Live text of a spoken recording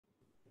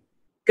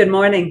Good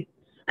morning.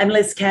 I'm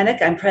Liz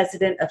Kennick. I'm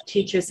president of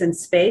Teachers in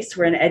Space.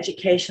 We're an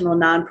educational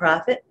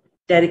nonprofit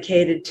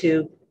dedicated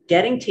to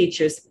getting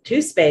teachers to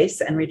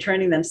space and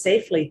returning them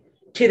safely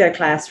to their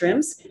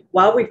classrooms.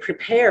 While we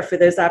prepare for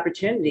those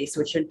opportunities,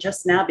 which are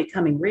just now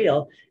becoming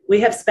real, we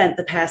have spent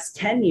the past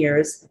 10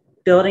 years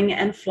building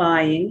and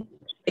flying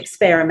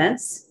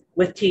experiments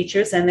with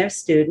teachers and their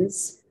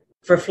students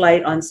for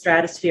flight on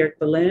stratospheric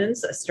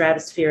balloons, a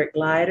stratospheric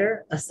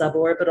glider, a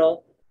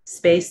suborbital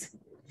space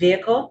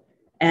vehicle,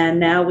 and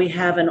now we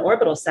have an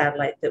orbital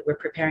satellite that we're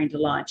preparing to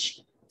launch.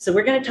 So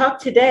we're going to talk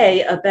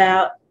today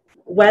about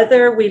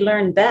whether we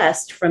learn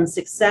best from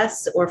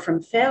success or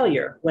from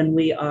failure when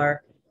we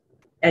are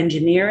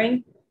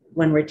engineering,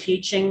 when we're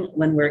teaching,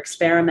 when we're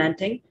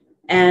experimenting.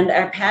 And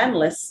our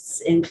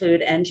panelists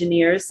include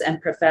engineers and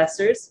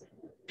professors,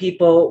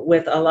 people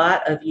with a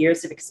lot of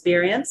years of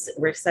experience.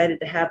 We're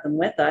excited to have them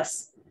with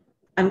us.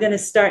 I'm going to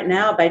start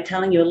now by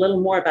telling you a little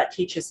more about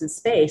Teachers in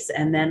Space,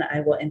 and then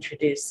I will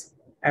introduce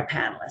our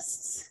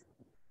panelists.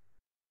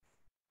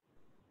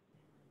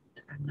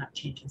 I'm not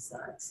changing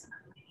slides.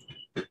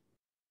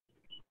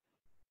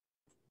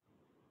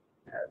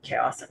 Okay,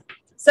 awesome.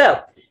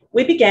 So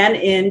we began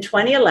in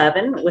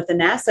 2011 with a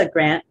NASA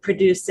grant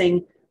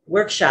producing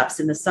workshops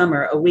in the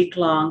summer, a week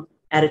long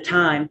at a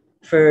time,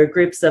 for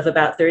groups of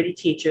about 30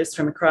 teachers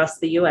from across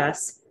the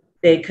US.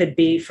 They could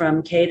be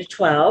from K to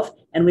 12,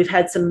 and we've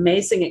had some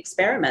amazing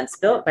experiments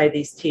built by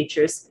these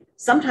teachers,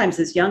 sometimes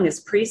as young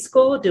as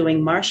preschool,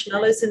 doing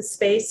marshmallows in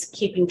space,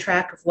 keeping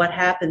track of what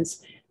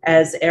happens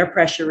as air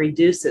pressure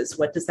reduces.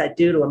 What does that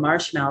do to a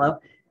marshmallow?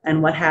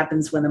 And what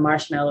happens when the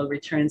marshmallow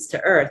returns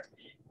to Earth?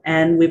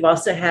 And we've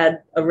also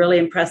had a really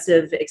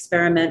impressive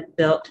experiment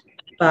built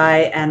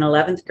by an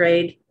 11th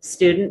grade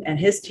student and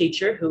his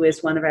teacher, who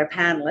is one of our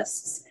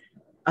panelists,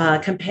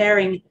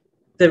 comparing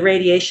the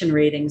radiation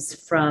readings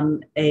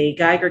from a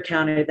Geiger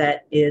counter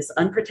that is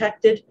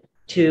unprotected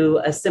to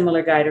a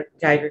similar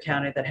Geiger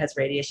counter that has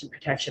radiation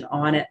protection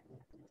on it.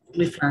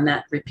 We've found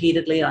that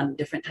repeatedly on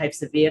different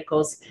types of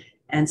vehicles,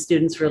 and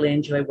students really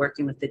enjoy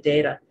working with the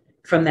data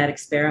from that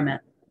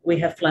experiment. We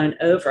have flown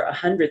over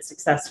 100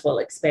 successful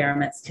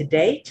experiments to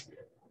date.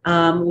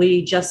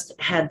 We just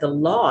had the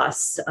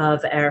loss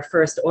of our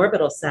first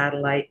orbital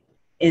satellite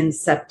in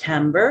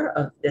September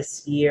of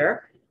this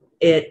year.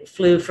 It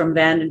flew from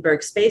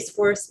Vandenberg Space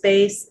Force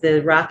Base.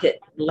 The rocket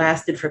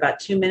lasted for about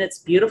 2 minutes,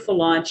 beautiful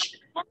launch,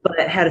 but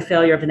it had a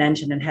failure of an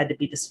engine and had to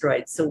be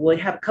destroyed. So we'll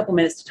have a couple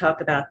minutes to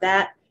talk about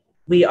that.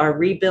 We are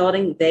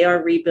rebuilding, they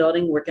are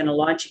rebuilding. We're going to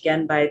launch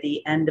again by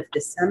the end of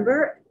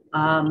December.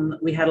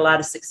 We had a lot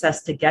of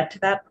success to get to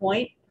that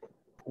point.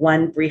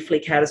 One briefly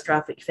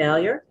catastrophic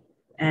failure,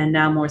 and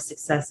now more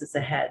successes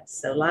ahead.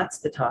 So lots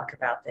to talk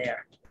about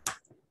there.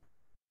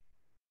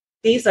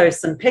 These are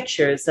some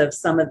pictures of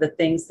some of the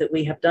things that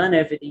we have done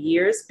over the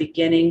years,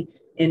 beginning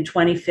in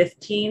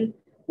 2015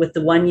 with the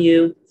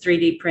 1U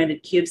 3D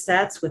printed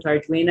CubeSats with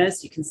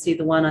Arduinos. You can see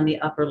the one on the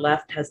upper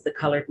left has the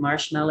colored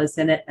marshmallows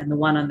in it, and the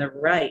one on the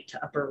right,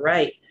 upper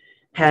right,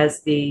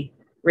 has the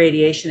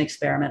radiation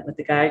experiment with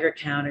the Geiger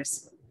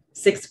counters.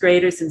 Sixth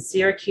graders in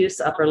Syracuse,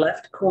 upper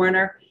left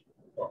corner,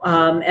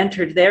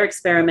 entered their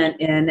experiment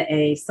in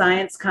a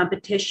science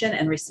competition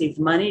and received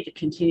money to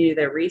continue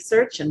their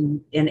research.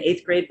 And in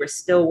 8th grade, we're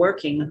still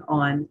working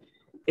on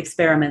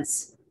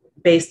experiments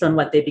based on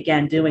what they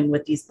began doing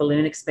with these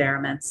balloon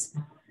experiments.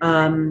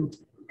 And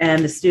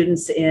the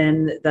students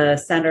in the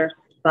center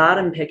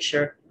bottom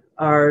picture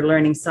are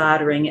learning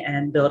soldering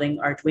and building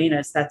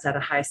Arduinos. That's at a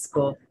high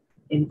school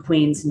in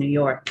Queens, New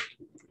York.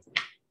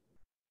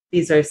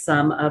 These are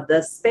some of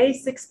the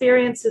space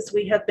experiences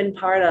we have been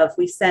part of.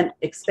 We sent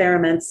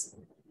experiments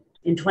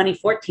in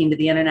 2014 to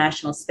the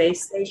International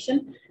Space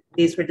Station.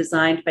 These were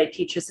designed by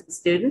teachers and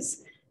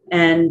students.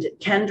 And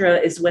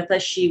Kendra is with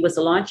us. She was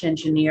a launch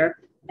engineer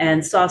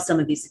and saw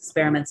some of these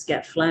experiments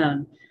get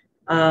flown.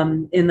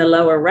 In the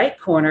lower right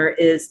corner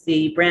is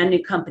the brand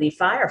new company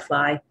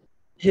Firefly,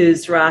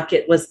 whose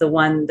rocket was the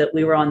one that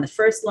we were on the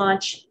first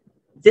launch.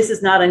 This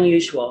is not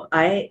unusual.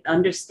 I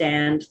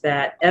understand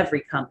that every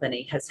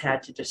company has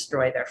had to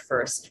destroy their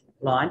first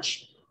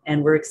launch,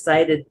 and we're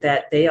excited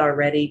that they are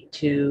ready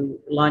to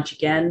launch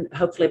again,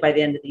 hopefully by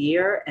the end of the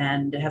year,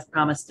 and have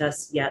promised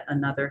us yet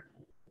another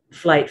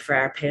flight for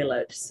our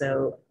payload.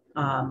 So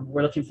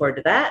we're looking forward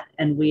to that.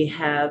 And we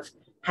have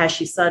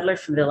Hashi Sudler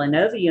from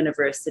Villanova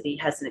University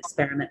has an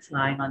experiment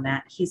flying on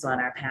that. He's on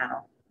our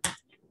panel.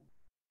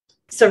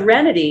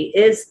 Serenity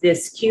is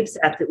this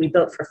CubeSat that we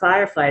built for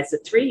Firefly. It's a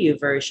 3U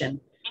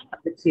version of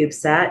the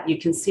CubeSat. You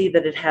can see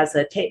that it has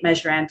a tape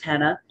measure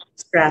antenna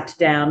strapped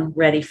down,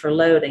 ready for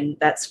loading.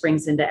 That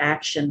springs into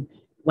action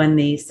when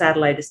the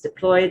satellite is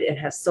deployed. It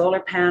has solar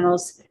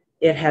panels.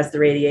 It has the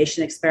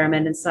radiation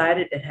experiment inside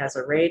it. It has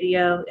a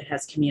radio. It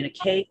has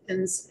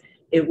communications.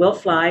 It will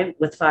fly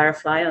with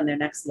Firefly on their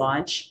next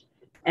launch.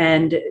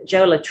 And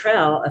Joe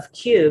Luttrell of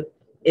Cube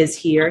is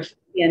here,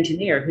 the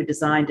engineer who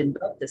designed and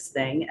built this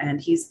thing, and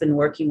he's been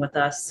working with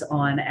us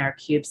on our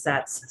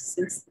CubeSats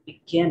since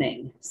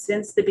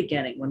the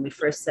beginning, when we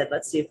first said,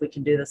 let's see if we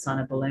can do this on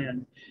a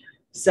balloon.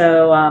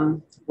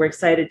 So we're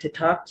excited to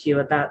talk to you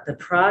about the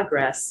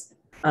progress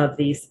of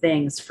these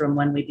things from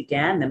when we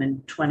began them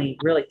in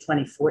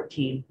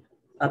 2014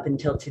 up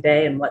until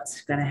today, and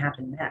what's going to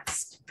happen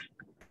next.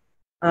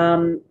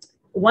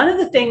 One of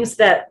the things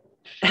that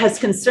has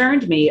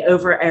concerned me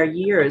over our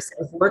years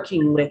of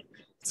working with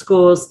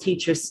schools,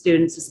 teachers,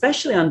 students,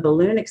 especially on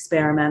balloon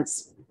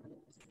experiments,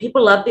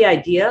 people love the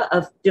idea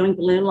of doing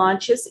balloon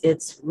launches.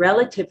 It's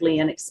relatively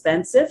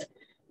inexpensive.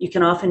 You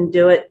can often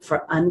do it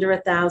for under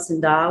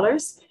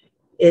 $1,000.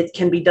 It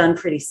can be done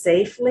pretty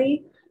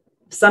safely.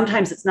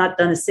 Sometimes it's not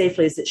done as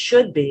safely as it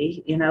should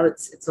be. You know,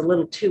 it's a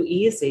little too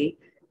easy.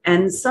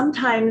 And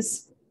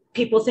sometimes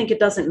people think it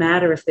doesn't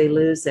matter if they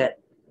lose it.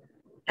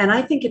 And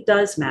I think it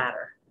does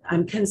matter.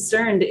 I'm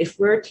concerned if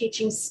we're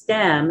teaching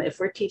STEM, if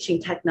we're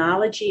teaching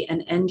technology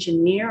and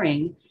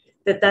engineering,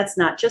 that's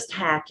not just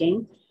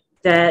hacking,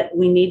 that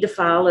we need to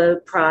follow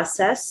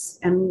process.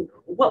 And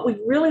what we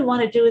really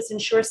want to do is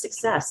ensure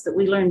success, that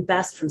we learn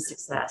best from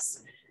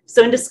success.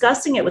 So in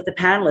discussing it with the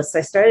panelists,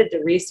 I started to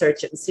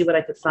research it and see what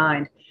I could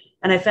find.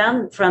 And I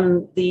found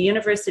from the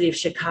University of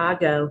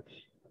Chicago,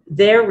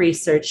 their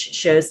research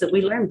shows that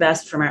we learn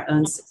best from our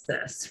own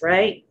success,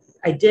 right?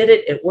 I did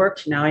it, it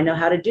worked, now I know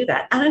how to do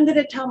that. And I'm going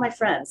to tell my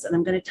friends and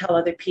I'm going to tell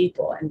other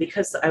people. And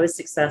because I was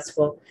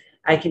successful,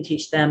 I can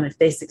teach them. If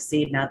they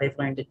succeed, now they've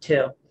learned it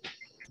too.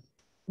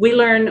 We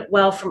learn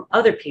well from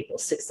other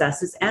people's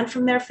successes and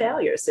from their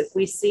failures. If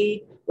we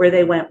see where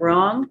they went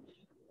wrong,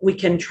 we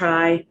can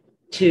try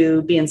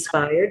to be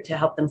inspired to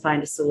help them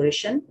find a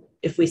solution.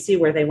 If we see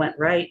where they went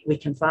right, we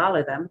can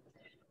follow them.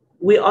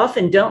 We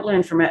often don't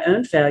learn from our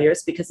own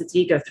failures because it's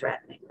ego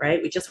threatening,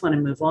 right? We just want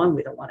to move on.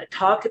 We don't want to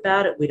talk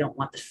about it. We don't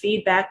want the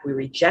feedback. We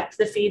reject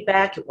the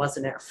feedback. It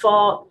wasn't our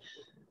fault.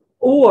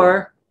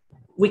 Or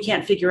we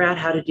can't figure out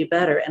how to do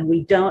better. And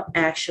we don't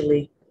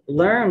actually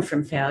learn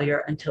from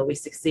failure until we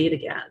succeed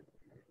again.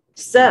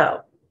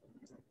 So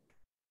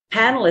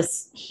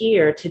panelists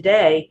here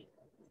today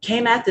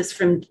came at this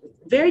from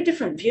very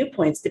different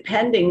viewpoints,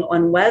 depending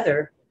on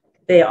whether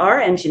they are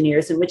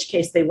engineers, in which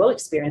case they will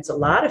experience a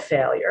lot of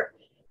failure,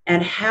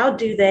 and how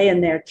do they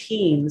and their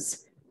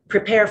teams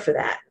prepare for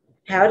that?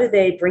 How do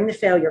they bring the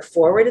failure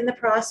forward in the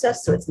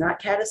process so it's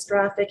not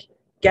catastrophic,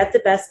 get the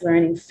best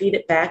learning, feed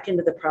it back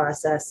into the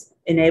process,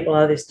 enable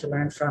others to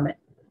learn from it,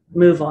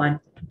 move on,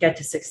 get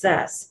to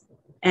success?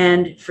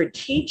 And for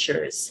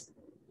teachers,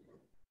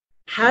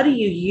 how do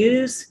you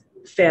use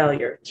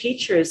failure?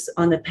 Teachers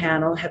on the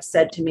panel have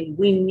said to me,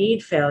 we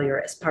need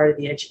failure as part of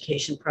the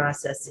education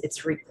process.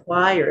 It's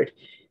required.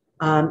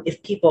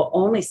 If people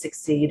only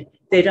succeed,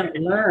 they don't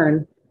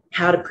learn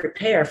how to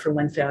prepare for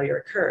when failure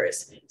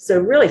occurs. So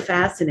really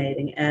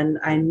fascinating. And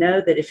I know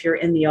that if you're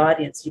in the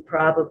audience, you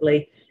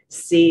probably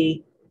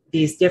see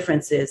these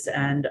differences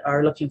and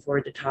are looking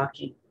forward to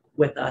talking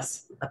with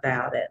us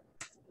about it.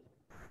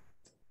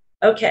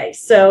 Okay,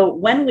 so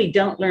when we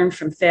don't learn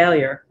from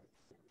failure,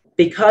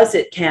 because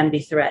it can be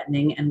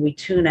threatening and we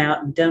tune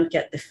out and don't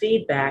get the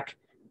feedback,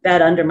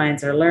 that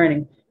undermines our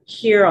learning.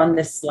 Here on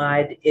this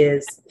slide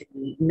is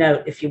the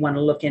note if you want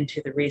to look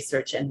into the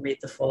research and read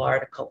the full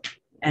article.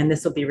 And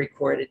this will be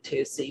recorded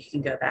too, so you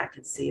can go back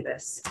and see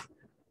this.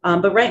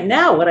 But right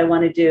now, what I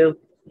want to do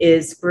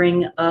is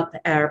bring up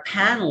our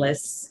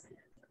panelists.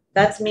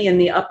 That's me in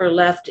the upper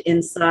left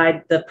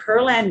inside the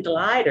Perlan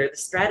glider, the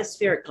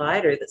stratospheric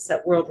glider that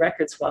set world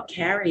records while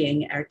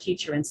carrying our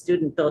teacher and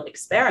student built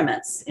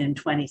experiments in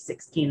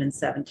 2016 and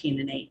 17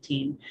 and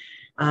 18.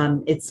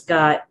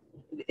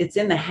 It's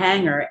in the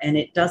hangar and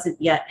it doesn't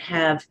yet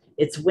have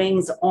its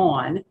wings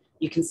on.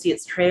 You can see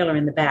its trailer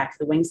in the back.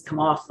 The wings come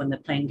off when the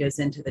plane goes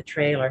into the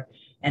trailer,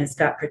 and it's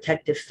got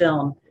protective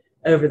film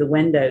over the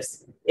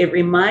windows. It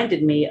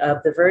reminded me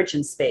of the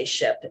Virgin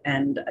spaceship,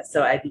 and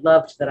so I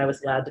loved that I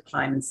was allowed to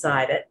climb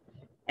inside it.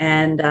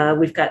 And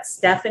we've got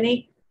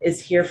Stephanie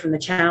is here from the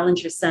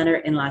Challenger Center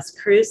in Las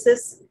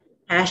Cruces.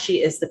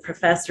 Hashi is the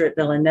professor at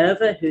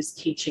Villanova who's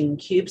teaching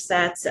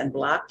CubeSats and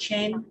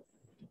blockchain.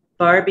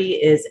 Barbie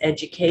is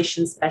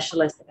education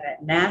specialist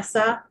at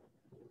NASA.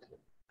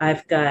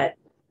 I've got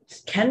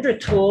Kendra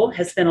Toole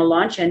has been a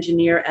launch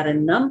engineer at a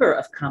number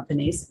of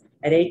companies,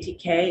 at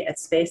ATK, at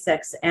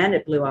SpaceX, and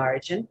at Blue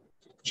Origin.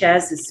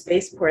 Chaz is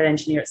spaceport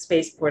engineer at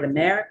Spaceport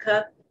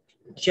America.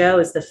 Joe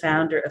is the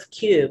founder of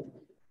Cube,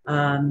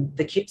 the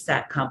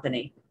CubeSat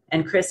company.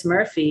 And Chris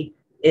Murphy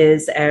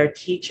is our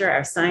teacher,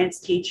 our science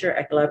teacher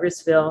at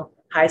Gloversville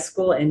High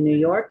School in New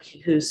York,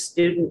 whose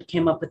student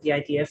came up with the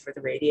idea for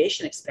the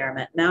radiation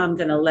experiment. Now I'm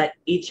going to let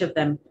each of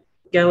them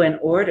go in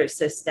order.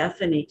 So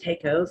Stephanie,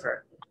 take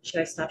over.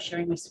 Should I stop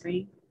sharing my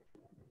screen?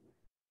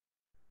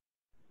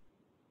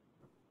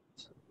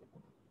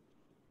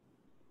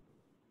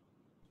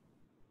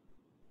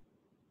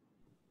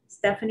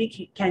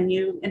 Stephanie, can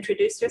you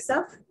introduce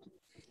yourself?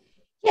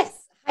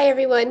 Yes. Hi,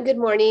 everyone. Good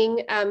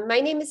morning. My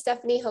name is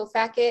Stephanie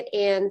Hofackett,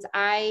 and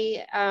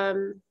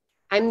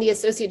I'm the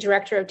Associate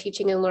Director of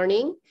Teaching and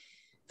Learning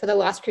for the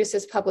Las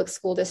Cruces Public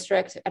School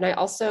District. And I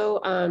also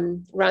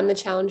run the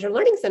Challenger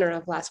Learning Center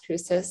of Las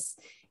Cruces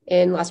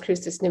in Las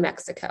Cruces, New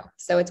Mexico.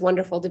 So it's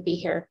wonderful to be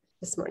here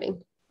this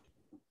morning.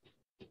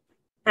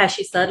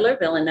 Hashi Sudler,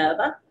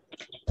 Villanova.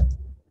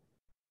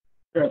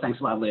 Sure, thanks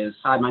a lot, Liz.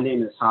 Hi, my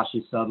name is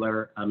Hashi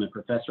Sudler. I'm a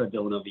professor at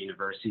Villanova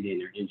University in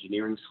their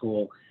engineering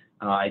school.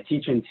 I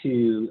teach in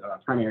two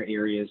primary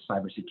areas,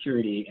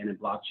 cybersecurity and in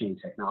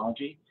blockchain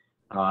technology.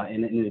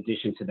 And in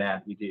addition to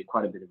that, we did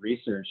quite a bit of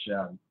research.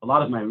 A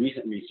lot of my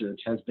recent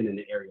research has been in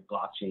the area of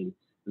blockchain.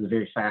 It's a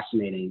very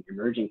fascinating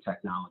emerging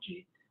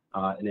technology.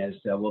 And as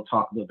we'll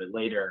talk a little bit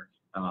later,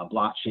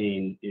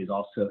 blockchain is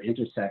also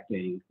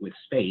intersecting with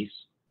space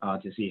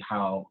to see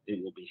how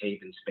it will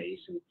behave in space.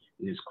 And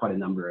there's quite a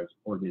number of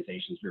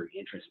organizations very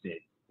interested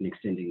in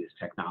extending this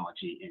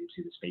technology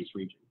into the space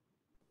region.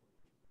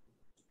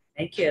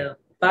 Thank you.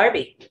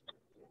 Barbie.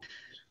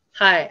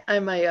 Hi,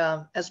 I'm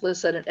as Liz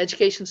said, an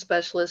education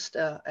specialist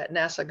at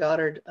NASA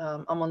Goddard.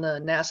 I'm on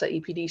the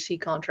NASA EPDC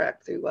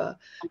contract through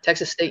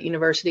Texas State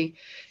University.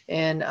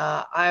 And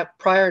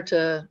prior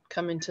to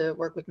coming to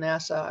work with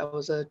NASA, I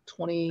was a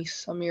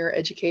 20-some-year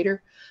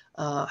educator,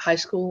 high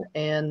school.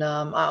 And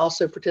I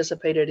also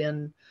participated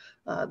in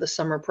the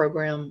summer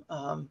program,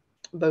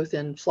 both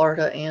in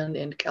Florida and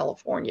in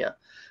California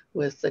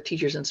with the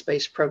Teachers in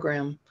Space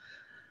program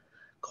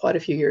quite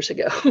a few years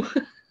ago.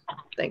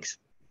 Thanks.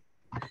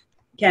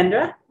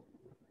 Kendra?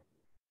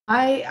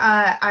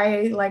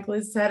 I like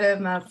Liz said,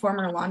 I'm a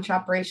former launch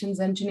operations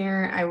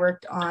engineer. I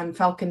worked on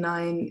Falcon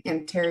 9,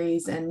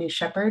 Antares, and New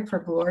Shepard for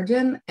Blue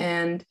Origin.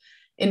 And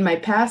in my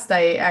past,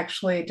 I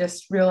actually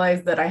just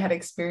realized that I had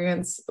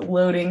experience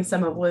loading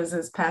some of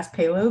Liz's past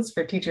payloads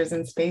for Teachers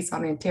in Space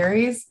on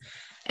Antares.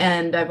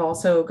 And I've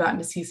also gotten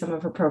to see some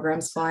of her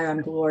programs fly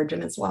on Blue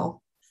Origin as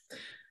well.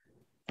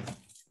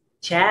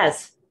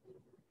 Chaz.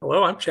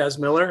 Hello, I'm Chaz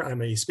Miller.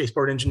 I'm a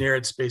spaceport engineer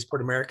at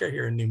Spaceport America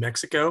here in New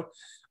Mexico.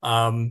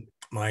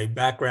 My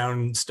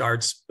background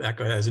starts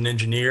back as an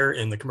engineer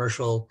in the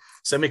commercial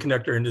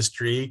semiconductor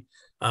industry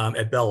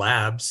at Bell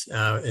Labs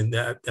at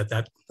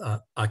that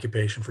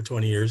occupation for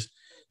 20 years.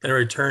 Then I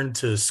returned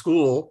to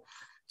school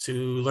to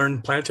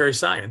learn planetary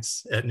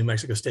science at New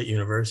Mexico State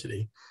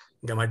University.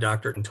 I got my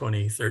doctorate in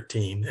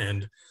 2013,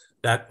 and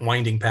that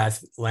winding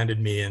path landed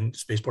me in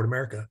Spaceport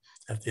America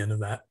at the end of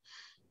that.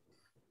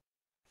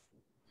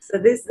 So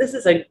this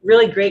is a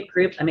really great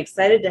group. I'm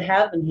excited to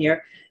have them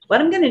here.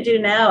 What I'm going to do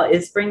now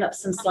is bring up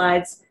some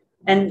slides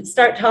and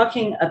start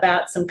talking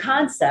about some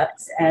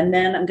concepts, and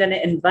then I'm going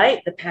to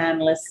invite the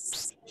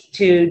panelists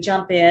to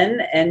jump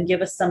in and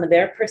give us some of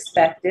their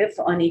perspective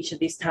on each of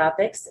these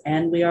topics.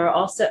 And we are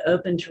also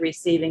open to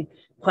receiving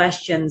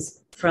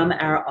questions from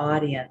our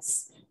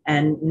audience.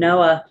 And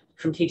Noah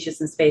from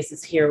Teachers in Space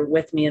is here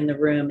with me in the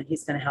room, and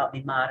he's going to help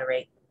me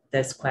moderate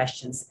those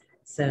questions.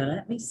 So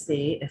let me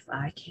see if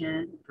I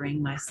can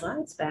bring my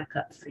slides back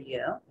up for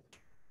you.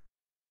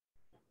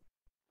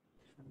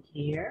 From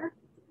here,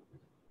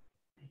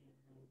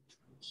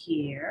 from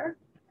here,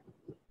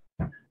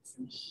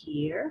 from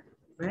here,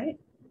 right?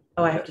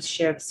 Oh, I have to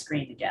share the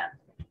screen again.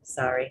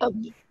 Sorry.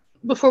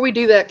 Before we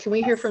do that, can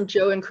we hear from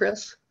Joe and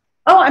Chris?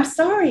 Oh, I'm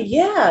sorry.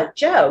 Yeah,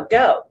 Joe,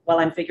 go while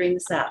I'm figuring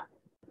this out.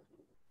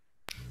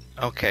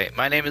 Okay,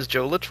 my name is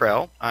Joe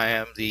Luttrell. I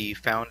am the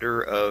founder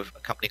of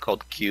a company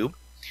called Cube.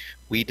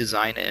 We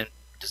design,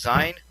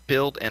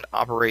 build, and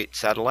operate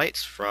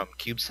satellites from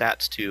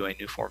CubeSats to a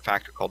new form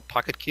factor called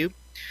PocketCube.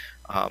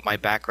 My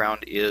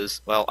background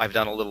is, well, I've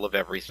done a little of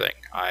everything.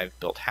 I've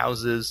built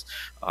houses,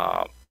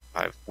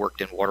 I've worked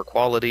in water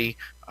quality,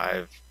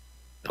 I've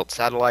built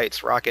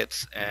satellites,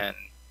 rockets, and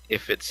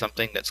if it's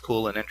something that's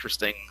cool and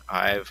interesting,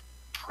 I've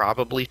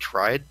probably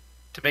tried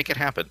to make it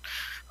happen.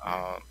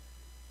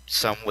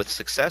 Some with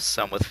success,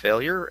 some with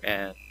failure,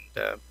 and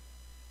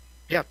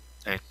yeah,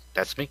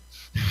 that's me.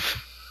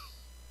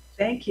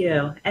 Thank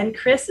you. And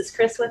Chris, is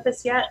Chris with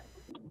us yet?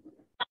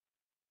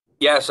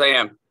 Yes, I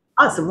am.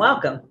 Awesome.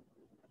 Welcome.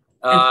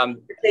 I'm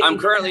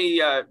currently,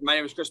 my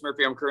name is Chris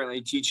Murphy. I'm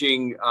currently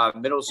teaching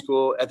middle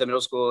school at the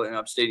middle school in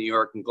upstate New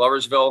York in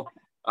Gloversville.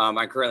 I'm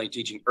currently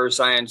teaching earth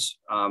science.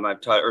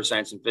 I've taught earth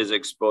science and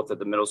physics both at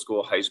the middle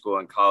school, high school,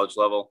 and college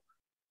level.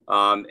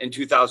 In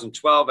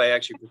 2012, I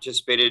actually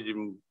participated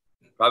in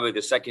probably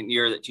the second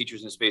year that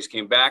Teachers in Space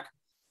came back.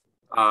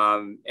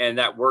 And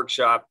that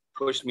workshop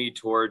pushed me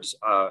towards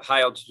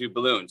high altitude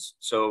balloons.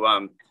 So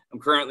I'm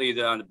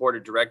currently on the board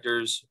of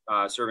directors,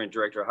 serving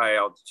director of high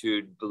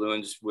altitude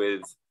balloons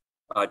with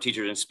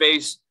Teachers in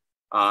Space.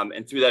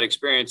 And through that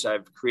experience,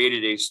 I've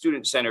created a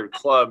student-centered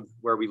club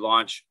where we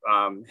launch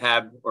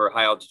HAB or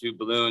high altitude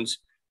balloons.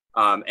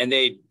 And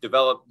the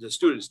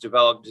students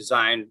develop,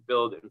 design,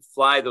 build, and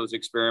fly those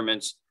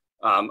experiments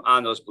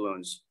on those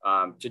balloons.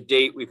 To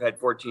date, we've had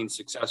 14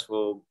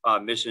 successful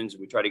missions.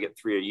 We try to get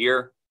 3 a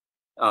year.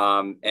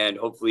 And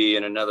hopefully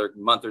in another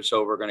month or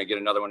so, we're going to get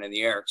another one in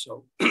the air.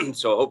 So,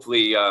 so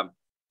hopefully,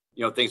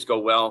 things go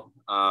well.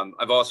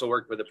 I've also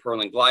worked with the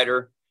Perlin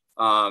glider.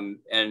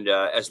 And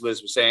as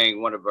Liz was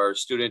saying, one of our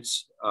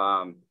students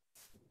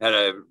had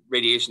a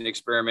radiation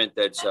experiment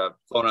that's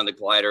flown on the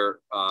glider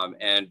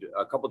and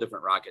a couple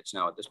different rockets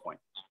now at this point.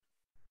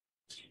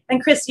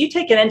 And Chris, you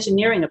take an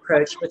engineering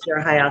approach with your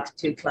high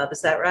altitude club,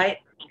 is that right?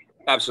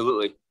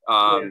 Absolutely.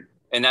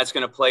 And that's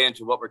going to play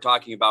into what we're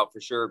talking about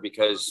for sure,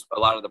 because a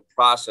lot of the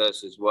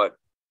process is what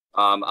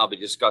I'll be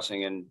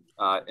discussing in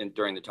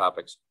during the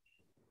topics.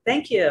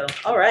 Thank you.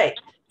 All right.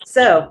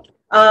 So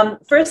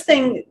first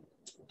thing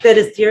that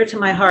is dear to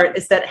my heart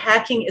is that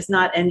hacking is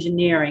not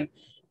engineering.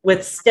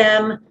 With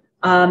STEM,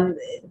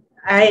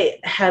 I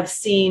have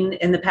seen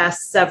in the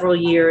past several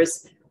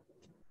years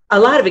a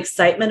lot of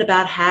excitement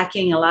about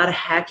hacking, a lot of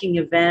hacking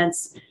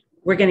events.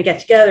 We're going to get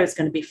together. It's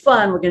going to be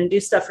fun. We're going to do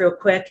stuff real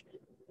quick.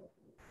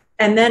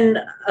 And then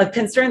a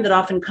concern that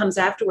often comes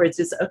afterwards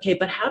is, okay,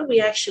 but how do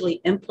we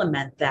actually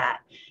implement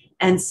that?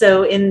 And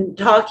so in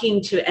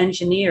talking to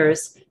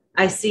engineers,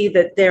 I see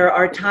that there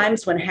are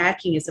times when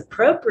hacking is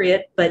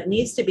appropriate, but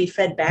needs to be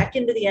fed back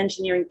into the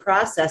engineering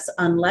process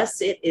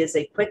unless it is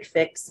a quick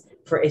fix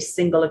for a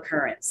single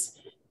occurrence.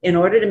 In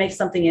order to make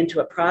something into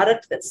a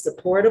product that's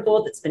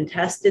supportable, that's been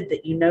tested,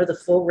 that you know the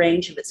full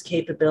range of its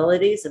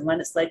capabilities and when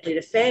it's likely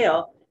to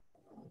fail,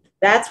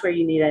 that's where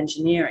you need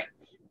engineering.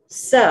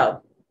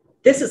 So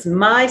this is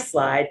my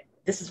slide.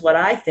 This is what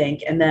I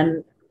think. And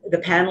then the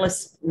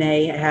panelists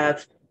may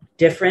have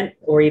different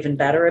or even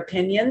better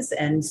opinions,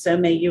 and so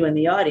may you in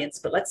the audience.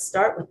 But let's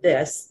start with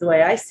this. The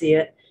way I see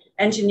it,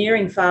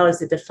 engineering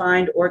follows a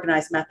defined,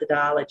 organized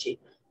methodology.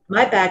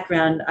 My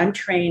background, I'm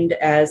trained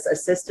as a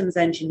systems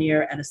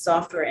engineer and a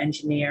software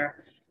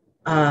engineer.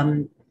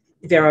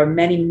 There are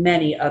many,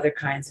 many other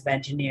kinds of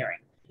engineering,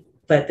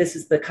 but this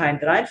is the kind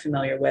that I'm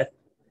familiar with.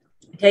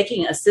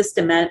 Taking a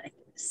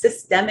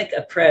systemic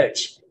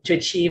approach to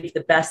achieve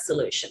the best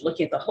solution,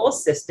 looking at the whole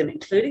system,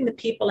 including the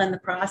people and the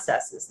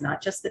processes,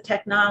 not just the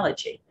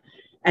technology.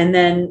 And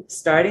then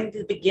starting at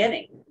the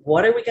beginning,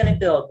 what are we going to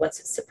build? What's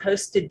it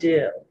supposed to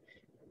do?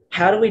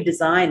 How do we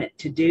design it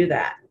to do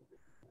that?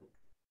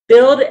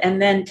 Build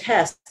and then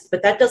test,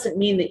 but that doesn't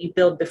mean that you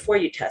build before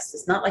you test.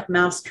 It's not like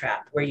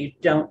Mousetrap where you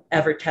don't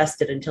ever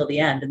test it until the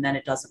end and then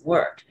it doesn't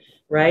work,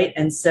 right?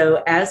 And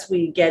so as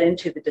we get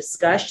into the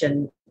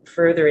discussion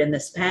further in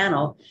this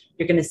panel,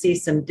 you're going to see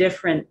some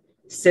different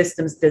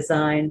systems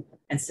design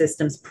and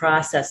systems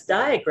process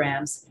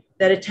diagrams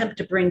that attempt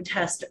to bring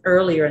test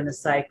earlier in the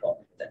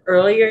cycle. The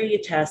earlier you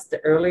test, the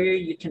earlier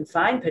you can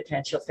find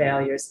potential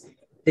failures,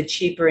 the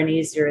cheaper and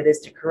easier it is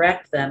to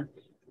correct them.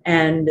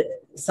 And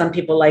some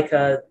people like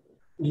a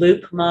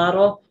loop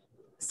model.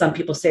 Some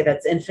people say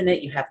that's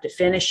infinite. You have to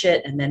finish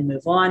it and then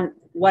move on,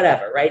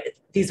 whatever, right?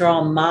 These are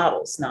all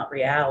models, not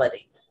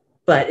reality.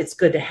 But it's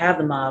good to have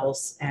the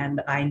models.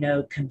 And I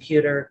know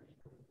computer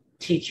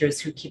teachers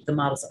who keep the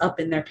models up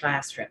in their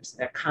classrooms.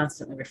 They're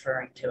constantly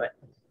referring to it.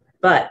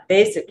 But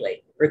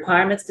basically,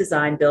 requirements,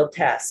 design, build,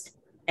 test.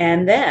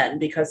 And then,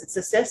 because it's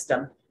a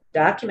system,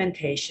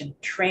 documentation,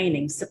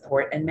 training,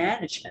 support, and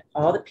management.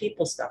 All the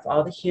people stuff,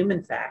 all the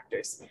human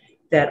factors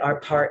that are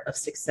part of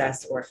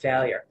success or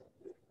failure.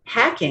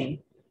 Hacking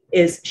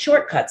is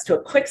shortcuts to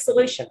a quick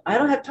solution. I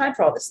don't have time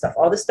for all this stuff.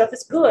 All this stuff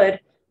is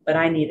good, but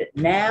I need it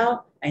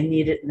now. I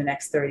need it in the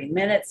next 30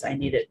 minutes. I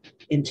need it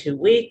in 2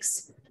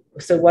 weeks.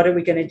 So what are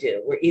we going to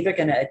do? We're either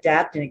going to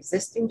adapt an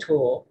existing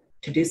tool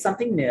to do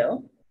something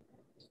new,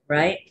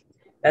 right?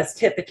 That's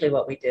typically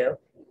what we do.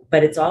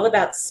 But it's all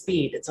about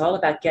speed. It's all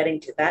about getting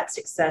to that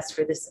success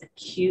for this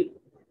acute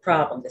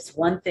problem, this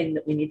one thing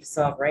that we need to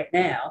solve right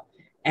now.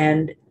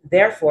 And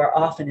therefore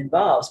often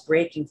involves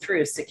breaking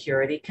through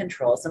security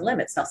controls and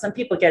limits. Now, some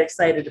people get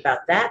excited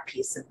about that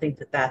piece and think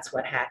that that's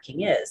what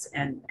hacking is.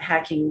 And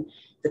hacking,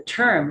 the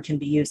term can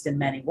be used in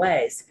many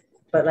ways,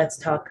 but let's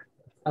talk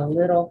a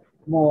little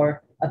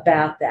more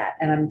about that.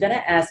 And I'm going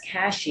to ask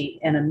Hashi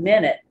in a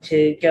minute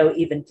to go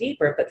even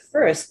deeper. But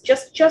first,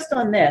 just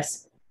on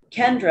this,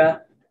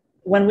 Kendra,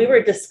 when we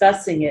were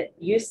discussing it,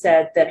 you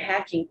said that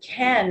hacking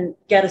can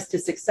get us to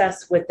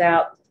success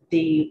without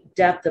the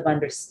depth of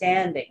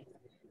understanding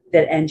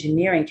that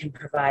engineering can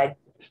provide.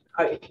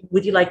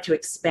 Would you like to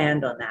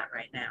expand on that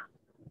right now?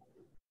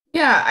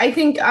 Yeah, I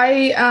think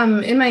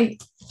in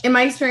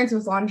my experience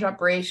with launch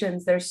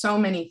operations, there's so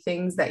many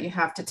things that you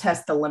have to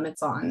test the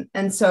limits on.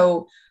 And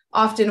so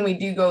often we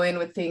do go in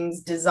with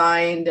things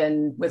designed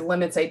and with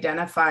limits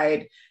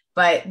identified,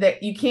 but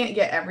that you can't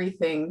get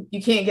everything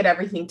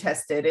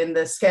tested in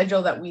the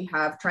schedule that we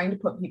have trying to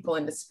put people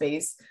into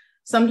space.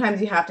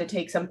 Sometimes you have to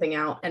take something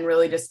out and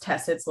really just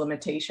test its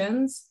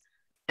limitations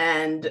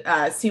and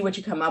see what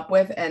you come up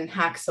with and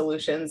hack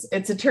solutions.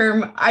 It's a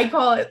term, I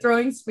call it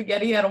throwing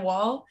spaghetti at a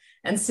wall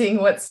and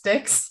seeing what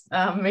sticks.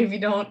 Maybe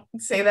don't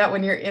say that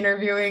when you're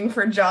interviewing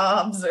for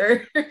jobs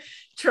or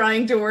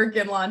trying to work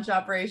in launch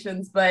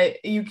operations,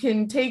 but you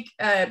can take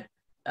a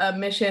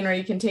mission or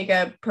you can take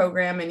a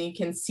program and you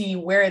can see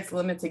where its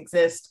limits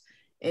exist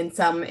in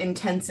some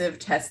intensive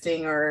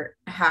testing or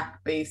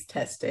hack-based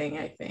testing,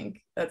 I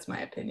think. That's my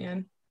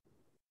opinion.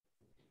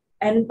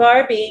 And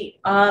Barbie,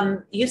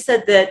 you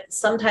said that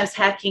sometimes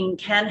hacking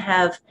can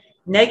have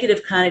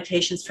negative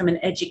connotations from an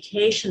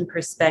education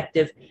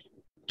perspective.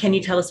 Can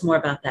you tell us more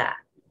about that?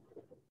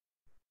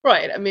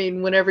 Right. I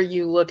mean, whenever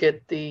you look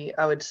at the,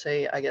 I would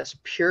say, I guess,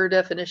 pure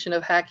definition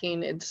of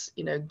hacking, it's,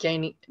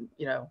 gaining,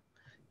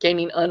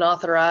 gaining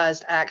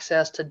unauthorized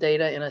access to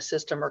data in a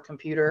system or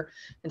computer.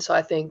 And so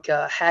I think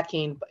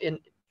hacking in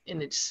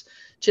its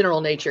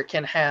general nature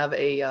can have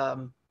a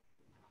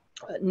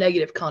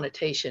negative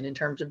connotation in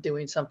terms of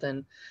doing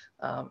something,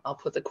 I'll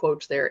put the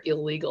quotes there,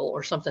 illegal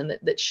or something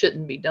that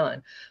shouldn't be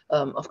done.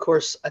 Of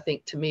course, I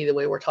think to me, the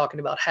way we're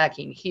talking about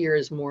hacking here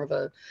is more of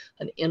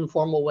an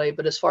informal way.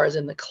 But as far as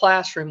in the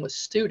classroom with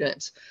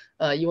students,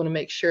 you want to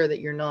make sure that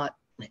you're not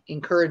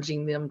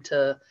encouraging them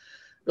to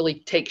really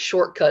take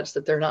shortcuts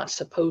that they're not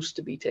supposed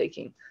to be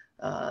taking.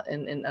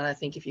 And I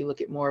think if you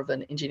look at more of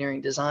an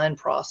engineering design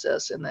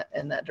process in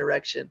that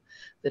direction,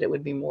 that it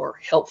would be more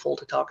helpful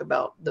to talk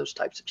about those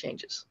types of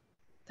changes.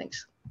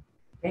 Thanks.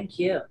 Thank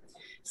you.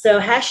 So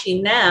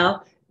Hashi,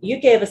 now you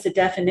gave us a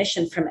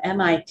definition from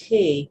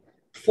MIT,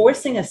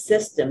 forcing a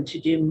system to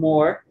do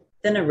more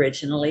than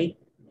originally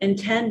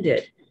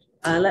intended.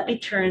 Let me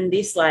turn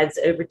these slides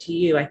over to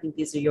you. I think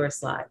these are your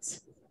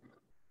slides.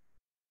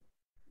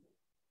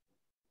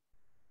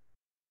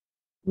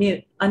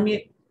 Mute,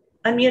 unmute,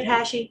 unmute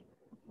Hashi.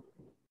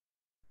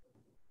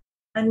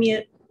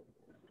 Unmute.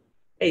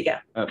 There you go.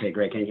 Okay,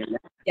 great. Can you hear me?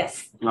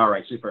 Yes. All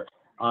right, super.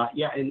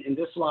 Yeah, and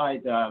this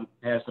slide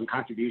has some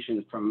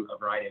contributions from a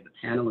variety of the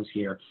panelists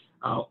here.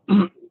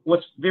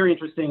 What's very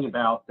interesting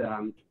about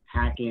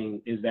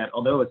hacking is that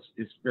although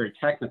it's very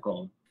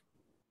technical,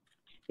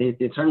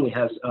 it certainly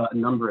has a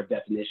number of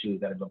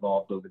definitions that have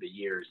evolved over the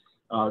years.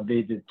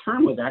 The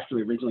term was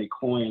actually originally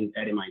coined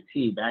at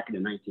MIT back in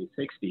the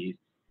 1960s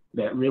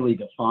that really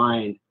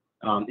defined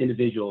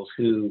individuals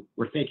who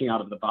were thinking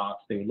out of the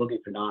box. They were looking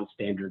for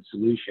non-standard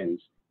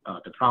solutions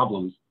to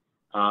problems.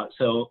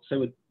 So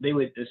they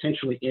would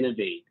essentially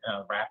innovate,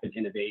 rapid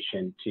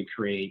innovation to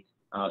create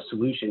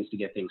solutions to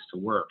get things to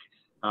work.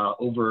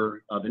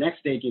 Over the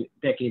next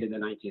decade of the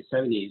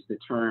 1970s, the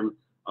term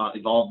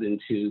evolved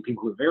into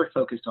people who were very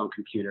focused on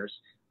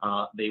computers.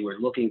 They were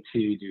looking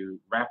to do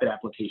rapid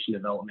application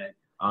development.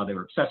 They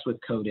were obsessed with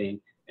coding,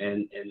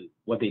 and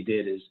what they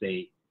did is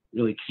they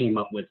really came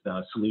up with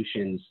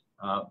solutions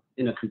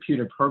in a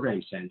computer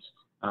program sense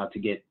to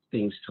get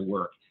things to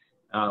work.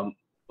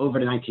 Over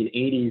the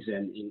 1980s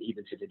and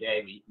even to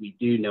today, we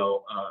do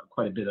know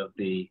quite a bit of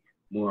the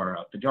more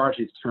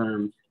pejorative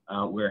term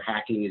where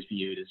hacking is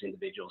viewed as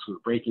individuals who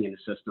are breaking into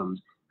systems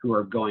who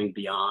are going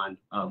beyond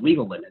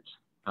legal limits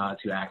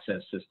to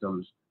access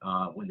systems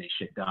when they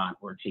should not,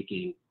 or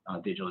taking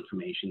digital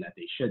information that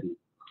they shouldn't.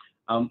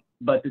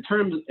 But the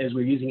term, as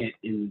we're using it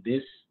in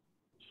this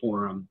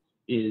forum,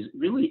 is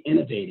really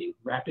innovating,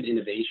 rapid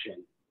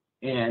innovation.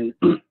 And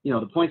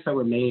the points that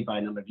were made by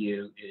a number of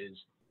you is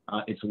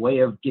it's a way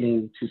of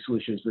getting to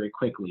solutions very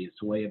quickly.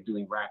 It's a way of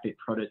doing rapid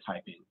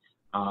prototyping.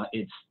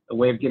 It's a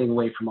way of getting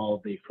away from all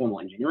of the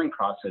formal engineering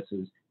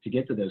processes to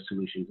get to those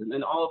solutions. And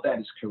then all of that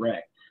is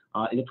correct.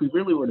 And if we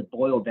really were to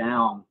boil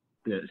down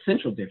the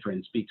essential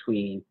difference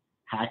between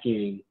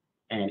hacking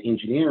and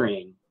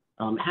engineering,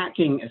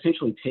 hacking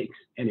essentially takes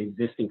an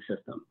existing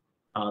system.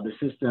 The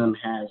system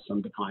has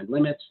some defined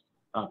limits.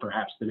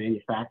 Perhaps the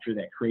manufacturer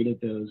that created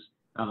those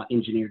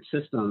engineered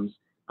systems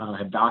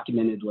have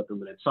documented what the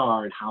limits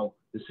are and how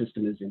the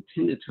system is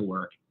intended to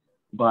work.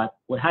 But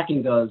what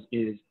hacking does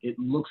is it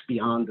looks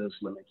beyond those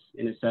limits,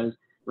 and it says,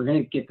 we're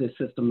going to get this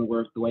system to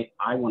work the way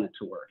I want it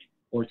to work,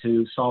 or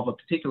to solve a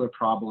particular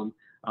problem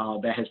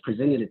that has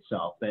presented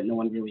itself that no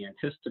one really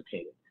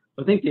anticipated.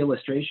 So I think the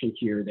illustration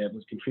here that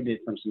was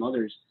contributed from some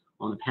others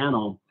on the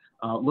panel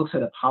looks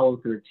at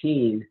Apollo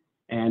 13,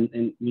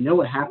 and we know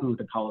what happened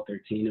with Apollo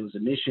 13. It was a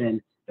mission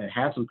that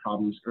had some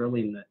problems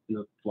early in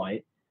the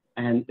flight,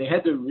 and they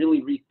had to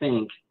really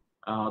rethink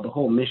the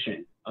whole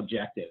mission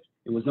objective.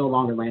 It was no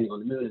longer landing on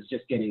the moon, it was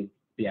just getting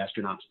the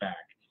astronauts back.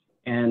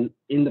 And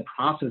in the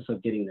process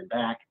of getting them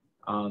back,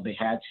 they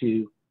had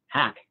to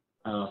hack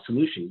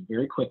solutions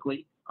very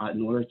quickly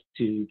in order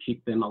to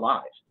keep them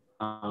alive.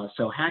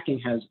 So hacking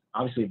has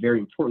obviously a very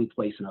important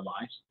place in our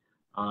lives,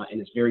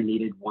 and it's very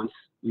needed once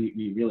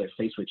we really are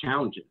faced with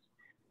challenges.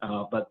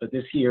 But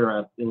this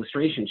here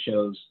illustration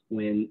shows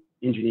when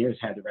engineers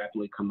had to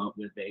rapidly come up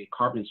with a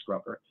carbon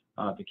scrubber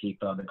to keep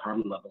the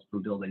carbon levels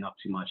from building up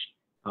too much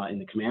in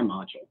the command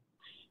module.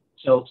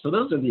 So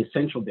those are the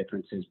essential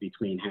differences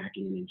between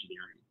hacking and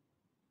engineering.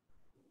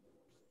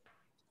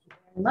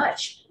 Very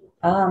much.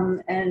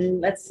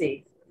 And let's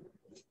see.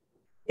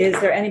 Is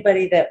there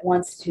anybody that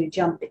wants to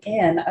jump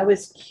in? I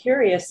was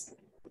curious,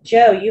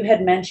 Joe, you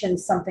had mentioned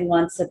something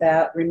once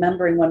about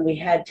remembering when we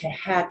had to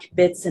hack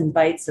bits and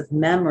bytes of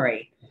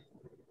memory.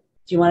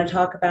 Do you want to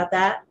talk about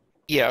that?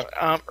 Yeah,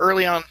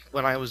 early on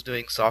when I was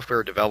doing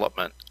software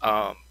development,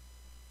 and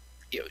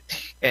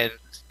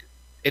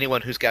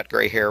anyone who's got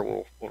gray hair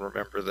will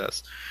remember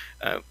this.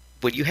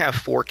 When you have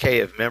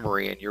 4K of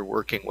memory and you're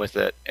working with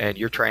it and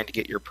you're trying to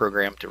get your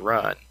program to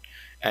run,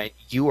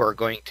 you are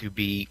going to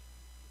be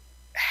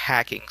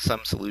hacking some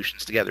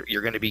solutions together.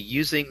 You're going to be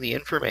using the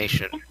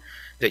information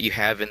that you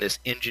have in this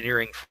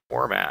engineering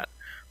format,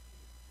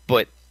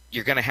 but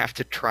you're going to have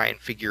to try and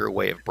figure a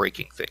way of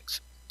breaking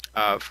things.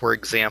 For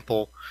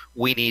example,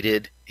 we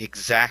needed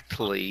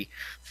exactly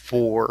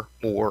 4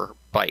 more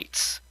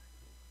bytes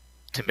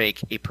to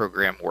make a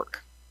program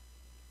work.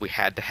 We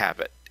had to have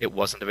it. It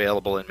wasn't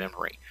available in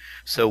memory.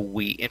 So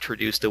we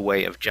introduced a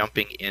way of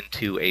jumping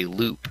into a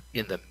loop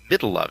in the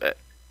middle of it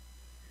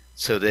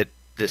so that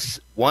this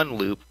one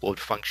loop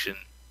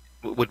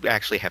would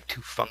actually have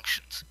two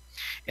functions.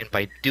 And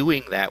by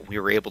doing that, we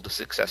were able to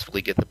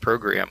successfully get the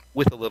program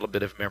with a little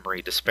bit of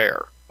memory to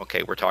spare.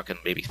 Okay, we're talking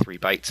maybe 3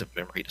 bytes of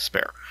memory to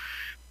spare.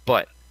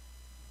 But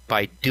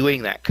by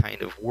doing that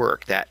kind of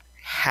work, that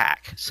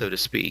hack, so to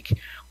speak,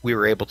 we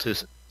were able to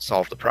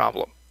solve the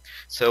problem.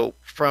 So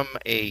from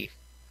a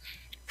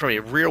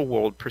real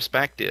world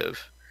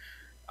perspective,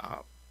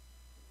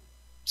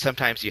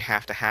 sometimes you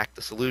have to hack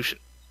the solution.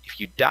 If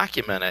you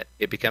document it,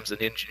 it becomes an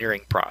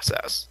engineering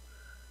process.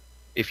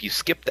 If you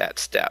skip that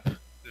step,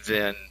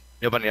 then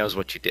nobody knows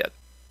what you did.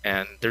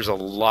 And there's a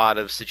lot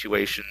of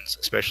situations,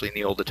 especially in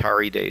the old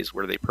Atari days,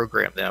 where they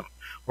programmed them,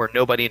 where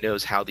nobody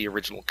knows how the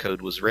original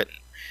code was written.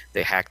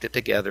 They hacked it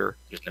together,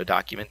 there's no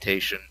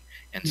documentation,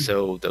 and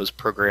so those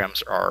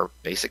programs are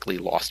basically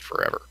lost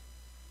forever.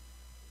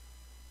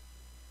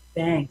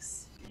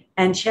 Thanks.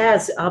 And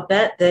Chaz, I'll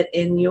bet that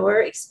in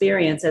your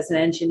experience as an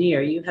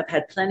engineer, you have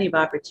had plenty of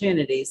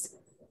opportunities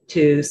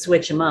to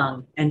switch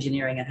among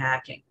engineering and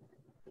hacking.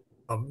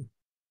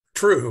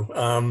 True.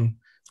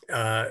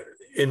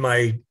 In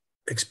my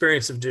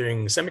experience of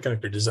doing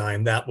semiconductor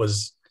design, that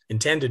was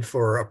intended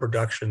for a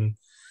production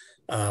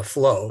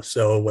flow.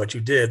 So what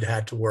you did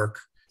had to work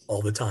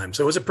all the time.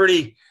 So it was a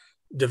pretty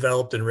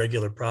developed and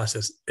regular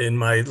process. In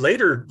my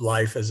later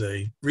life as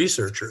a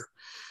researcher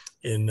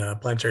in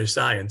planetary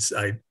science,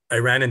 I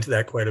ran into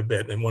that quite a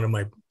bit. And one of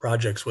my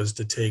projects was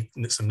to take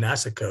some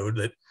NASA code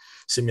that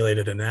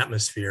simulated an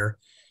atmosphere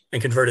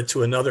and convert it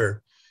to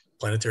another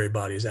planetary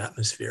body's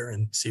atmosphere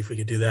and see if we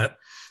could do that.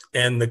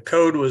 And the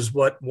code was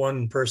what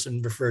one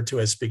person referred to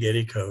as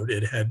spaghetti code.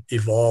 It had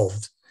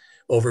evolved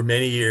over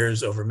many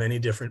years, over many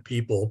different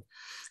people,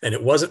 and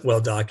it wasn't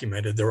well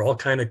documented. There were all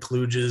kind of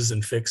kludges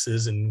and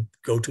fixes and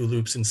go-to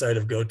loops inside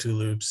of go-to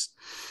loops,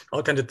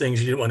 all kinds of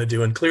things you didn't want to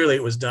do. And clearly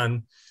it was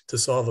done to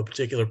solve a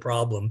particular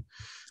problem.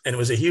 And it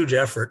was a huge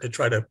effort to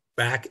try to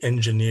back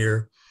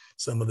engineer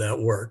some of that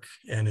work.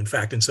 And in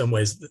fact, in some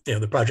ways,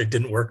 the project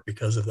didn't work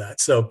because of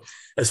that. So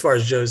as far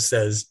as Joe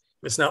says,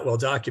 if it's not well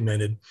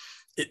documented,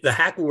 the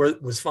hack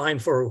was fine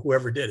for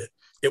whoever did it.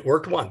 It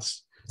worked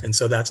once. And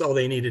so that's all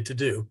they needed to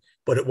do.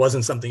 But it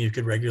wasn't something you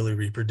could regularly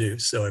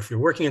reproduce. So if you're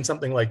working in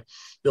something like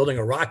building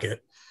a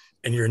rocket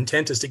and your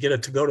intent is to get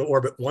it to go to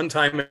orbit one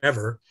time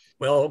ever,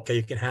 well, okay,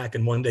 you can hack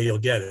and one day you'll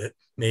get it,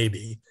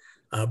 maybe.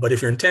 But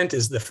if your intent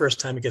is the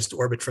first time it gets to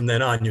orbit from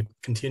then on, you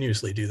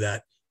continuously do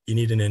that. You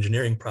need an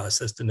engineering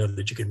process to know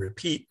that you can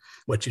repeat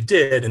what you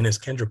did. And as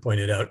Kendra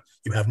pointed out,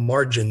 you have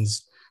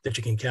margins that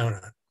you can count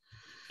on.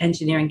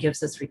 Engineering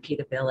gives us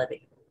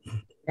repeatability.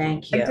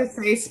 Thank you. I have to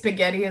say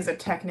spaghetti is a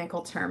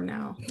technical term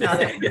now.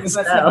 Yes.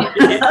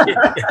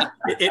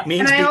 It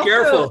means be also,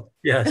 careful.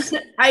 Yes.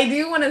 I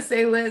do want to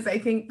say, Liz, I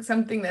think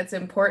something that's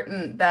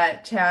important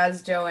that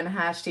Chaz, Joe, and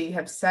Hashi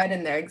have said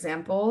in their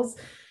examples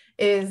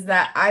is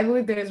that I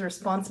believe there's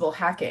responsible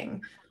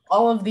hacking.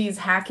 All of these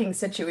hacking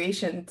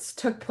situations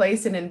took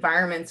place in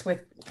environments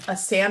with a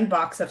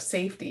sandbox of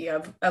safety,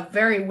 of a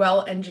very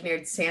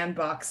well-engineered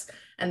sandbox,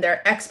 and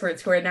they're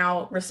experts who are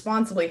now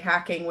responsibly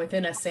hacking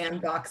within a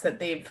sandbox that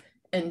they've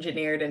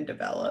engineered and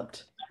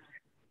developed.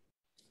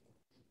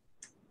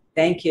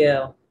 Thank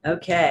you.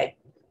 Okay.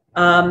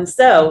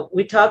 So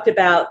we talked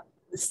about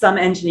some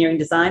engineering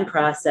design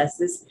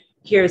processes.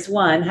 Here's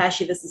one.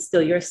 Hashi, this is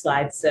still your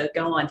slide, so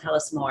go on, tell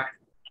us more.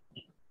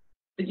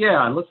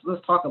 Yeah,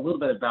 let's talk a little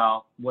bit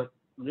about what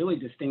really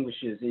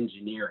distinguishes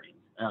engineering.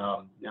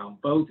 Now,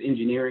 both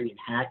engineering and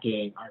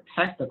hacking are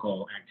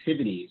technical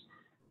activities,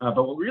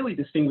 but what really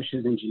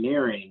distinguishes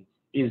engineering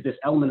is this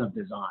element of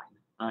design.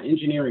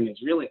 Engineering is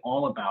really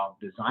all about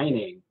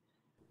designing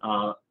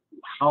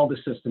how the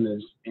system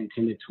is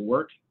intended to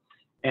work.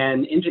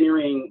 And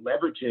engineering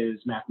leverages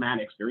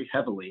mathematics very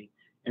heavily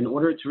in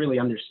order to really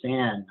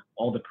understand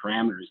all the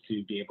parameters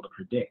to be able to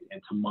predict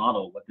and to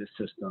model what this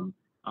system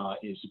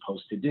is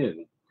supposed to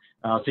do.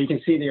 So you can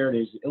see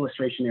there's an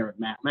illustration there of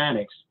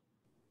mathematics.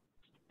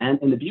 And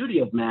the beauty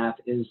of math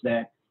is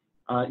that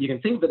you can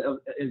think of it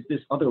as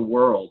this other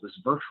world, this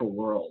virtual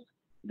world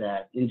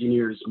that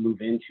engineers move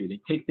into. They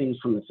take things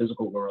from the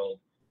physical world,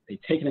 they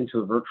take it into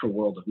a virtual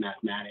world of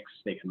mathematics,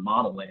 they can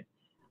model it,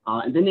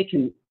 and then they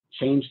can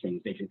change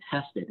things, they can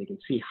test it, they can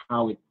see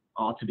how it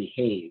ought to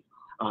behave,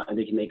 and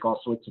they can make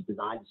all sorts of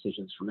design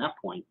decisions from that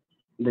point,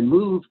 and then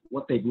move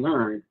what they've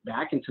learned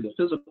back into the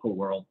physical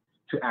world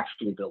to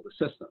actually build a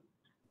system.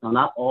 Now,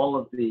 not all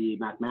of the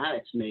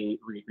mathematics may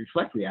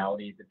reflect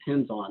reality. It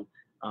depends on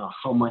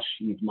how much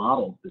you've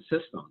modeled the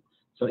system.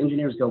 So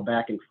engineers go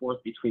back and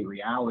forth between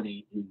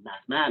reality and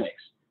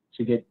mathematics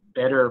to get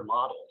better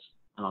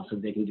models so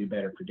they can do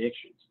better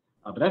predictions.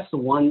 But that's the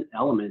one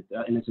element,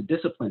 and it's a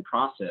disciplined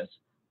process.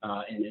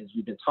 And as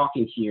we've been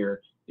talking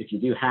here, if you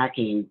do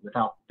hacking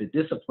without the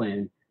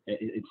discipline,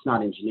 it's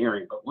not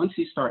engineering. But once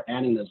you start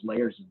adding those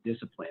layers of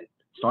discipline,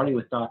 starting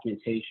with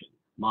documentation,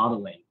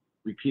 modeling,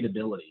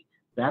 repeatability,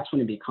 that's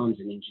when it becomes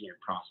an engineered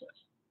process.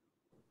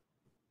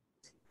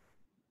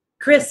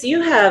 Chris,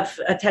 you have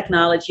a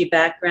technology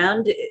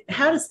background.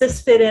 How does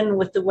this fit in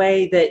with the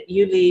way that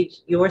you lead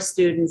your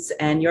students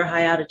and your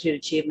High Altitude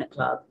Achievement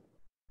Club?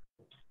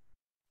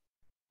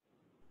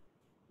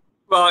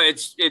 Well,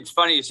 it's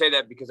funny you say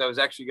that, because I was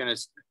actually going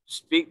to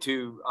speak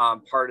to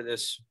part of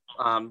this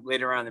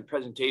later on in the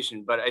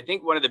presentation. But I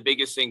think one of the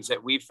biggest things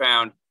that we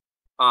found,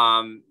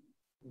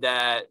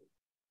 that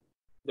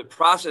the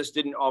process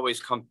didn't always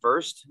come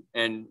first.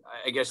 And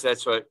I guess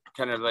that's what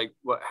kind of like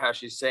what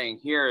Hashi's saying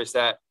here is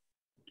that,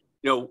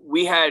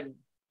 we had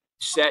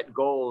set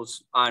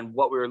goals on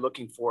what we were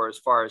looking for as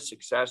far as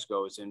success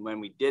goes. And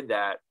when we did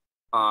that,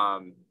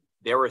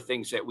 there were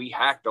things that we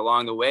hacked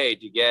along the way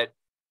to get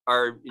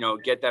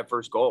get that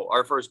first goal.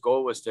 Our first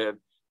goal was to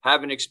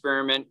have an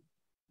experiment,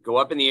 go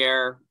up in the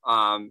air,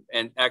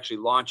 and actually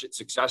launch it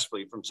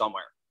successfully from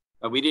somewhere.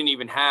 We didn't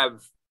even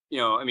have,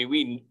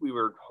 we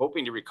were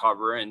hoping to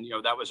recover, and,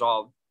 that was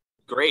all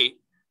great.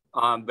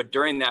 But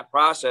during that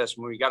process,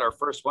 when we got our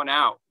first one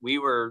out, we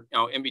were,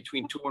 in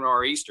between two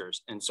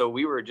nor'easters. And so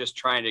we were just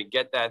trying to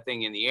get that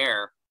thing in the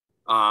air,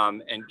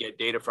 and get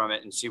data from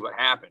it and see what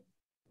happened.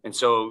 And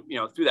so,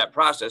 through that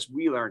process,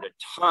 we learned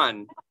a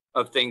ton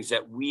of things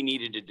that we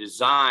needed to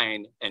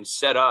design and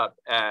set up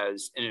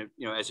as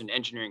an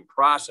engineering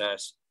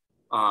process,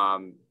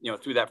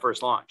 through that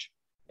first launch.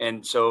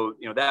 And so,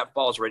 that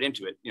falls right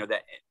into it.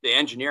 That the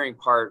engineering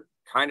part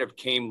kind of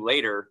came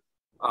later,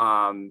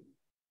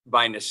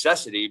 by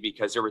necessity,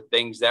 because there were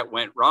things that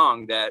went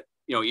wrong that,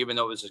 even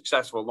though it was a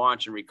successful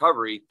launch and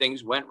recovery,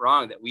 things went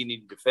wrong that we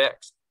needed to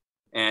fix.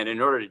 And in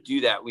order to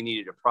do that, we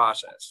needed a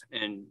process.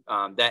 And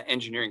that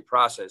engineering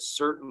process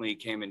certainly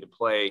came into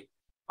play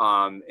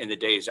in the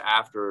days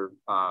after,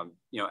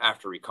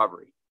 after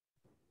recovery.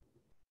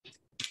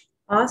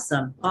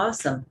 Awesome.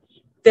 Awesome.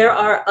 There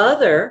are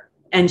other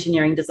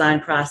engineering design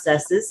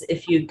processes.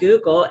 If you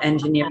Google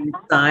engineering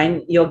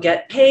design, you'll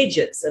get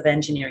pages of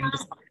engineering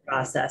design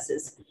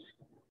processes.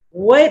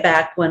 Way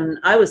back when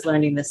I was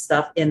learning this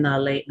stuff in the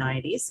late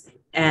 90s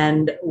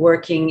and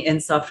working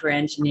in software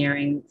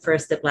engineering,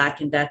 first at Black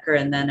 & Decker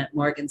and then at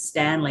Morgan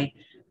Stanley,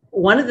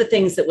 one of the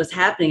things that was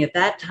happening at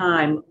that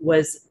time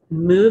was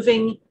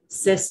moving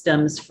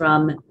systems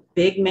from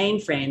big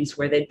mainframes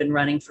where they'd been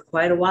running for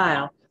quite a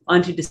while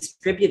onto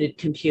distributed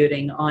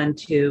computing,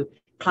 onto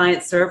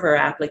client server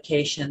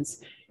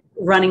applications,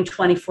 running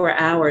 24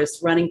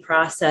 hours, running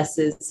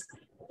processes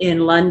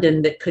in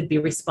London that could be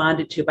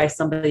responded to by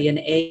somebody in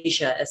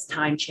Asia as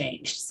time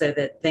changed, so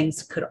that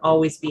things could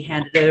always be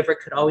handed over,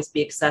 could always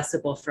be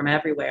accessible from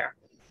everywhere.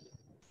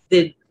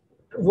 The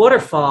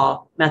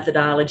waterfall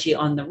methodology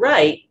on the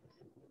right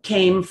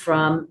came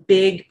from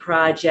big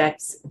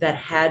projects that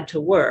had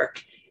to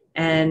work,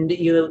 and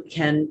you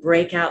can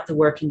break out the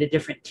work into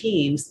different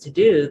teams to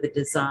do the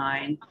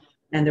design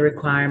and the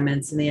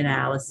requirements and the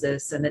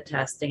analysis and the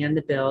testing and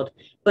the build,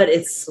 but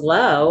it's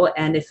slow.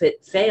 And if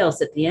it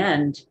fails at the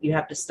end, you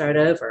have to start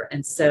over.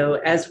 And so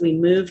as we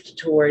moved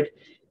toward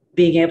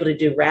being able to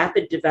do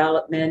rapid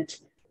development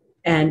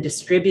and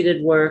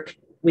distributed work,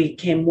 we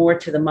came more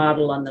to the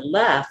model on the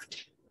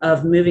left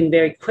of moving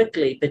very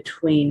quickly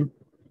between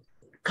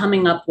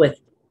coming up with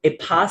a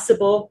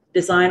possible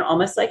design,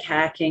 almost like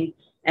hacking,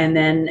 and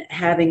then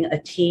having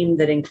a team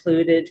that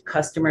included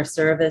customer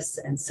service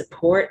and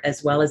support,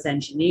 as well as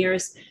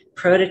engineers,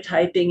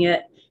 prototyping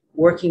it,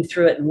 working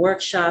through it in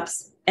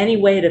workshops, any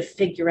way to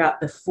figure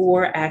out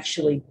before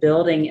actually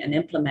building and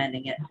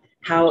implementing it,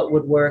 how it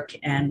would work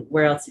and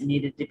where else it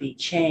needed to be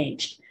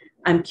changed.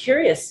 I'm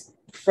curious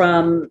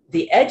from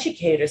the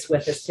educators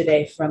with us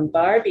today, from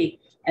Barbie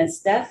and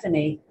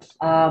Stephanie,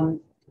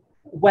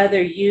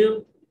 whether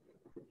you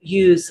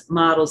use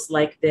models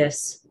like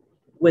this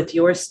with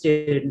your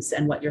students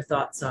and what your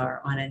thoughts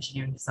are on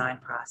engineering design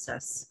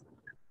process.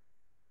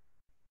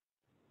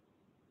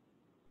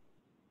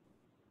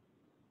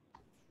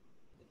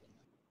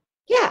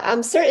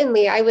 Yeah,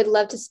 certainly. I would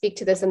love to speak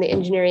to this on the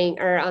engineering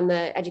or on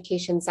the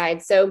education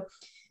side. So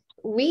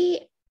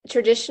we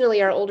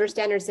traditionally, our older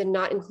standards did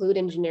not include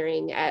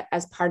engineering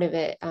as part of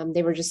it.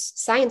 They were just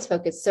science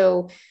focused.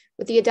 So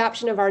with the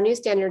adoption of our new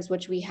standards,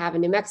 which we have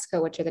in New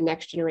Mexico, which are the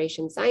next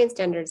generation science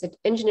standards,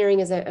 engineering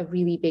is a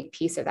really big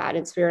piece of that.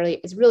 It's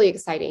really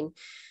exciting.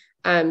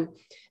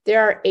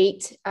 There are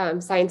 8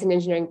 science and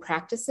engineering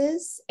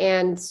practices,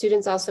 and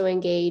students also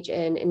engage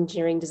in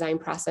engineering design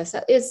process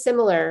that is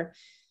similar,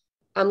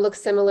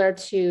 looks similar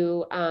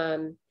to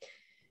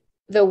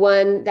the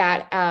one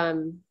that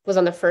was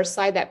on the first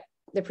slide,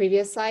 the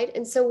previous slide.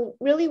 And so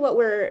really what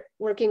we're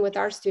working with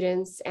our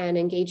students and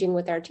engaging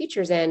with our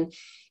teachers in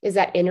is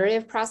that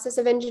iterative process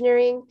of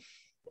engineering.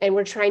 And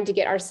we're trying to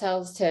get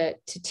ourselves to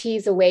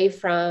tease away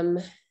from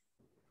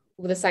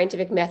the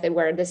scientific method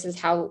where this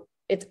is how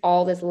it's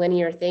all this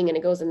linear thing and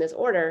it goes in this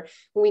order,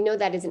 when we know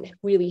that isn't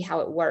really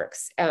how it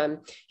works.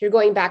 You're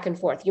going back and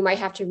forth. You might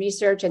have to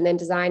research and then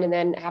design and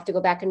then have to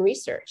go back and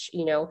research.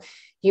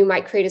 You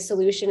might create a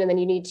solution and then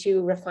you need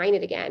to refine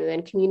it again and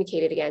then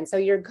communicate it again. So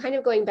you're kind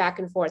of going back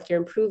and forth. You're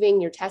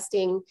improving, you're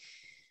testing.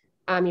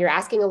 You're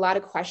asking a lot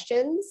of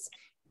questions.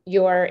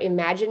 You're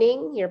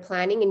imagining, you're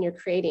planning, and you're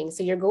creating.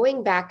 So you're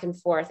going back and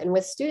forth. And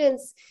with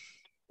students,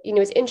 you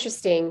know, it's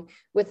interesting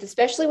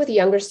especially with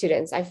younger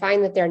students, I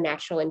find that they're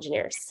natural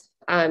engineers.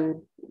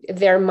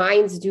 Their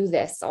minds do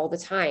this all the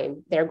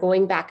time. They're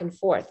going back and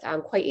forth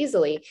quite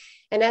easily.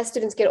 And as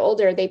students get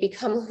older, they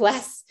become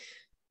less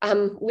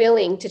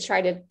willing to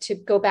try to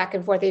go back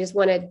and forth. They just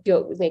want to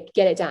go, like,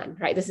 get it done,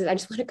 right? I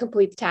just want to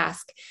complete the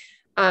task.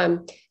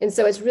 And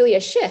so it's really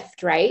a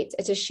shift, right?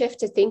 It's a shift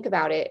to think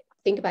about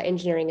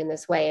engineering in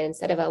this way, and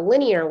instead of a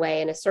linear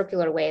way and a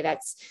circular way.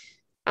 That's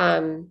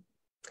kind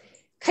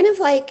of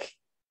like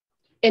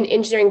an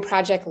engineering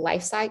project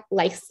life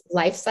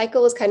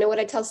cycle is kind of what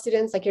I tell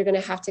students. Like, you're going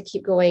to have to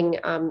keep going,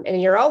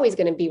 and you're always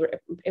going to be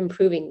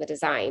improving the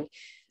design,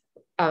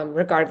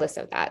 regardless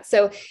of that.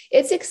 So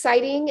it's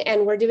exciting,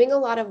 and we're doing a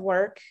lot of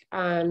work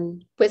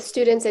with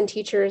students and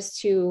teachers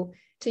to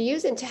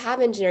use and to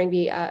have engineering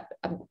be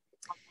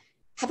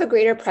have a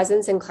greater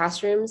presence in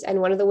classrooms. And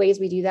one of the ways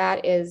we do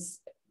that is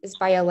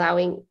by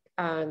allowing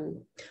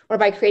or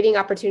by creating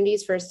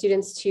opportunities for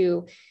students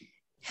to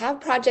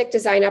have project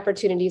design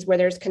opportunities where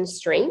there's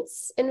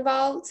constraints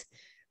involved,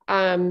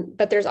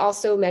 but there's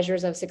also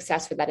measures of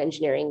success for that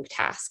engineering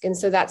task. And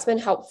so that's been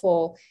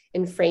helpful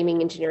in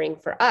framing engineering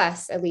for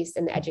us, at least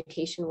in the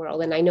education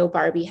world. And I know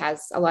Barbie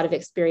has a lot of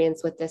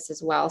experience with this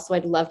as well. So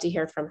I'd love to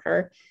hear from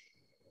her.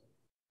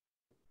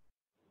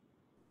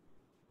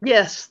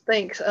 Yes,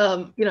 thanks.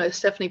 As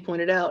Stephanie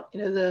pointed out,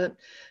 the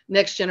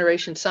next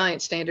generation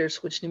science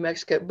standards, which New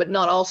Mexico, but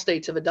not all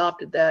states have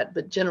adopted that,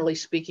 but generally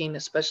speaking,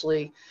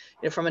 especially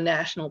from a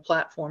national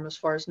platform, as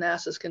far as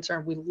NASA is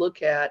concerned, we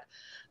look at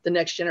the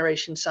next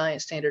generation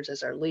science standards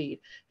as our lead.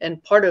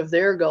 And part of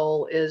their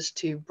goal is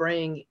to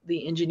bring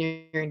the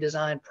engineering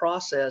design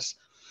process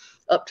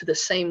up to the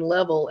same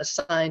level as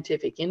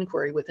scientific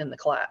inquiry within the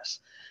class.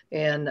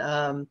 And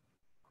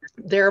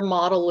their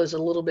model is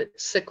a little bit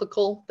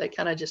cyclical. They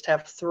kind of just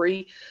have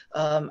three.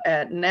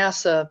 At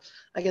NASA,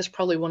 I guess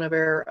probably one of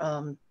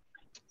our,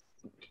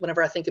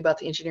 whenever I think about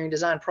the engineering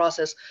design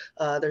process,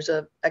 there's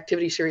an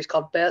activity series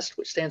called BEST,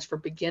 which stands for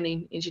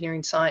Beginning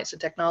Engineering Science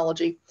and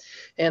Technology.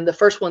 And the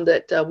first one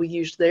that we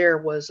used there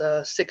was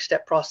a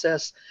 6-step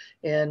process,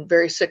 and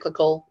very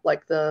cyclical,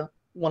 like the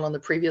one on the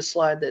previous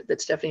slide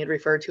that Stephanie had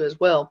referred to as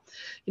well.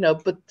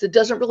 But it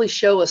doesn't really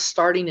show a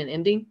starting and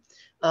ending.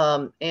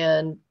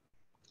 And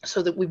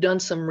so that we've done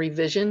some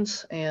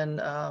revisions, and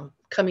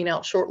coming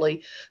out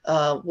shortly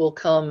will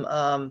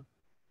come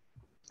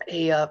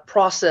a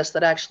process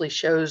that actually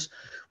shows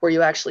where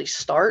you actually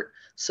start,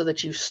 so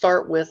that you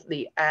start with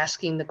the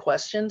asking the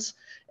questions.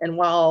 And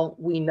while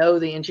we know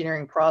the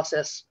engineering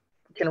process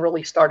can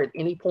really start at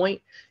any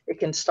point, it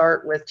can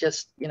start with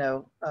just,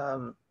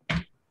 even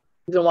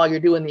while you're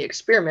doing the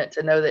experiment,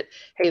 to know that,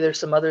 hey, there's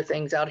some other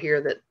things out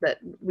here that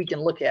we can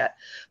look at.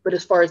 But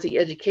as far as the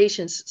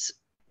education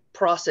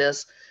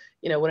process,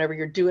 whenever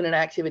you're doing an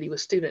activity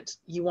with students,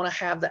 you want to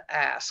have the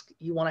ask,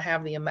 you want to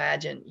have the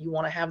imagine, you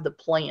want to have the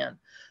plan.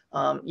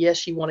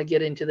 Yes, you want to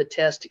get into the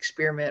test,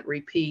 experiment,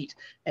 repeat,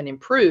 and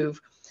improve,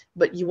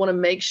 but you want to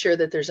make sure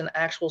that there's an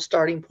actual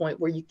starting point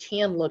where you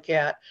can look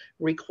at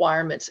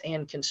requirements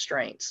and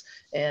constraints.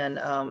 And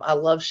I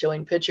love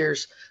showing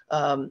pictures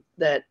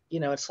that,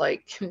 it's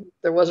like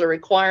there was a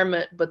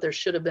requirement, but there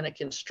should have been a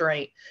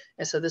constraint.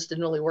 And so this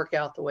didn't really work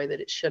out the way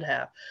that it should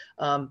have.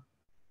 And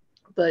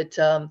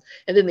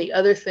then the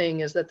other thing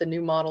is that the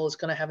new model is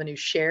going to have a new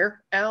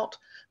share out,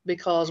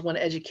 because when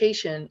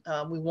education,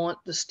 we want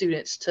the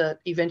students to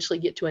eventually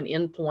get to an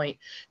endpoint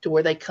to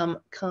where they can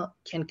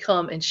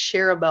come and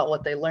share about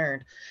what they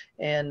learned.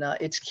 And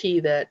it's key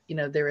that,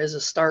 there is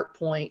a start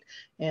point,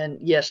 and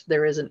yes,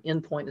 there is an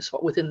endpoint as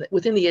far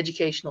within the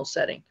educational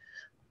setting.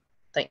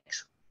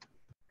 Thanks.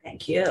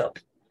 Thank you.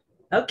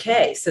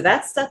 Okay, so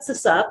that sets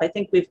us up. I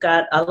think we've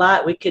got a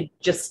lot. We could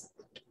just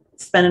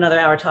spend another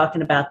hour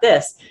talking about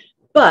this.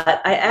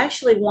 But I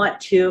actually want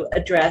to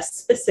address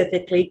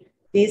specifically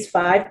these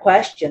 5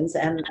 questions,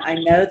 and I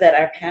know that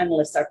our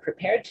panelists are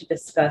prepared to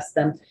discuss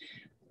them.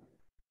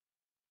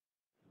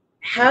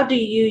 How do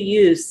you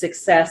use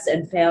success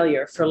and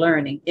failure for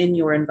learning in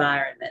your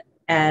environment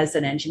as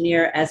an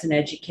engineer, as an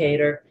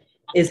educator?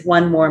 Is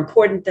one more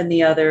important than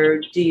the other?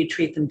 Do you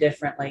treat them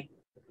differently?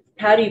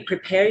 How do you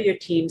prepare your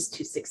teams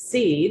to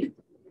succeed?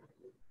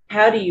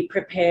 How do you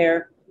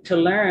prepare to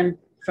learn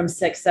from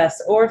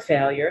success or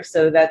failure?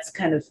 So that's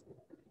kind of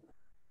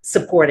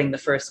supporting the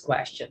first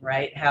question,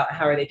 right? How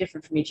are they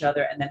different from each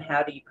other? And then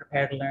how do you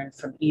prepare to learn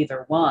from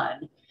either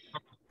one?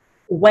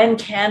 When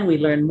can we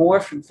learn more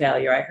from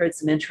failure? I heard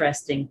some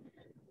interesting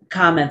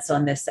comments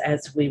on this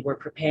as we were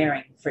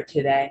preparing for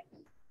today.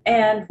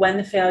 And when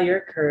the failure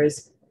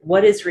occurs,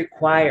 what is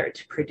required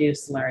to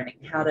produce learning?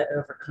 How to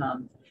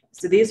overcome?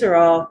 So these are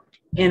all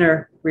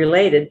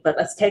interrelated, but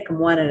let's take them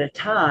one at a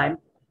time.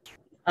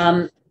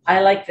 I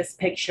like this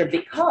picture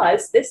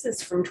because this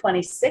is from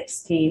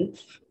 2016.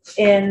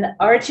 In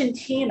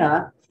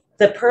Argentina,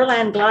 the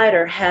Perlan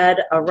glider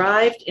had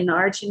arrived in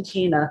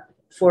Argentina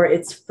for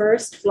its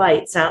first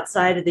flights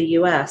outside of the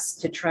US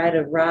to try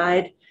to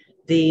ride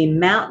the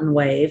mountain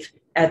wave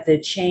at the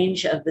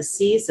change of the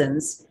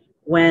seasons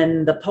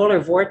when the polar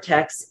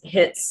vortex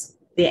hits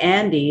the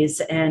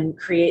Andes and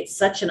creates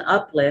such an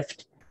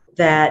uplift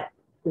that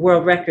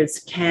world records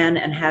can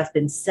and have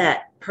been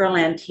set. Pearl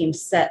Land team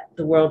set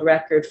the world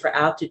record for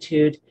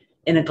altitude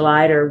in a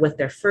glider with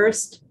their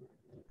first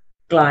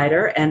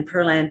glider, and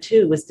Pearl Land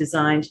 2 was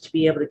designed to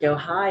be able to go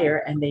higher,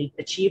 and they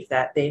achieved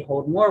that. They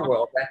hold more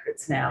world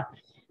records now.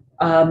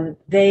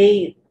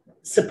 They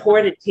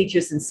supported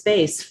Teachers in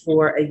Space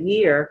for a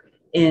year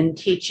in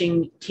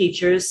teaching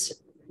teachers,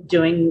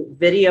 doing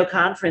video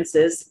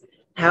conferences,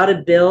 how to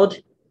build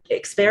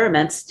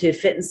experiments to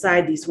fit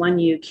inside these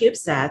 1U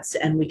CubeSats,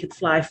 and we could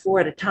fly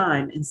 4 at a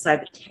time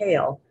inside the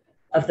tail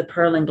of the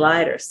Perlin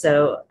glider.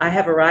 So I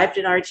have arrived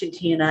in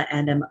Argentina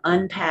and am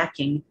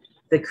unpacking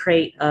the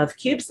crate of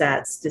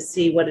CubeSats to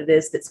see what it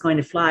is that's going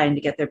to fly and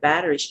to get their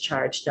batteries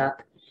charged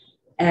up.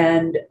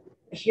 And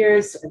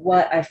here's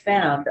what I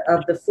found.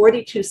 Of the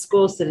 42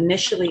 schools that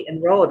initially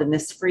enrolled in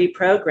this free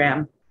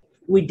program,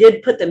 we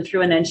did put them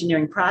through an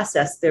engineering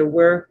process. There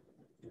were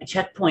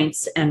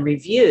checkpoints and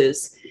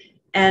reviews,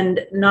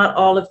 and not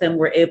all of them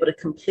were able to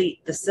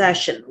complete the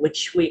session,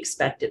 which we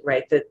expected,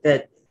 right?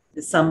 That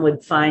some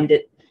would find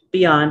it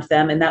beyond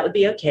them, and that would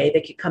be okay.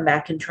 They could come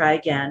back and try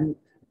again.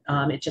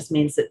 It just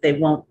means that they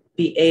won't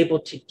be able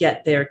to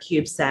get their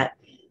CubeSat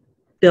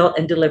built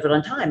and delivered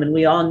on time. And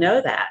we all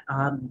know that.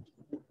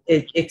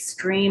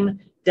 Extreme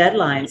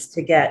deadlines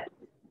to get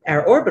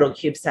our orbital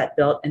CubeSat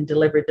built and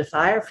delivered to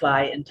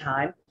Firefly in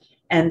time.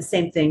 And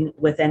same thing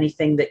with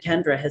anything that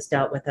Kendra has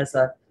dealt with as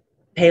a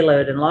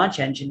payload and launch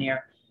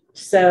engineer.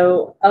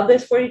 So of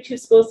those 42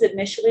 schools that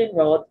initially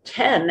enrolled,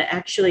 10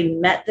 actually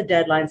met the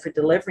deadline for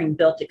delivering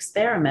built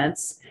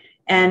experiments,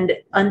 and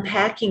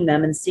unpacking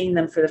them and seeing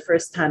them for the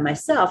first time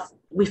myself,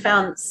 we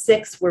found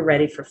 6 were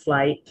ready for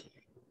flight,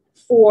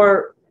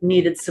 4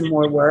 needed some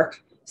more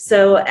work.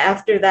 So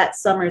after that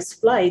summer's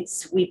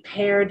flights, we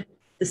paired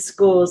the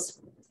schools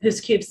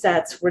whose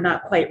CubeSats were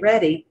not quite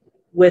ready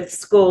with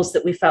schools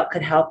that we felt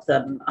could help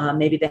them.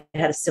 Maybe they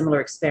had a similar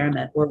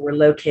experiment or were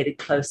located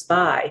close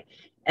by.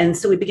 And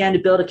so we began to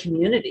build a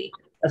community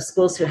of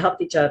schools who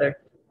helped each other.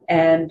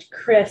 And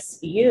Chris,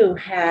 you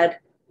had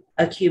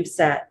a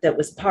CubeSat that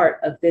was part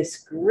of this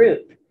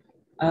group.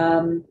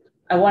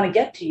 I want to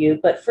get to you,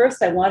 but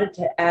first I wanted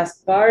to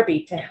ask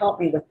Barbie to help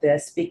me with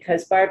this,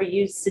 because Barbie,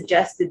 you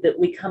suggested that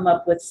we come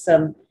up with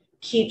some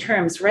key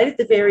terms right at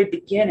the very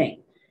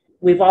beginning.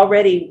 We've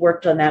already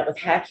worked on that with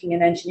hacking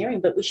and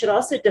engineering, but we should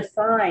also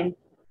define,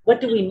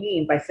 what do we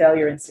mean by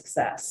failure and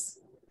success?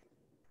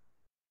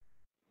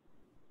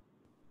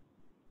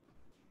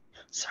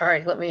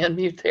 Sorry, let me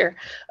unmute there.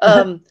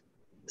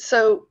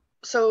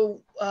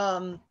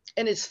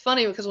 And it's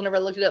funny because whenever I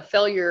looked it up,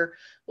 failure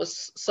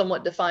was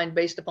somewhat defined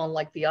based upon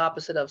like the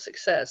opposite of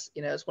success.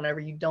 You know, it's whenever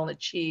you don't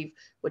achieve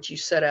what you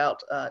set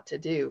out to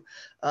do.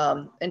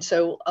 And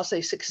so I'll say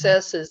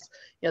success is,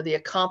 you know, the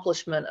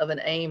accomplishment of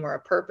an aim or a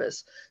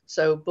purpose.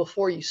 So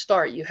before you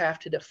start, you have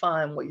to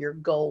define what your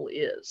goal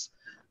is.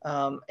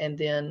 And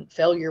then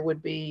failure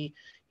would be,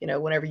 you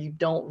know, whenever you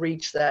don't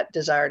reach that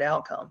desired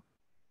outcome.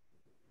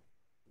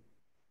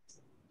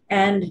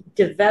 And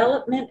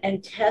development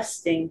and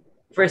testing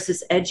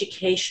versus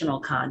educational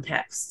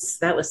contexts.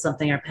 That was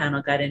something our panel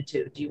got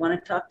into. Do you want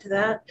to talk to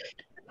that?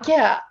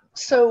 Yeah.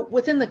 So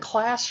within the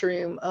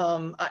classroom,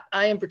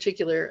 I in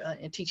particular,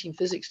 in teaching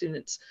physics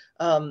students,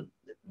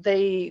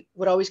 they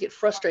would always get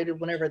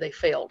frustrated whenever they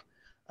failed.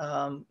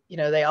 You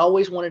know, they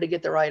always wanted to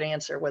get the right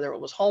answer, whether it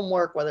was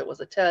homework, whether it was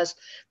a test.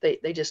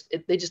 They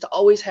just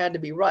always had to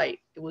be right.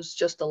 It was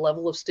just a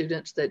level of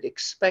students that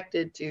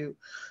expected to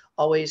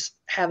always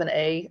have an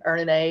A, earn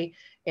an A.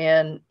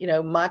 And, you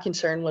know, my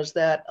concern was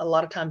that a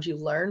lot of times you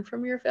learn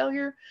from your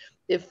failure.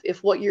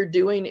 If what you're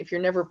doing, if you're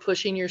never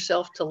pushing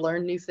yourself to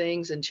learn new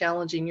things and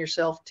challenging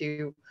yourself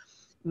to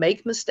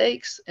make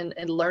mistakes and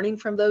learning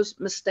from those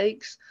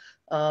mistakes,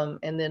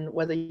 and then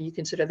whether you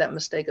consider that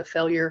mistake a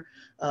failure,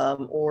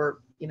 or,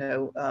 you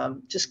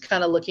know, just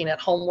kind of looking at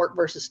homework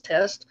versus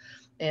test.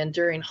 And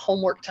during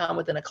homework time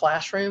within a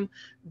classroom,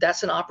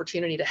 that's an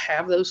opportunity to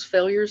have those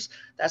failures.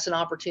 That's an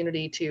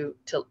opportunity to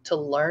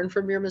learn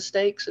from your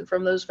mistakes and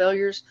from those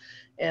failures.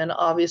 And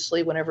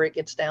obviously, whenever it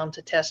gets down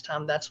to test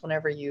time, that's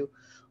whenever you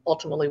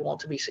ultimately want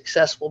to be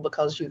successful,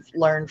 because you've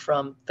learned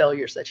from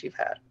failures that you've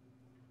had.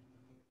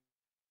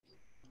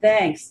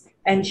 Thanks.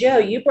 And Joe,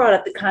 you brought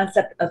up the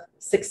concept of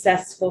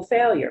successful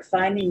failure,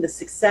 finding the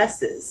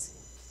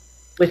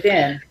successes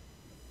within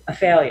a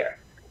failure.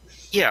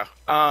 Yeah.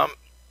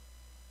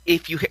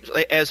 If you,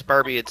 as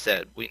Barbie had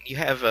said, when you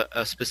have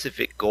a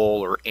specific goal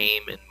or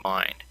aim in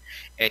mind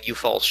and you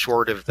fall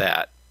short of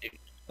that,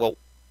 well,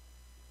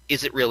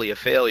 is it really a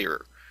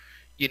failure?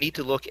 You need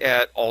to look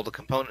at all the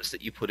components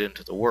that you put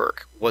into the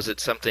work. Was it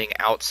something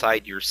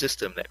outside your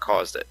system that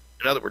caused it?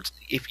 In other words,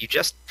 if you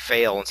just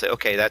fail and say,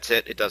 okay, that's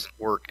it, it doesn't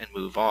work, and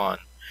move on,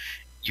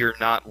 you're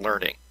not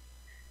learning.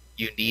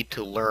 You need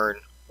to learn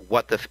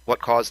what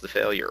caused the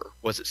failure.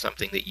 Was it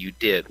something that you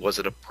did? Was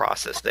it a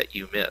process that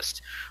you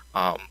missed?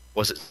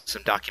 Was it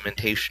some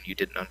documentation you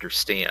didn't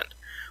understand?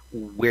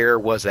 where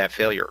was that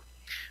failure?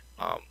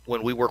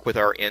 When we work with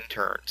our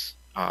interns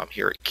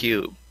here at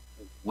CUBE,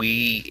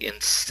 we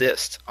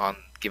insist on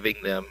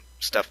giving them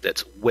stuff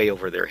that's way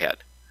over their head.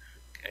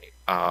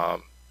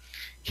 Okay.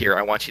 Here,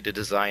 I want you to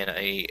design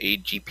a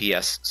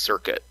GPS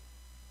circuit.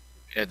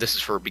 This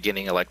is for a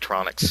beginning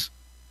electronics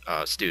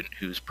student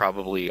who's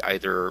probably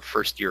either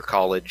first year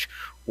college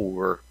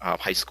or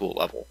high school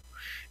level.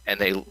 And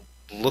they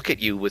look at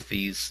you with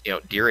these,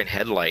 deer in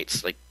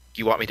headlights, like,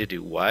 you want me to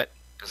do what?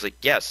 I was like,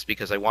 yes,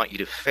 because I want you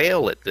to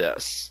fail at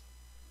this.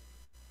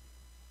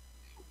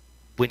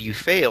 When you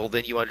fail,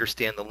 then you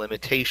understand the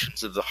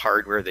limitations of the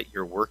hardware that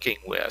you're working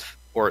with,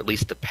 or at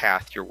least the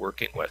path you're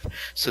working with.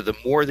 So the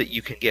more that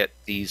you can get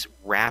these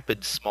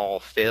rapid small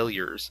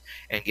failures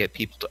and get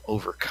people to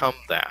overcome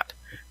that,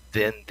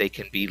 then they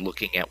can be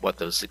looking at what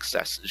those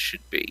successes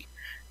should be.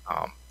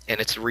 And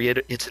it's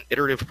an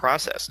iterative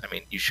process. I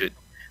mean, you should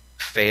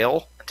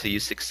fail until you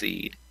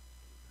succeed.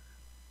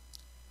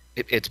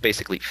 It's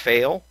basically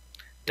fail,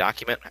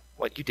 document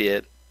what you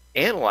did,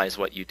 analyze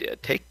what you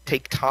did,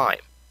 take time.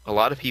 A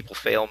lot of people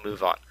fail,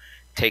 move on.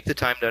 Take the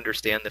time to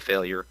understand the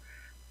failure,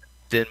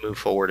 then move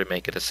forward and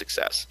make it a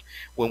success.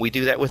 When we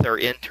do that with our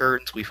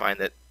interns, we find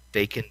that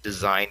they can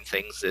design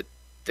things that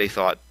they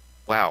thought,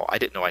 wow, I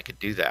didn't know I could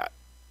do that.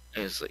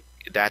 And it's like,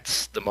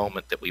 that's the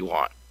moment that we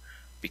want,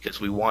 because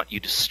we want you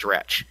to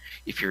stretch.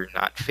 If you're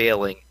not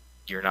failing,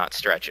 you're not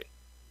stretching.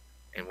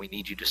 And we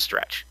need you to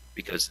stretch,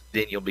 because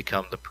then you'll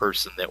become the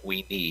person that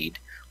we need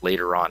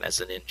later on as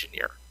an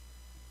engineer.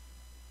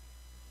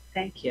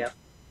 Thank you.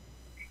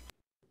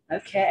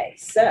 Okay,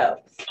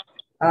 so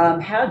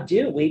how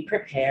do we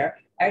prepare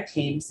our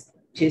teams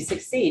to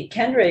succeed?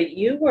 Kendra,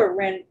 you were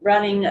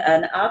running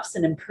an ops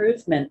and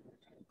improvement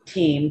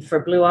team for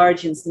Blue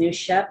Origin's New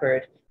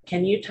Shepard.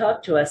 Can you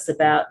talk to us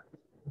about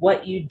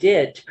what you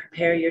did to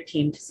prepare your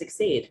team to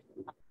succeed?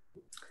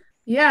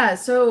 Yeah,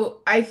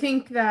 so I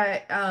think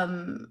that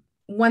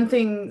one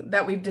thing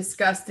that we've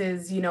discussed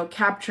is,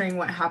 capturing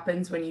what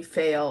happens when you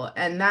fail.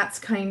 And that's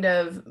kind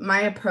of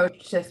my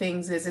approach to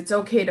things. Is it's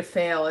okay to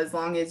fail as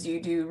long as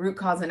you do root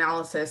cause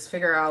analysis,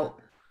 figure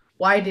out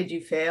why did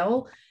you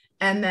fail,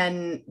 and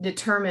then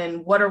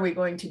determine what are we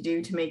going to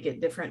do to make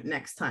it different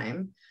next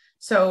time.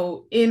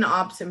 So in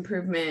ops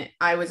improvement,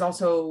 I was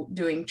also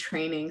doing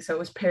training. So it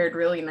was paired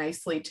really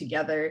nicely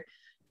together.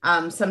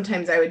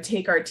 Sometimes I would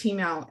take our team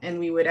out and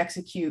we would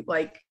execute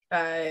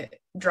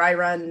dry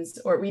runs,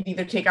 or we'd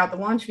either take out the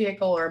launch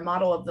vehicle or a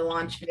model of the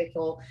launch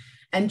vehicle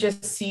and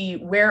just see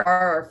where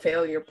are our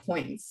failure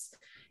points.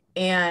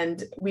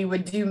 And we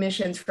would do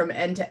missions from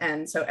end to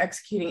end. So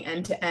executing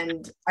end to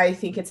end, I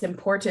think it's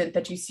important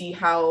that you see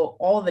how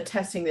all the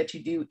testing that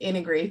you do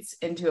integrates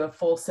into a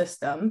full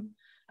system.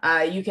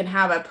 You can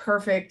have a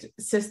perfect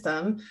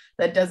system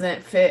that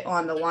doesn't fit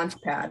on the launch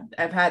pad.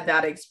 I've had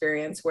that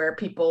experience where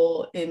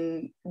people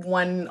in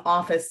one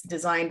office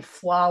designed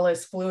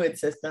flawless fluid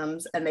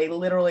systems and they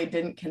literally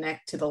didn't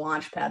connect to the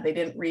launch pad. They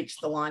didn't reach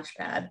the launch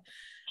pad.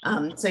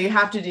 So you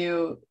have to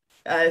do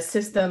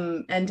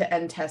system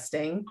end-to-end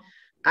testing.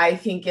 I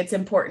think it's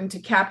important to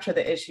capture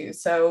the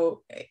issues.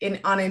 So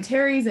on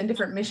Antares and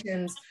different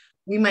missions,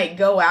 we might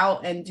go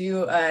out and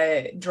do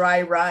a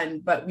dry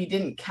run, but we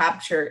didn't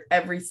capture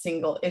every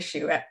single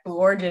issue. At Blue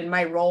Origin,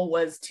 my role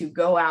was to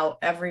go out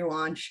every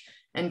launch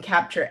and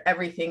capture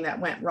everything that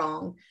went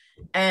wrong.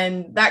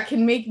 And that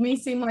can make me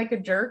seem like a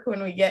jerk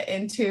when we get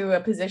into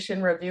a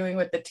position reviewing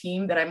with the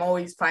team, that I'm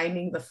always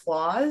finding the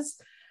flaws.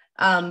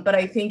 But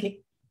I think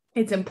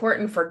it's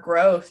important for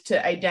growth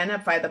to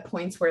identify the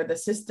points where the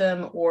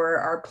system or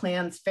our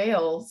plans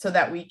fail so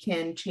that we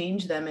can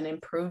change them and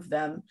improve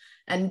them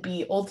and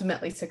be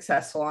ultimately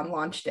successful on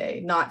launch day,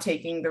 not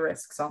taking the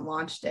risks on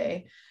launch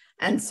day.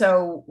 And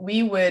so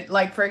we would,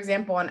 like, for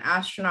example, on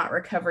astronaut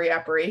recovery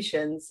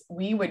operations,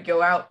 we would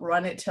go out,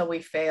 run it till we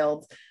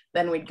failed,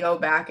 then we'd go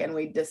back and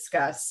we'd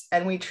discuss.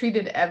 And we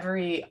treated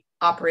every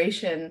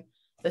operation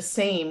the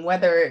same,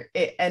 whether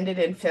it ended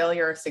in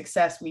failure or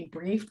success. We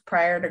briefed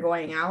prior to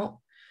going out.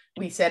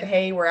 We said,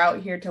 hey, we're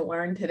out here to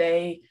learn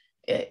today.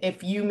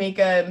 If you make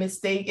a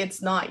mistake, it's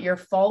not your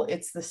fault,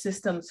 it's the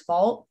system's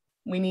fault.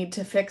 We need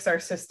to fix our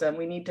system.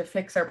 We need to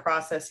fix our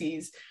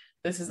processes.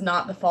 This is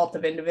not the fault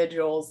of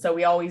individuals. So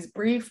we always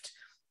briefed,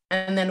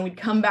 and then we'd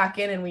come back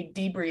in and we'd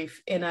debrief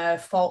in a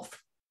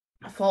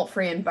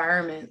fault-free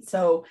environment.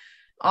 So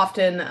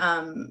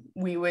often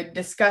we would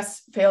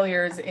discuss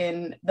failures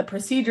in the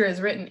procedure is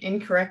written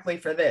incorrectly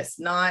for this,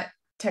 not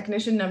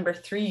technician number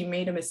 3, you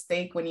made a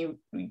mistake when you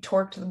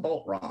torqued the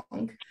bolt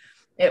wrong.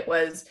 It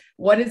was,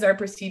 what does our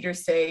procedure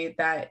say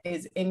that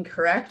is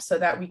incorrect so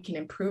that we can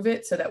improve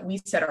it, so that we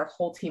set our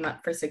whole team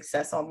up for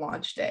success on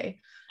launch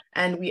day.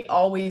 And we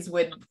always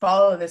would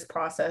follow this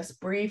process: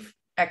 brief,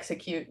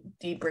 execute,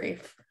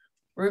 debrief,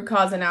 root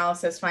cause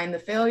analysis, find the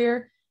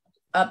failure,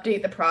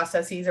 update the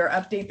processes or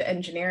update the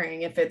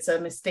engineering. If it's a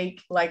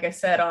mistake, like I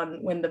said,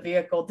 on when the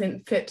vehicle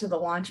didn't fit to the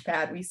launch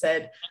pad, we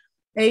said,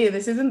 hey,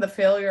 this isn't the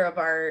failure of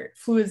our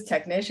fluids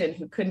technician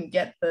who couldn't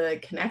get the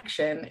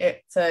connection.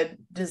 It's a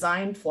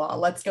design flaw.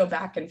 Let's go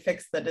back and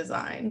fix the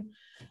design.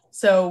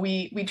 So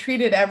we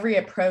treated every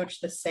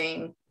approach the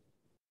same,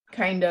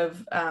 kind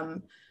of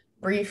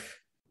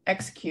brief,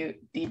 execute,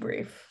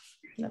 debrief.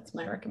 That's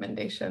my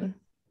recommendation.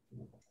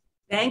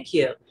 Thank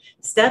you.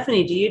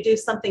 Stephanie, do you do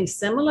something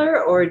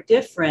similar or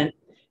different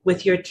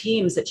with your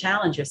teams at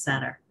Challenger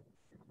Center?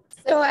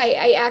 So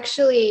I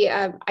actually,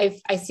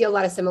 I see a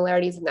lot of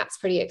similarities, and that's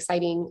pretty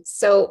exciting.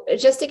 So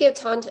just to give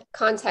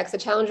context, the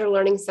Challenger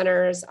Learning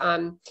Centers,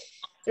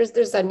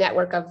 there's a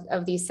network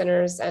of these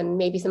centers, and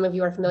maybe some of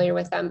you are familiar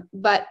with them,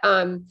 but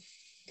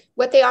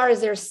what they are is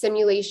they're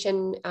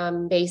simulation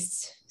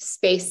based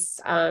space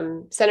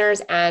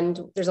centers, and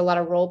there's a lot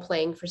of role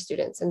playing for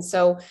students. And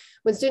so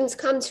when students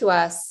come to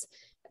us,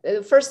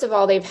 first of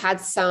all, they've had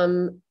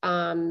some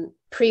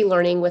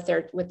pre-learning with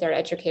their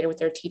educator, with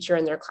their teacher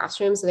in their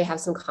classroom, so they have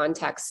some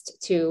context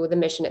to the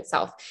mission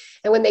itself.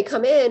 And when they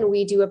come in,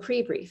 we do a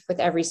pre-brief with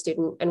every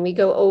student, and we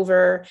go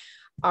over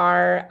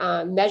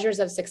our measures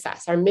of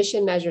success, our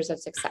mission measures of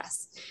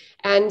success.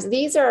 And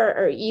these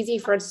are easy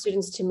for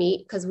students to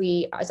meet because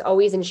we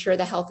always ensure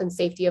the health and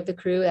safety of the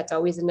crew. That's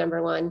always the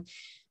number one.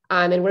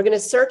 And we're going to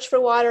search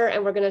for water,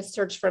 and we're going to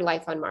search for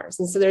life on Mars.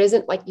 And so there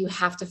isn't like you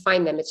have to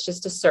find them. It's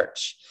just a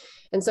search.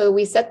 And so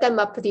we set them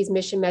up for these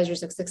mission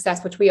measures of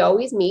success, which we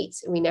always meet.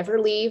 We never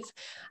leave.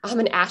 I'm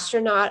an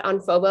astronaut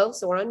on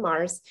Phobos or on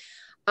Mars.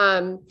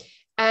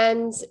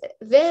 And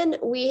then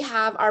we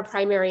have our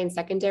primary and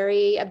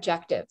secondary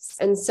objectives.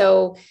 And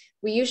so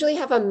we usually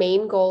have a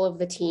main goal of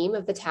the team,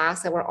 of the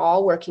task that we're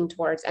all working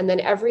towards. And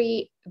then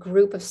every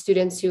group of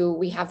students who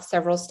we have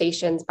several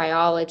stations,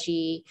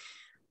 biology,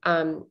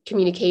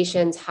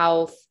 communications,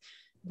 health,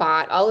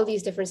 bot, all of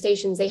these different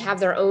stations, they have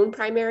their own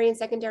primary and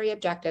secondary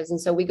objectives. And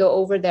so we go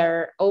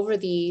over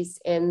these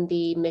in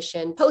the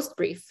mission post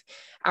brief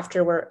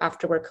after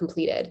we're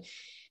completed.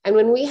 And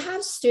when we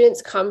have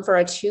students come for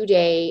a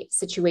 2-day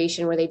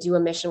situation where they do a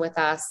mission with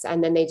us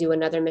and then they do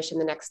another mission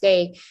the next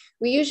day,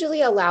 we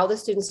usually allow the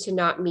students to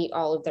not meet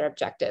all of their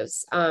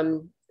objectives.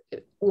 When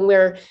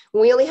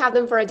we only have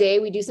them for a day,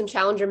 we do some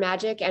Challenger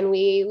magic and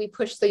we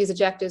push these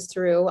objectives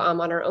through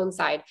on our own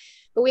side.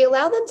 But we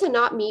allow them to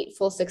not meet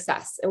full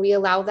success, and we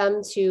allow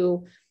them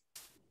to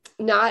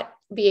not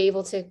be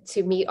able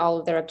to meet all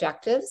of their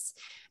objectives.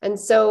 And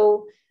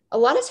so a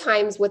lot of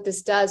times what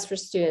this does for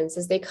students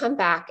is they come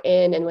back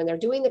in, and when they're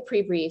doing the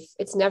pre-brief,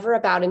 it's never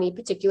about any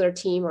particular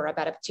team or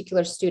about a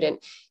particular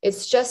student.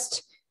 It's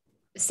just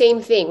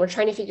same thing. We're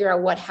trying to figure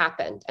out what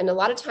happened. And a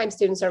lot of times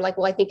students are like,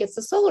 well, I think it's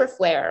the solar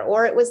flare,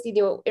 or it was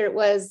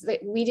that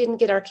we didn't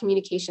get our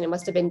communication. It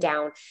must've been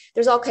down.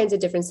 There's all kinds of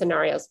different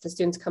scenarios the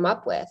students come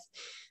up with.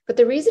 But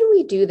the reason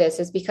we do this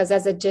is because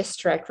as a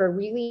district,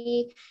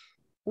 we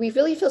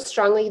really feel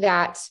strongly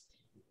that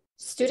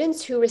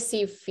students who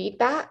receive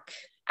feedback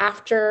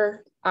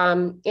after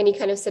any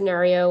kind of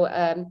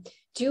scenario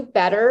do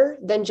better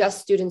than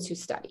just students who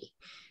study.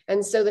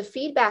 And so the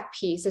feedback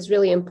piece is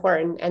really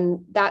important.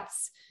 And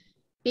that's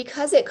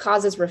because it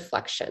causes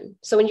reflection.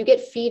 So when you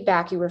get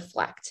feedback, you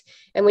reflect.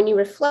 And when you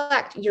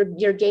reflect,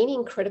 you're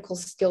gaining critical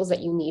skills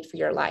that you need for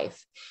your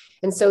life.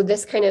 And so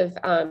this kind of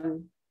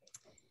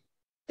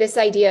this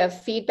idea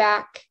of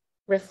feedback,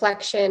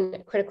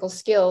 reflection, critical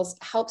skills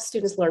helps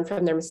students learn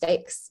from their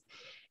mistakes.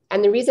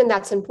 And the reason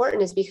that's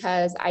important is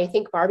because I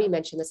think Barbie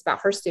mentioned this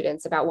about her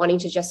students, about wanting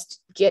to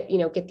just get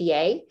the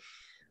A.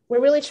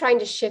 We're really trying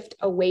to shift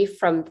away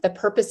from the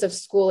purpose of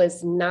school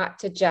is not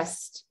to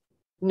just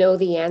know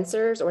the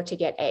answers or to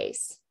get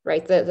A's,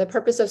 right? The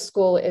purpose of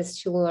school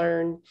is to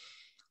learn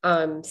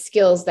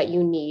skills that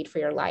you need for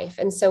your life.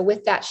 And so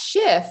with that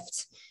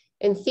shift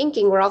in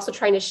thinking, we're also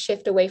trying to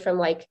shift away from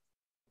like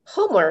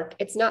homework.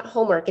 It's not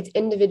homework, it's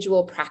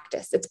individual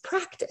practice. It's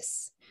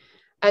practice.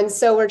 And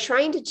so we're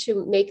trying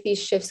to make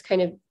these shifts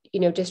kind of,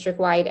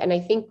 district-wide. And I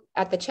think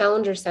at the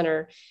Challenger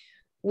Center,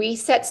 we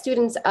set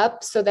students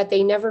up so that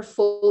they never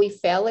fully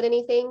fail at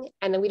anything.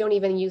 And then we don't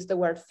even use the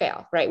word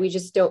fail, right? We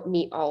just don't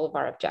meet all of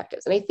our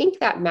objectives. And I think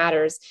that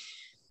matters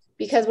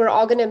because we're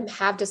all going to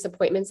have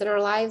disappointments in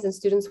our lives, and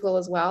students will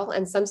as well.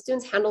 And some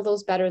students handle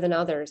those better than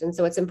others. And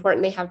so it's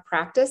important they have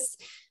practice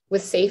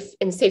with safe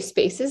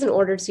spaces in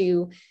order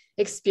to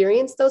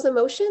experience those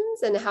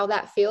emotions and how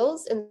that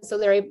feels. And so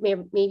they're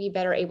maybe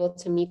better able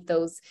to meet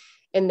those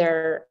in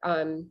their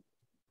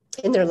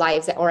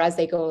lives or as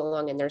they go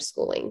along in their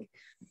schooling.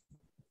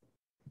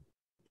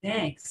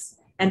 Thanks.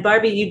 And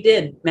Barbie, you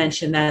did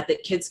mention that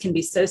kids can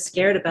be so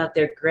scared about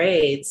their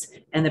grades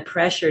and the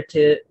pressure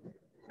to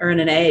earn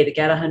an A, to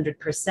get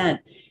 100%.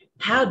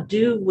 How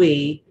do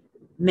we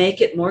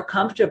make it more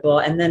comfortable?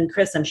 And then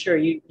Chris, I'm sure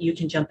you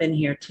can jump in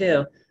here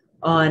too,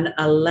 on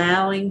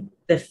allowing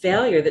the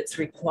failure that's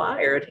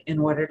required in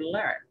order to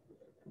learn.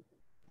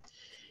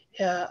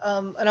 Yeah,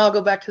 and I'll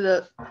go back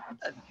to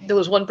there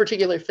was one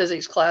particular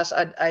physics class.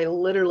 I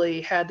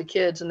literally had the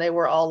kids and they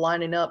were all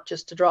lining up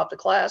just to drop the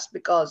class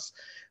because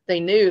they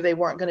knew they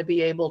weren't going to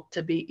be able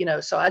to be,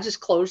 so I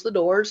just closed the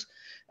doors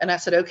and I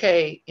said,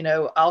 okay,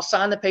 I'll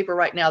sign the paper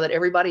right now that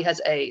everybody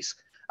has A's.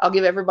 I'll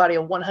give everybody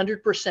a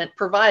 100%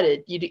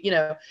 provided,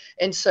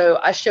 and so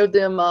I showed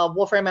them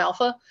Wolfram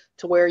Alpha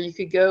to where you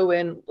could go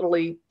and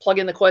literally plug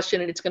in the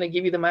question and it's going to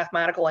give you the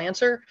mathematical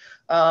answer.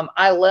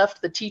 I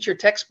left the teacher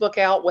textbook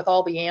out with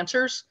all the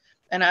answers.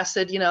 And I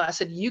said,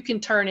 you can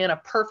turn in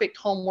a perfect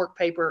homework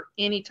paper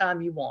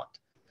anytime you want.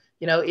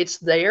 It's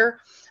there.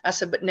 I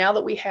said, but now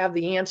that we have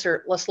the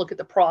answer, let's look at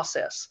the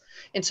process.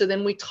 And so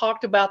then we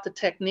talked about the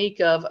technique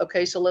of,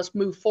 okay, so let's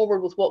move forward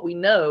with what we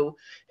know.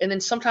 And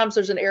then sometimes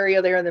there's an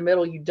area there in the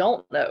middle you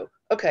don't know.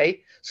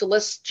 Okay, so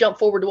let's jump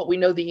forward to what we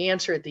know the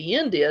answer at the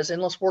end is, and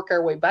let's work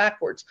our way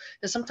backwards.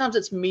 And sometimes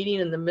it's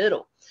meeting in the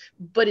middle,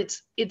 but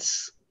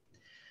it's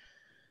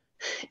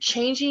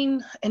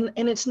changing, and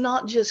it's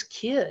not just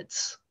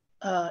kids.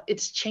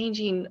 It's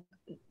changing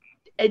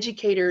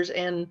educators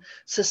and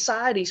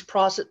society's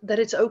process, that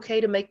it's okay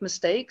to make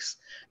mistakes,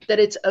 that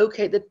it's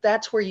okay,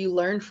 that's where you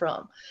learn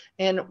from.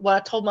 And what I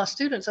told my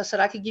students, I said,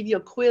 I could give you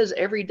a quiz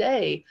every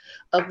day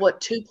of what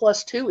 2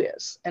 + 2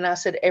 is. And I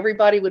said,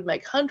 everybody would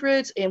make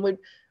hundreds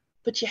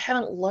but you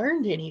haven't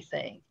learned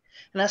anything.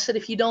 And I said,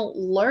 if you don't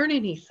learn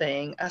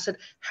anything, I said,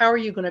 how are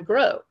you going to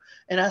grow?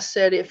 And I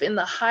said, if in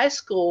the high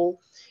school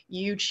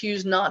you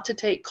choose not to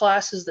take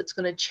classes that's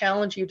going to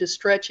challenge you to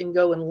stretch and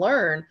go and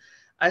learn,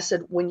 I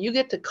said, when you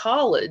get to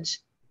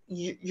college,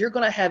 you're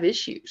going to have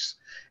issues.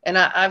 And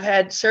I've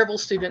had several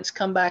students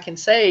come back and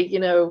say,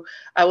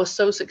 I was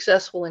so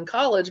successful in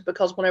college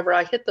because whenever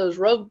I hit those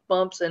road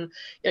bumps and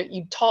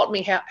you taught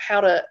me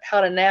how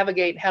to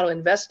navigate, how to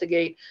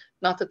investigate,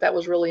 not that that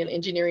was really an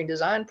engineering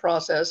design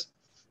process,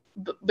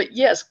 but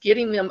yes,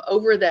 getting them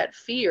over that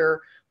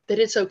fear that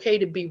it's okay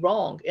to be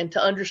wrong and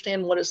to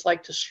understand what it's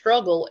like to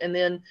struggle. And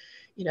then,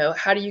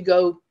 how do you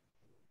go?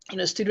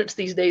 Students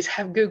these days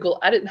have Google.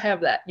 I didn't have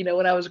that,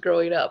 when I was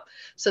growing up.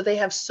 So they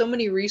have so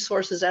many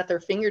resources at their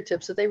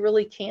fingertips that they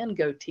really can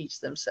go teach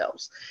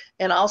themselves.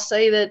 And I'll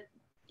say that,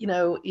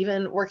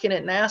 even working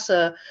at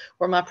NASA,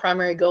 where my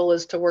primary goal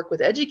is to work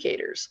with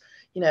educators,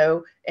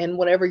 and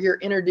whenever you're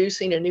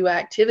introducing a new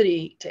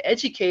activity to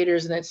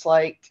educators and it's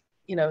like,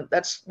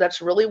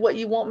 that's really what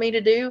you want me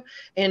to do.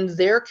 And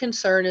their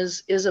concern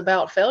is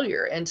about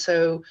failure. And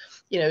so,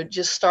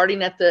 just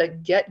starting at the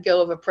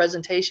get-go of a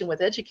presentation with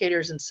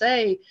educators and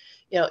say,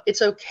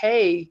 it's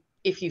okay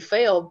if you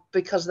fail,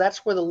 because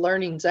that's where the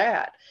learning's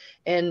at.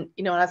 And,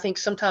 and I think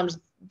sometimes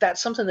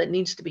that's something that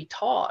needs to be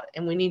taught,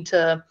 and we need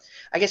to,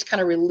 I guess,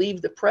 kind of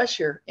relieve the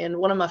pressure. And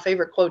one of my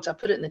favorite quotes, I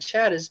put it in the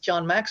chat, is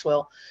John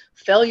Maxwell: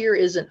 failure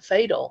isn't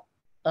fatal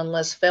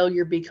unless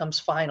failure becomes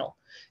final.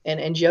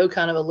 And Joe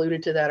kind of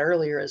alluded to that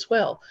earlier as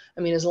well.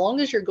 I mean, as long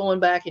as you're going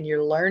back and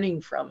you're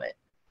learning from it,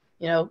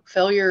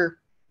 failure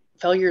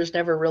is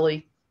never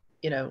really,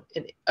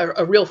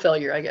 a real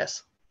failure, I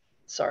guess.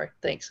 Sorry.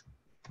 Thanks.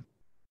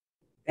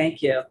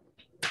 Thank you.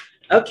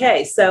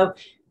 Okay. So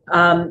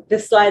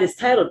this slide is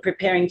titled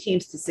Preparing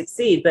Teams to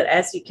Succeed. But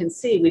as you can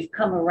see, we've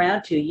come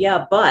around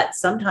to, but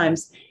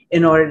sometimes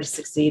in order to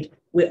succeed,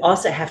 we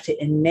also have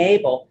to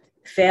enable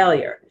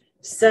failure.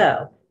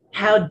 So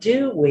how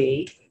do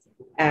we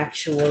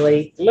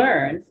actually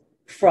learn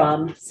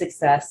from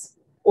success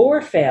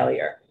or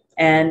failure?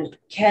 And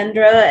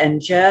Kendra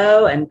and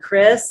Joe and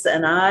Chris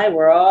and I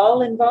were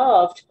all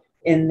involved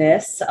in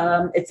this.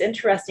 It's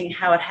interesting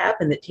how it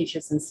happened that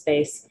Teachers in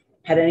Space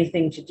had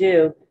anything to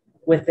do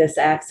with this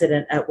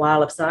accident at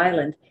Wallops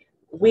Island.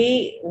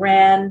 We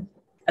ran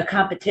a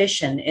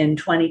competition in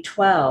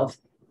 2012.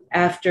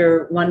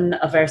 After one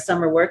of our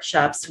summer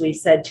workshops, we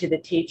said to the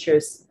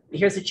teachers,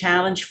 here's a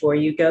challenge for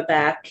you. Go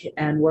back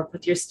and work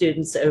with your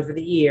students over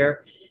the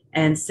year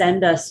and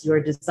send us your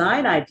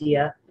design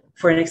idea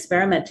for an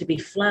experiment to be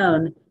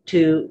flown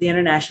to the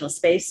International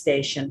Space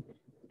Station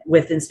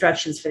with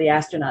instructions for the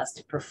astronauts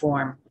to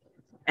perform.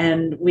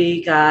 And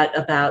we got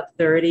about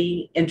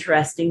 30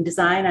 interesting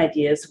design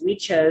ideas. We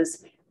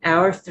chose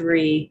our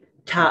 3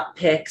 top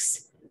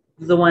picks,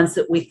 the ones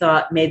that we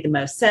thought made the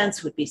most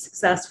sense, would be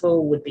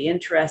successful, would be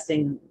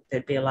interesting,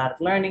 there'd be a lot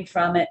of learning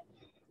from it.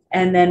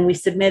 And then we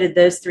submitted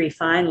those 3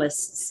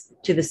 finalists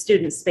to the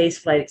Student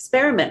Spaceflight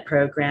Experiment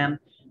Program,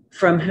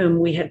 from whom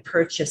we had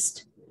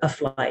purchased a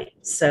flight.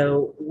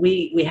 So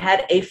we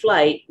had a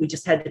flight, we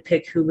just had to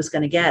pick who was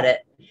going to get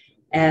it.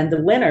 And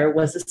the winner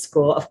was a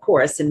school, of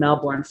course, in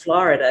Melbourne,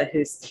 Florida,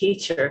 whose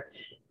teacher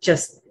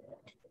just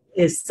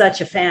is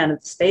such a fan of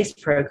the space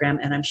program,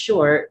 and I'm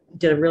sure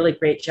did a really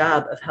great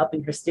job of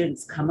helping her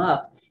students come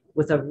up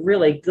with a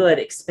really good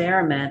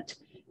experiment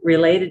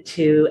related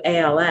to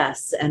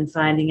ALS and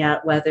finding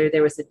out whether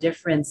there was a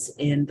difference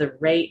in the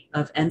rate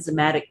of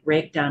enzymatic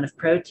breakdown of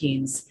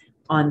proteins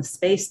on the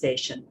space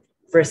station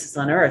versus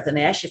on Earth. And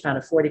they actually found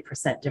a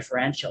 40%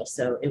 differential.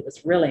 So it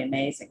was really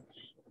amazing.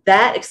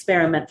 That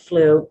experiment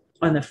flew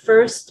on the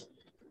first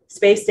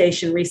space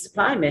station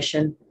resupply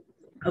mission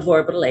of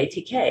orbital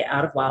ATK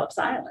out of Wallops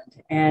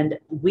Island. And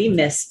we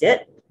missed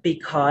it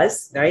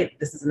because, right,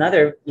 this is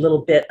another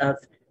little bit of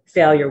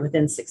failure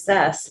within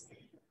success.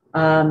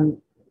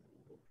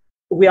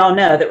 We all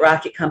know that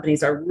rocket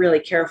companies are really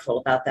careful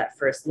about that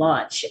first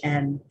launch,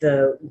 and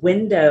the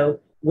window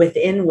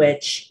within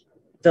which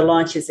the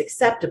launch is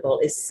acceptable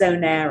is so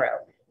narrow.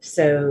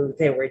 So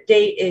there were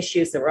date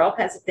issues, there were all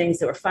kinds of things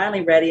that were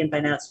finally ready, and by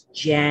now it's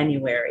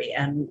January,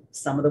 and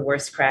some of the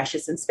worst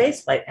crashes in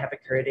spaceflight have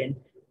occurred in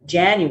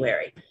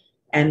January.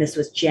 And this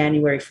was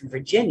January from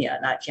Virginia,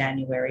 not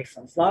January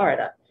from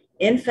Florida.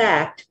 In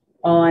fact,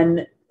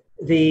 on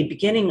the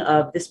beginning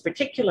of this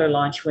particular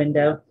launch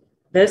window,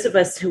 those of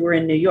us who were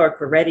in New York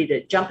were ready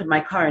to jump in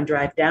my car and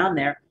drive down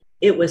there.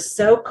 It was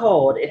so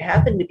cold. It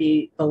happened to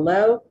be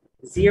below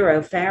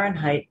 0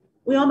 Fahrenheit.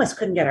 We almost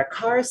couldn't get our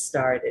cars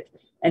started.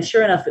 And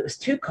sure enough, it was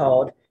too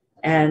cold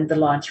and the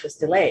launch was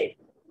delayed.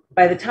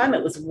 By the time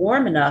it was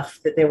warm enough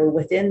that they were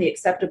within the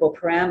acceptable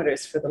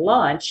parameters for the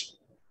launch,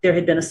 there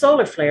had been a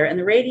solar flare and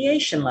the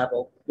radiation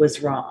level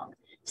was wrong.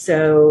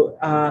 So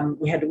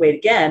we had to wait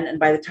again. And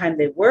by the time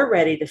they were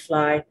ready to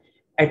fly,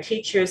 our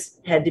teachers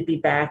had to be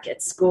back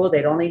at school.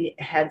 They'd only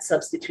had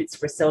substitutes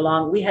for so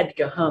long. We had to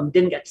go home,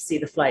 didn't get to see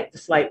the flight. The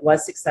flight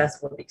was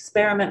successful. The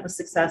experiment was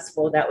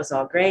successful. That was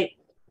all great.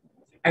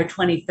 Our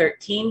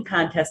 2013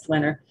 contest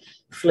winner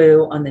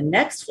flew on the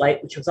next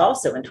flight, which was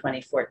also in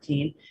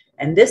 2014.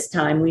 And this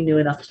time we knew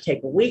enough to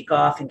take a week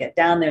off and get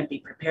down there and be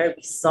prepared.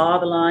 We saw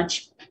the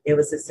launch. It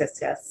was a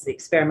success. The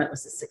experiment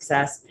was a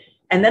success.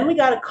 And then we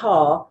got a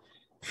call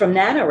from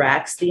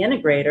NanoRacks, the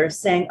integrator,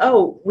 saying,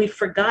 oh, we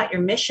forgot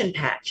your mission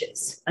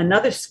patches.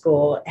 Another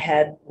school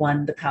had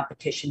won the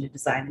competition to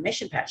design the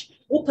mission patch.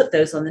 We'll put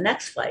those on the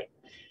next flight.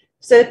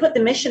 So they put the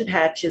mission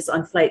patches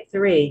on flight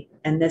 3,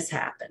 and this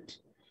happened.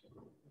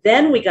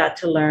 Then we got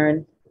to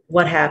learn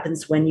what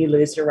happens when you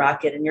lose your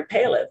rocket and your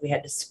payload. We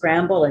had to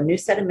scramble a new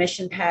set of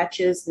mission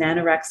patches.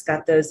 NanoRacks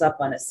got those up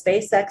on a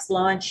SpaceX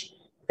launch.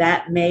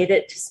 That made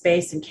it to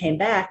space and came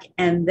back.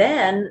 And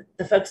then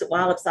the folks at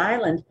Wallops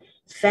Island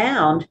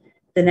found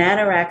the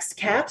NanoRacks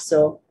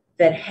capsule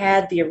that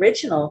had the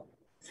original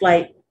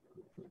flight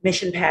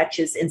mission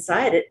patches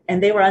inside it,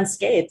 and they were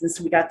unscathed. And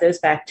so we got those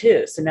back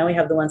too. So now we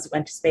have the ones that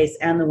went to space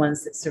and the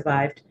ones that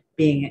survived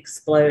being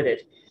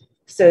exploded.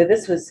 So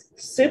this was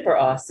super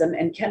awesome.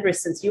 And Kendra,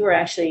 since you were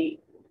actually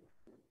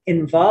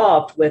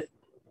involved with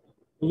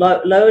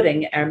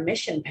loading our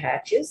mission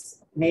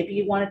patches, maybe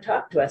you want to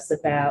talk to us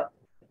about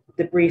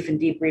the brief and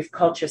debrief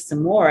culture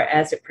some more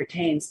as it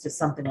pertains to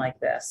something like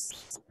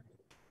this.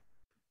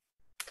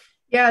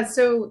 Yeah,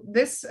 so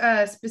this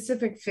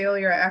specific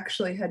failure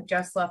actually had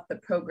just left the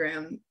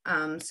program.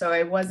 So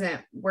I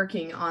wasn't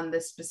working on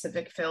this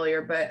specific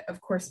failure, but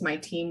of course my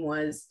team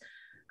was.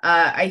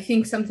 I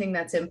think something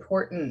that's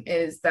important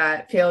is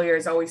that failure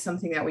is always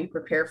something that we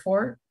prepare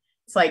for.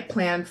 It's like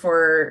plan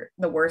for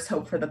the worst,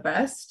 hope for the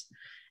best.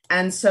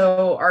 And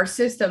so our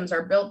systems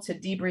are built to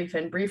debrief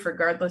and brief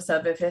regardless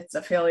of if it's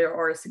a failure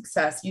or a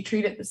success. You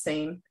treat it the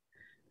same.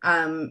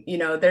 You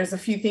know, there's a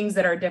few things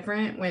that are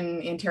different.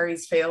 When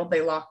Antares failed,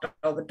 they locked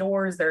all the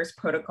doors. There's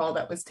protocol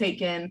that was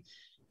taken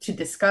to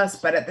discuss,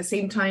 but at the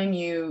same time,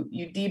 you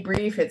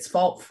debrief, it's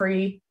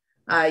fault-free.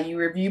 You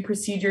review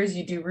procedures,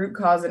 you do root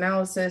cause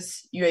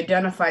analysis, you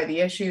identify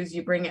the issues,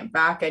 you bring it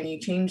back and you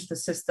change the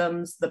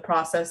systems, the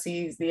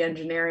processes, the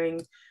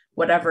engineering,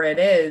 whatever it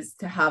is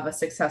to have a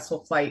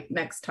successful flight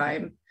next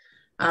time.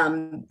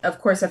 Of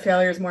course, a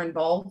failure is more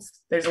involved.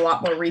 There's a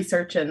lot more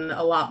research and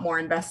a lot more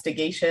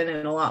investigation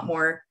and a lot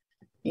more,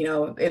 you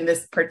know, in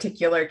this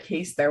particular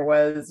case, there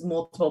was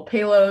multiple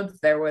payloads,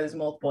 there was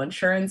multiple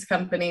insurance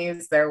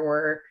companies, there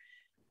were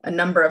a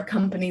number of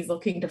companies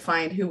looking to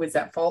find who was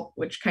at fault,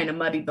 which kind of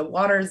muddied the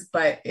waters,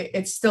 but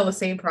it's still the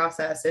same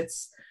process.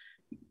 It's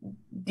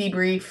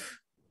debrief,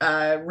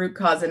 root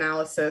cause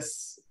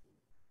analysis,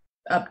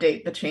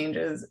 update the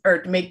changes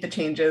or make the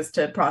changes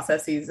to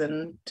processes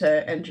and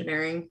to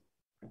engineering.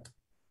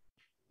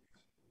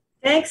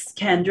 Thanks,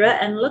 Kendra.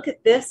 And look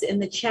at this in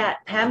the chat.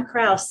 Pam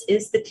Kraus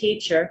is the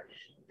teacher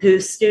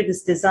whose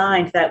students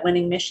designed that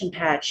winning mission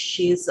patch.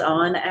 She's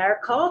on our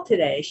call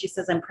today. She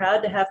says, I'm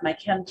proud to have my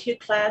Chem 2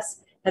 class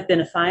have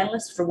been a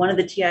finalist for one of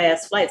the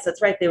TIS flights.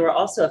 That's right. They were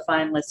also a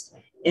finalist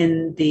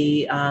in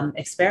the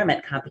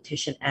experiment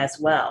competition as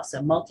well.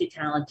 So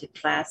multi-talented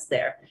class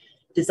there.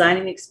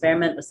 Designing the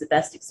experiment was the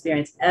best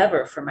experience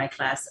ever for my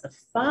class of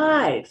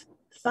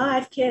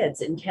five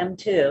kids in Chem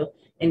 2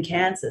 in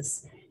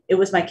Kansas. It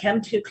was my Chem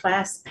 2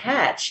 class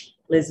patch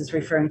Liz is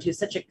referring to,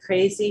 such a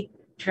crazy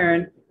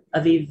turn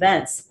of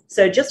events.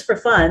 So just for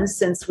fun,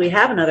 since we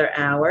have another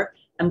hour,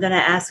 I'm going to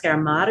ask our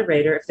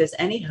moderator if there's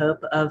any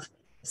hope of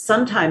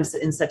sometimes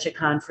in such a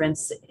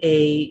conference,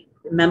 a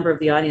member of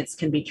the audience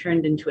can be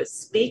turned into a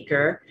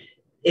speaker.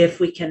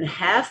 If we can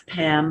have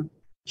Pam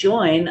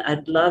join,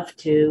 I'd love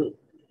to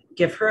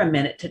give her a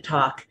minute to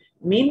talk.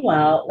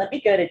 Meanwhile, let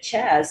me go to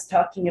Chaz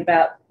talking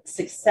about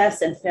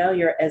success and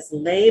failure as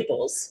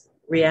labels.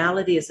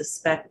 Reality is a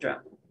spectrum.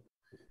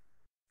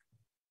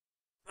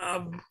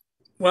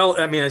 Well,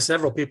 I mean, as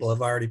several people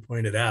have already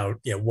pointed out,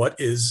 what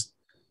is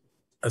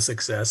a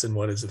success and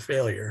what is a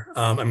failure?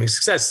 I mean,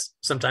 success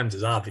sometimes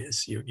is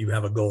obvious. You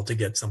have a goal to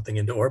get something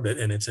into orbit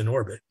and it's in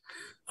orbit.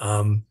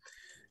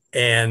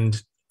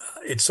 And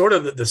it's sort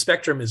of the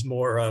spectrum is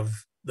more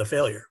of the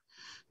failure.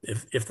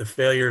 If the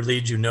failure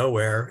leads you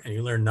nowhere and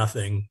you learn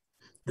nothing,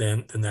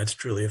 then that's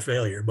truly a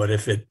failure. But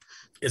if it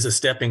is a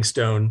stepping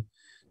stone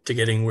to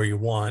getting where you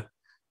want,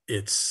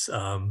 it's,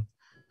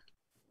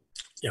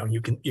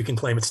 you can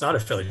claim it's not a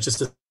failure. It's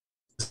just a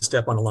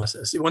step on a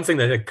process. One thing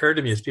that occurred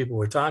to me as people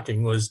were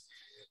talking was,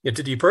 to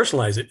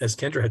depersonalize it, as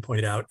Kendra had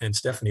pointed out, and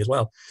Stephanie as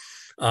well.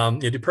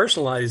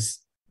 Depersonalize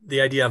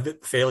the idea of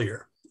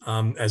failure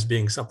as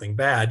being something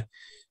bad.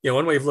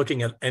 One way of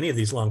looking at any of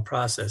these long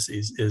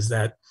processes is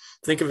that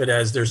think of it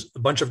as there's a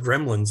bunch of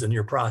gremlins in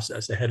your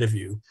process ahead of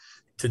you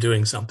to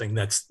doing something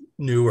that's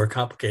new or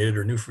complicated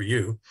or new for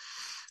you.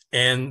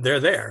 And they're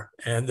there,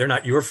 and they're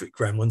not your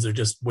gremlins. They're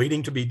just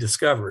waiting to be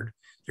discovered.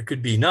 There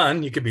could be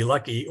none, you could be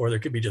lucky, or there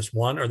could be just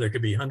one, or there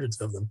could be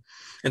hundreds of them.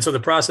 And so the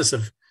process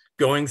of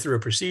going through a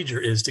procedure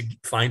is to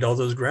find all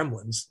those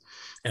gremlins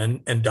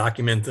and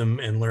document them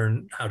and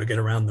learn how to get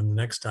around them the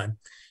next time.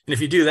 And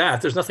if you do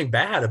that, there's nothing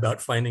bad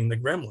about finding the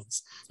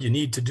gremlins. You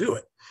need to do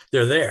it.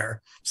 They're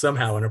there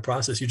somehow in a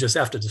process. You just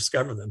have to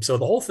discover them. So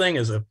the whole thing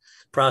is a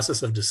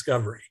process of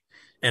discovery.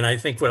 And I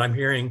think what I'm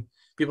hearing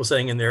people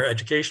saying in their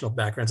educational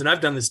backgrounds, and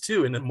I've done this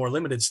too in a more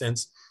limited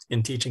sense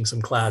in teaching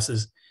some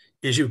classes,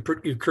 is you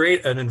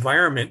create an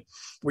environment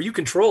where you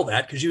control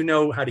that because you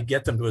know how to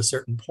get them to a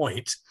certain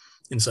point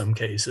in some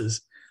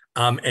cases.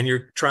 And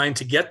you're trying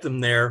to get them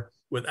there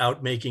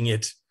without making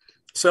it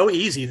so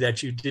easy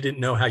that you didn't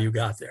know how you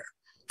got there.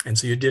 And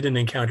so you didn't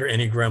encounter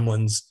any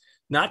gremlins,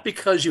 not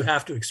because you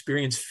have to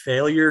experience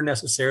failure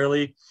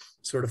necessarily,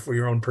 sort of for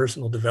your own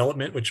personal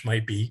development, which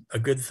might be a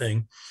good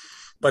thing,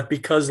 but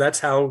because that's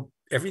how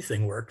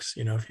everything works.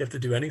 If you have to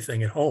do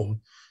anything at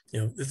home,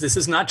 this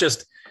is not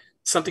just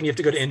something you have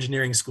to go to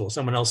engineering school.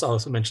 Someone else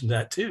also mentioned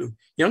that too.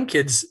 Young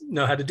kids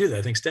know how to do that.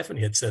 I think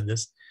Stephanie had said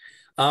this.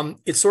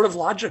 It's sort of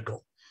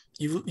logical.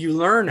 You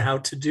learn how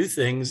to do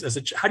things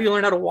how do you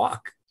learn how to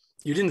walk?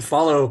 You didn't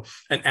follow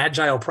an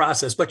agile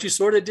process, but you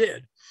sort of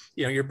did.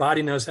 Your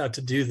body knows how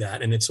to do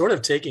that. And it's sort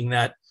of taking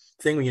that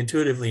thing we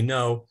intuitively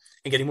know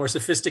and getting more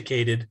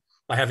sophisticated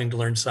by having to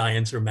learn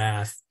science or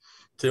math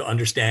to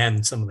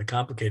understand some of the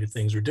complicated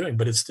things we're doing,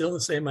 but it's still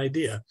the same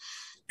idea.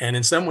 And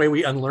in some way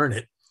we unlearn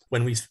it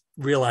when we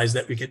realize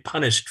that we get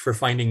punished for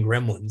finding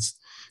gremlins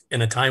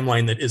in a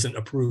timeline that isn't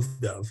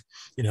approved of,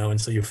 and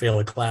so you fail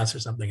a class or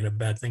something and a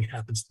bad thing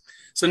happens.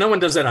 So no one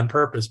does that on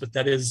purpose, but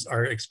that is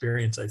our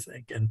experience, I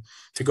think. And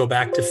to go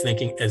back to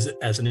thinking as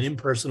an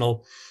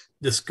impersonal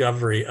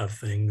discovery of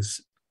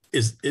things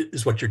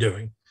is what you're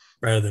doing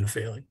rather than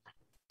failing.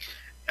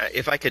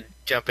 If I could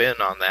jump in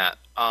on that,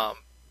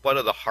 one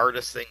of the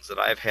hardest things that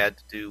I've had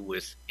to do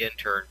with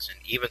interns and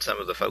even some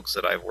of the folks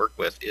that I've worked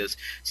with is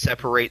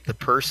separate the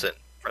person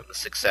from the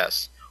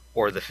success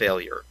or the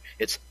failure.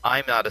 It's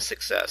I'm not a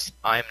success,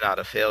 I'm not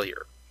a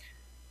failure.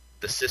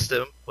 The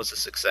system was a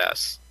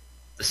success.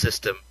 The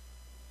system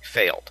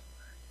failed.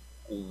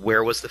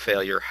 Where was the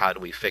failure? How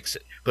do we fix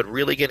it? But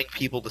really getting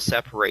people to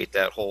separate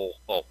that whole,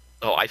 oh,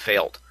 I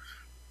failed.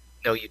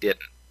 No, you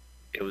didn't.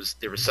 There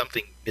was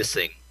something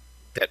missing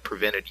that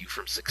prevented you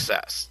from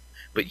success.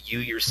 But you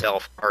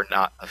yourself are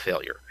not a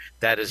failure.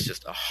 That is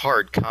just a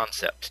hard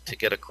concept to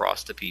get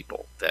across to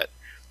people, that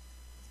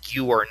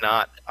you are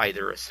not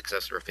either a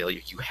success or a failure.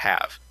 You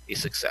have a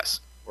success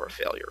or a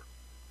failure.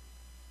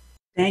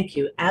 Thank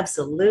you.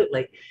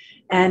 Absolutely.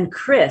 And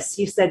Chris,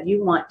 you said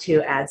you want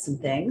to add some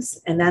things,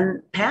 and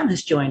then Pam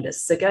has joined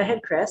us. So go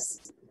ahead,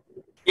 Chris.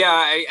 Yeah,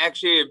 I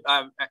actually,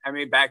 I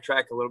may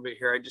backtrack a little bit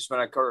here. I just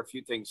want to cover a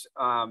few things.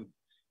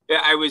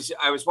 I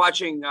was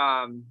watching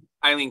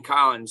Eileen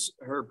Collins,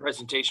 her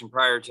presentation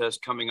prior to us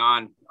coming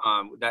on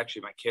with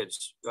actually my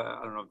kids.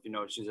 I don't know if you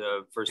know, she's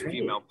a first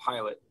female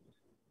pilot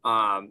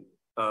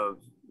of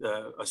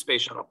a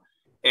space shuttle.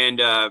 And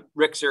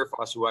Rick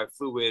Serafos, who I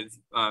flew with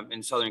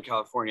in Southern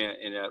California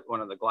in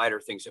one of the glider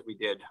things that we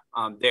did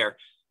there.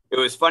 It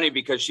was funny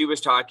because she was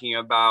talking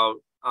about,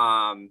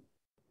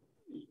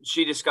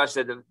 she discussed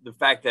that the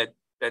fact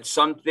that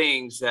some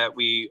things that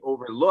we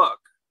overlook,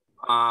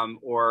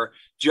 or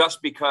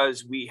just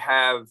because we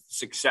have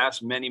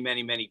success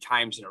many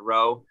times in a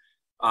row,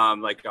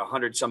 like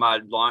 100 some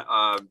odd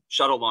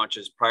shuttle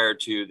launches prior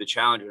to the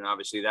Challenger, and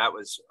obviously that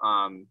was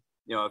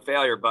a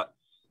failure. But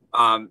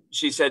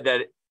she said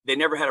that they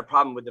never had a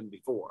problem with them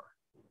before,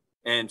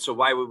 and so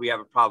why would we have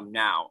a problem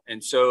now?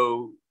 And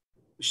so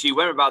she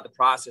went about the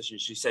process,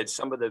 and she said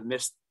some of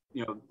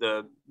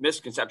the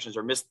misconceptions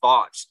or missed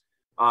thoughts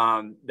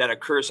that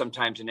occur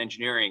sometimes in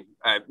engineering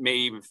may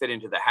even fit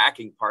into the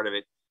hacking part of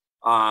it,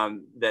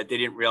 that they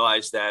didn't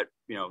realize that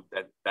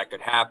that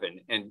could happen.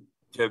 And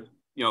to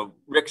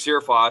Rick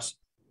Serafos,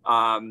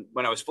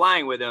 when I was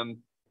flying with him,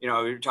 we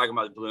were talking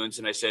about the balloons,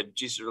 and I said,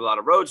 geez, there's a lot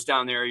of roads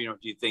down there. Do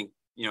you think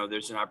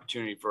there's an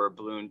opportunity for a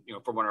balloon,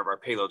 for one of our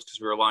payloads, because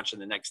we were launching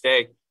the next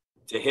day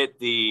to hit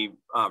the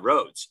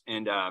roads.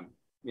 And,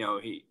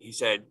 he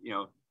said,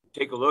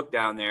 take a look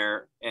down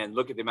there and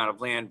look at the amount of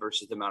land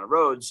versus the amount of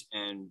roads.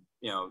 And,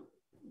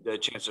 the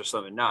chances are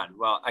slim to none.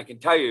 Well, I can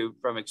tell you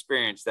from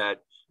experience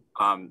that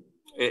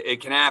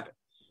it can happen.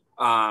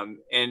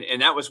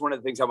 And that was one of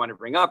the things I wanted to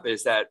bring up,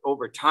 is that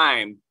over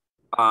time,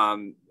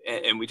 and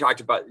we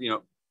talked about,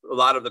 a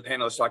lot of the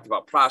panelists talked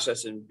about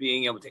process and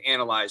being able to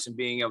analyze and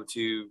being able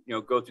to,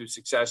 go through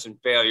success and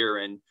failure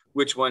and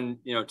which one,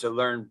 to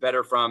learn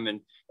better from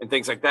and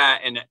things like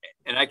that. And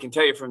I can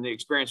tell you from the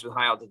experience with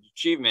high altitude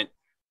achievement,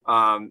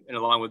 and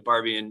along with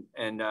Barbie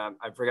and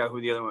I forgot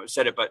who the other one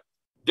said it, but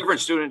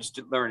different students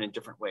learn in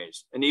different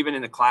ways. And even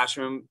in the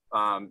classroom,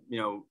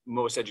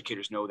 most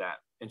educators know that.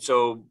 And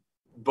so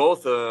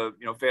both,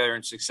 failure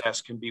and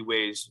success can be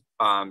ways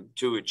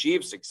to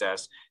achieve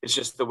success. It's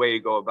just the way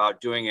you go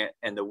about doing it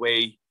and the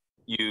way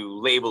you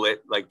label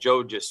it, like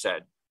Joe just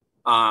said.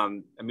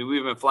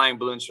 We've been flying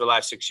balloons for the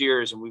last 6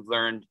 years, and we've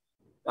learned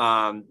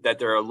that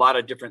there are a lot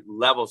of different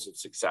levels of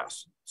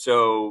success.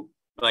 So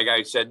like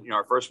I said,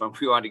 our first one,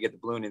 we wanted to get the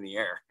balloon in the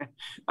air.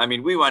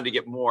 We wanted to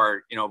get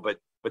more,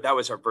 but that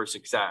was our first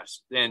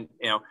success. Then,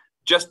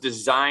 just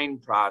design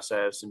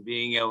process and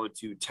being able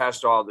to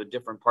test all the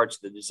different parts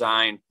of the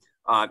design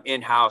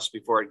in-house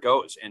before it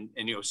goes. And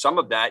some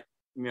of that,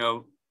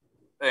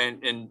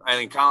 and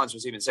Eileen Collins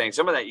was even saying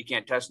some of that you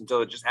can't test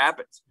until it just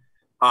happens.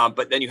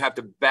 But then you have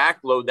to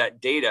backload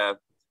that data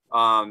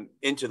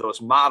into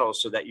those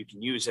models so that you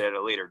can use it at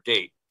a later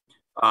date.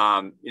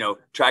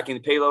 Tracking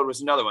the payload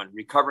was another one,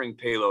 recovering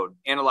payload,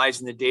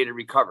 analyzing the data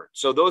recovered.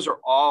 So those are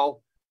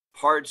all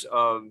parts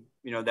of,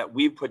 that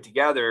we've put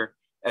together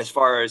as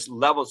far as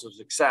levels of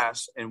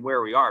success and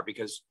where we are,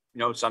 because,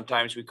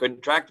 sometimes we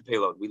couldn't track the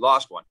payload. We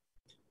lost one,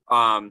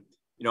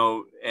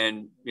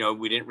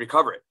 we didn't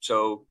recover it.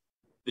 So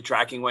the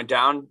tracking went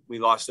down, we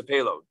lost the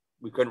payload.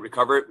 We couldn't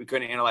recover it. We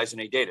couldn't analyze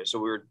any data. So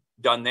we were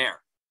done there.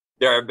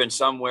 There have been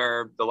some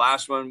where the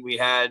last one we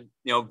had,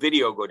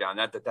 video go down.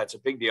 Not that that's a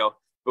big deal,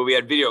 but we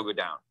had video go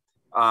down.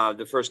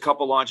 The first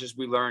couple launches,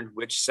 we learned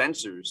which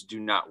sensors do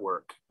not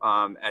work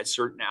at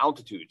certain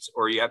altitudes,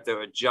 or you have to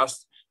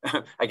adjust,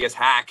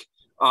 hack,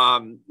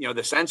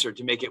 the sensor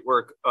to make it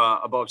work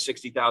above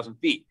 60,000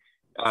 feet.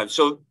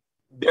 So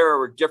there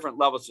were different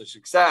levels of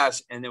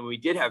success. And then we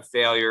did have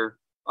failure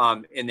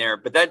in there,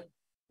 but that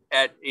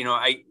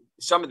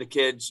some of the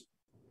kids,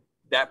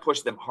 that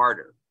pushed them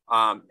harder.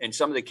 And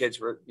some of the kids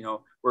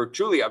were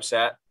truly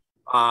upset,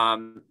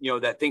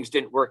 that things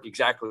didn't work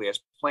exactly as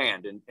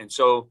planned. And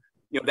so,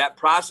 that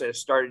process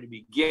started to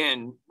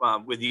begin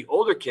with the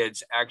older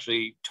kids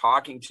actually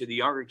talking to the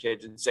younger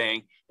kids and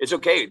saying, it's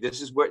okay.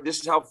 This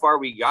is how far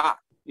we got,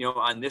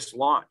 on this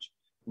launch.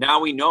 Now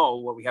we know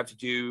what we have to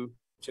do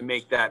to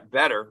make that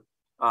better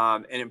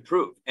and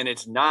improve. And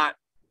it's not,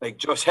 like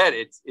Joe said,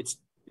 it's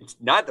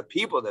not the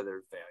people that are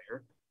a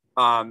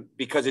failure,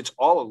 because it's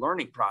all a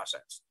learning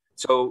process.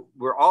 So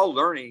we're all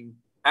learning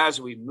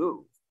as we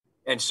move.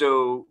 And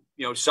so,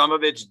 some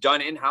of it's done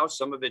in-house,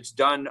 some of it's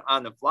done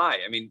on the fly.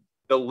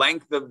 The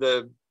length of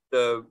the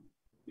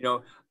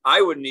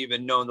I wouldn't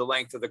even know the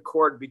length of the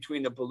cord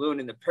between the balloon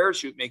and the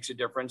parachute makes a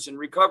difference in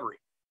recovery.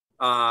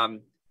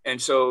 And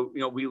so,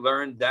 we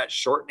learned that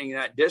shortening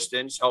that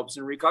distance helps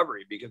in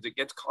recovery because it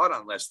gets caught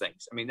on less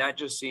things. That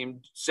just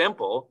seemed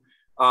simple,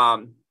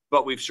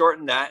 but we've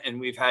shortened that and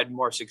we've had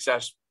more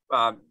success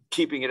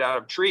keeping it out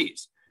of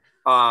trees.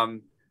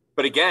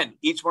 But again,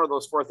 each one of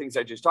those 4 things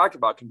I just talked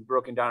about can be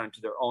broken down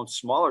into their own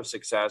smaller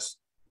success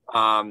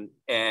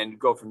and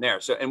go from there.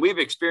 So, and we've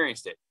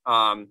experienced it,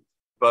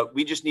 but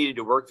we just needed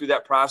to work through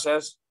that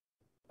process.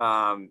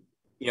 And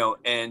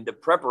the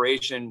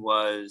preparation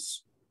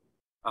was,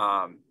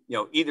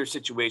 either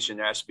situation,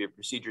 there has to be a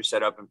procedure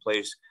set up in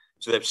place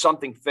so that if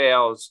something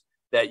fails,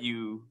 that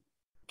you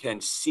can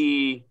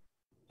see,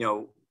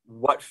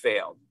 what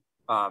failed,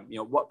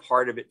 what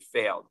part of it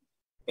failed,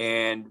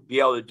 and be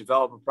able to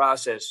develop a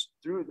process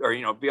through, or,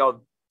 be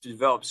able to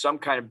develop some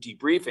kind of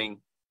debriefing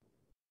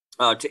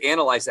to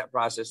analyze that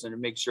process and to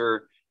make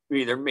sure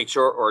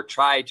or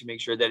try to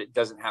make sure that it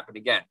doesn't happen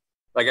again.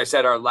 Like I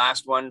said, our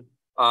last one,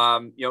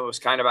 it was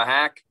kind of a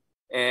hack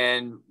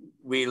and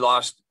we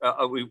lost,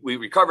 we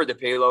recovered the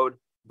payload,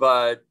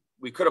 but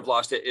we could have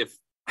lost it if,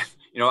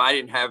 I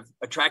didn't have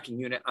a tracking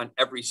unit on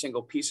every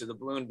single piece of the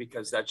balloon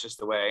because that's just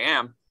the way I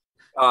am.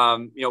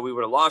 We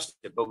would have lost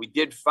it, but we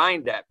did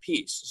find that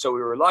piece. So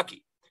we were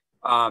lucky.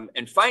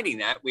 And finding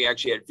that, we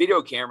actually had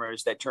video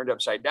cameras that turned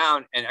upside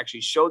down and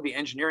actually showed the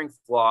engineering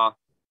flaw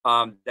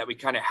that we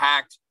kind of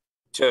hacked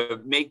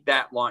to make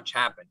that launch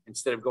happen.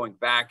 Instead of going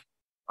back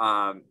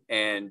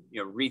and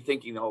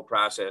rethinking the whole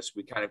process,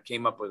 we kind of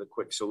came up with a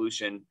quick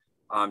solution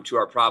to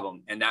our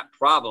problem, and that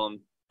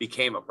problem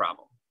became a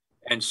problem.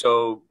 And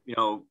so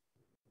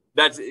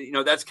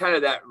that's kind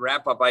of that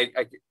wrap up.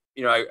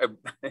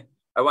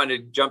 I wanted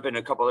to jump in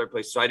a couple other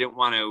places, so I didn't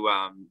want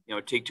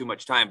to take too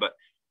much time, but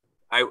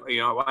I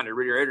wanted to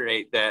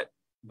reiterate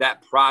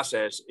that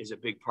process is a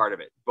big part of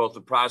it, both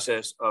the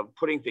process of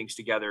putting things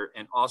together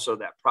and also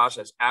that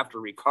process after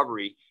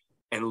recovery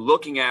and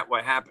looking at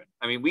what happened.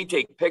 We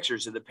take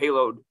pictures of the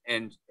payload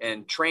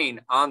and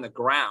train on the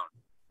ground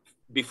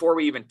before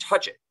we even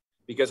touch it,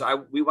 because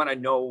we want to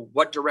know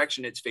what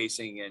direction it's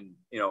facing and,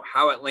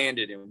 how it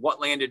landed and what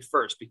landed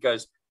first,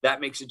 because that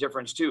makes a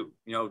difference too,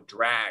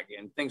 drag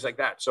and things like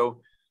that.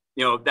 So,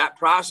 that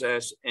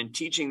process and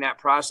teaching that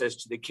process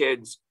to the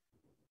kids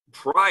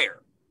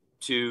prior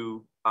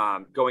to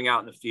going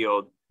out in the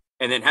field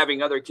and then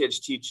having other kids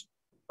teach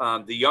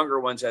the younger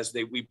ones as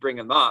we bring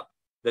them up,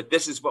 that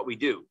this is what we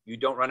do. You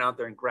don't run out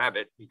there and grab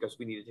it because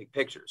we need to take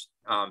pictures.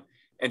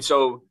 And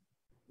so,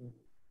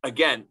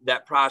 again,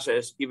 that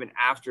process, even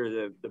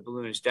after the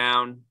balloon is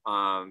down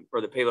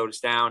or the payload is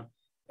down,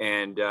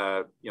 and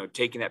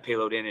taking that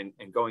payload in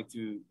and going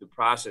through the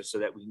process so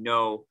that we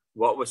know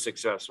what was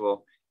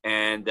successful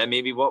and then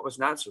maybe what was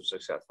not so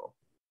successful.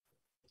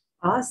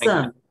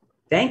 Awesome.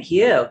 Thank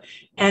you.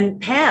 And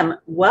Pam,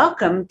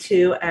 welcome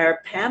to our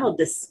panel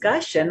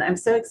discussion. I'm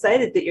so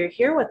excited that you're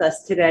here with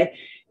us today.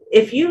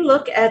 If you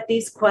look at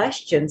these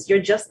questions, you're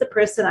just the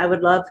person I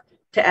would love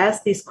to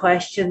ask these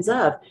questions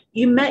of.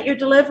 You met your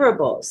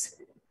deliverables.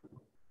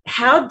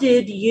 How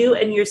did you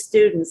and your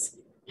students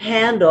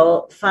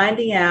handle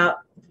finding out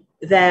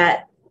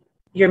that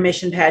your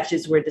mission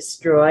patches were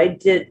destroyed?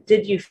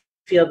 Did you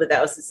feel that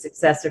that was a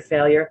success or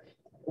failure?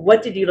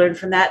 What did you learn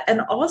from that?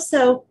 And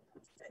also,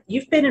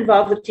 you've been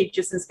involved with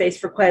Teachers in Space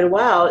for quite a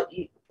while.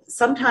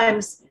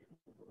 Sometimes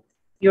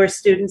your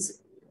students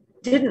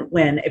didn't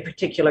win a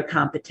particular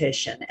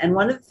competition. And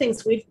one of the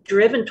things we've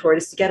driven toward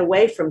is to get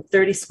away from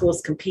 30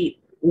 schools compete,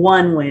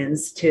 one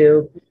wins,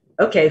 to,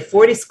 okay,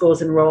 40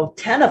 schools enroll,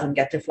 10 of them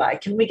get to fly.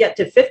 Can we get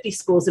to 50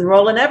 schools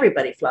enroll and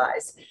everybody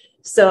flies?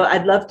 So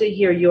I'd love to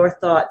hear your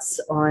thoughts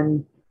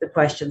on the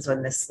questions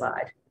on this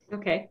slide.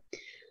 Okay.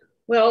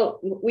 Well,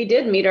 we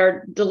did meet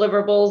our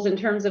deliverables in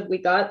terms of we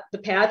got the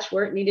patch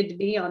where it needed to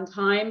be on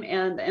time.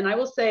 And I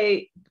will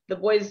say the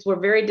boys were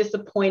very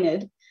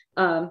disappointed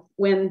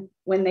when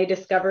they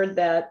discovered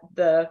that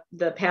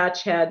the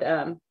patch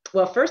had,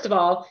 well, first of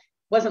all,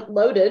 wasn't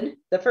loaded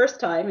the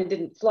first time and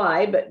didn't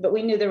fly, but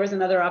we knew there was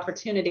another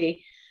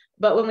opportunity.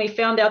 But when we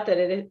found out that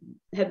it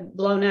had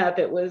blown up,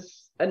 it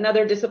was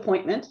another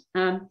disappointment.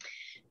 But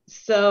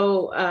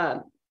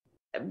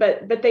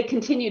they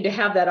continued to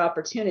have that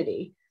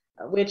opportunity,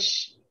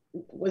 which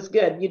was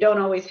good. You don't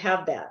always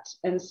have that.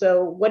 And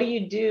so what do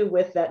you do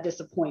with that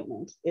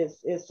disappointment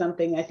is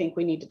something I think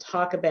we need to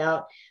talk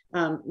about.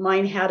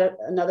 Mine had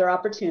another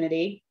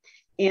opportunity.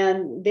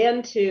 And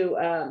then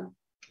to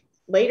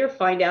later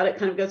find out, it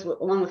kind of goes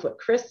along with what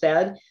Chris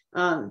said,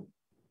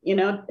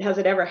 has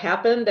it ever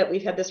happened that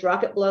we've had this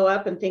rocket blow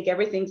up and think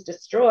everything's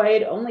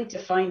destroyed, only to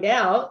find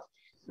out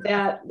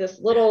that this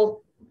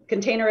little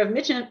container of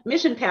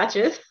mission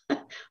patches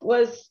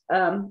was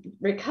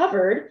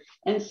recovered.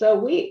 And so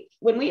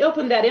when we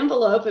opened that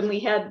envelope and we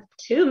had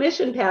 2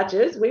 mission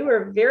patches, we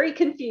were very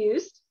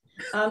confused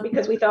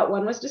because we thought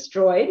one was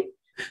destroyed.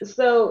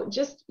 So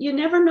just, you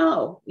never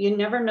know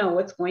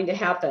what's going to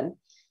happen.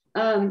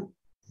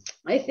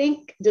 I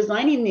think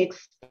designing the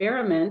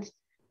experiment,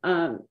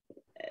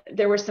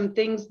 there were some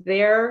things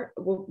there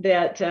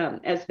that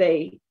as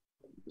they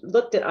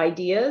looked at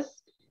ideas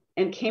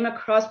and came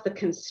across the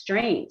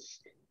constraints,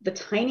 the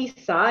tiny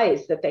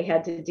size that they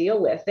had to deal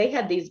with. They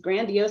had these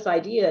grandiose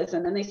ideas,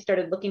 and then they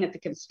started looking at the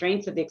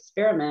constraints of the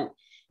experiment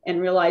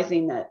and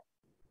realizing that,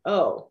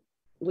 oh,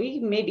 we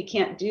maybe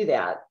can't do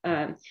that.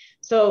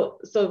 So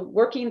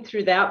working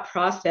through that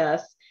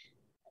process,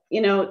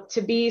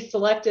 to be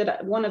selected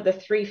one of the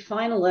 3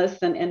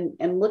 finalists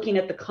and looking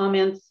at the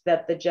comments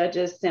that the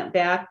judges sent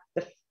back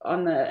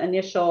on the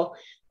initial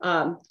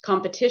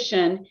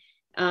competition,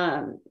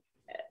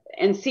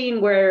 and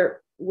seeing where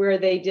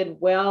they did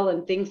well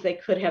and things they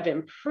could have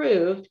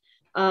improved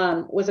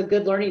was a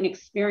good learning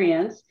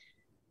experience.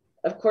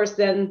 Of course,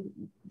 then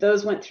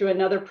those went through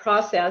another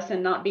process,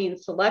 and not being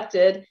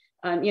selected,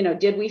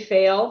 did we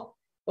fail?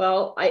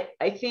 Well,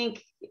 I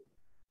think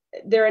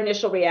their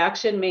initial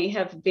reaction may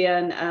have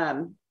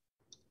been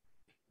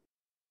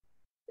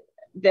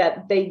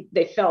that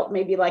they felt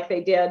maybe like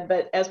they did,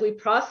 but as we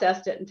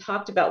processed it and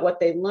talked about what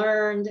they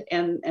learned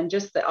and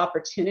just the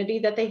opportunity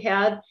that they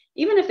had,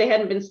 even if they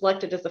hadn't been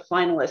selected as a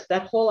finalist,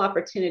 that whole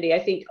opportunity, I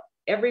think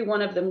every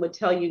one of them would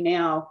tell you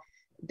now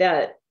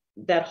that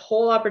that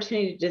whole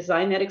opportunity to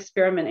design that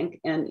experiment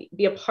and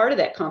be a part of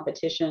that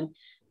competition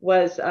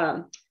was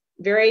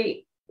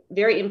very,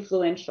 very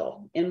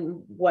influential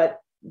in what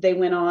they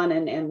went on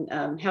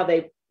and how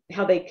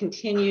they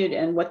continued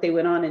and what they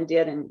went on and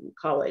did in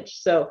college.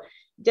 So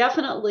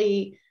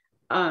definitely,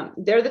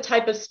 they're the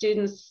type of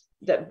students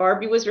that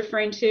Barbie was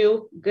referring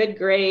to, good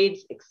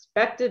grades,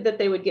 expected that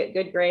they would get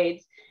good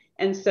grades.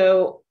 And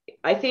so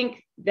I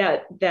think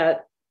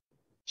that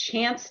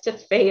chance to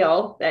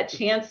fail, that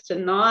chance to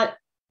not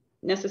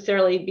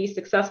necessarily be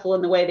successful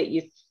in the way that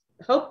you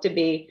hope to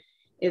be,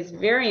 is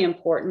very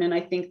important. And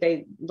I think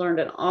they learned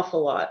an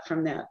awful lot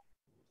from that.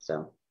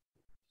 So.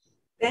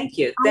 Thank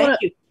you. Thank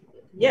you.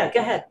 Yeah, go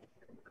ahead.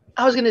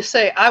 I was going to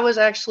say, I was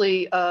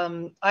actually,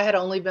 I had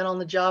only been on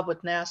the job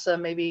with NASA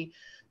maybe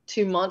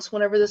 2 months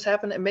whenever this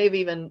happened. It may have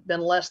even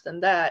been less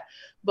than that.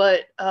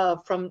 But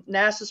from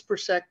NASA's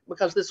perspective,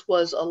 because this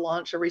was a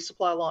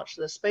resupply launch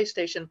to the space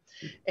station.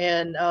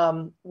 And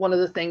one of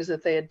the things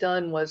that they had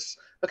done was,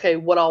 okay,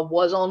 what all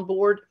was on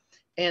board.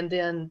 And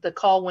then the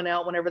call went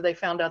out whenever they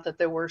found out that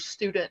there were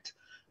student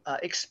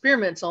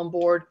experiments on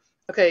board.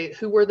 okay,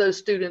 who were those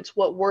students?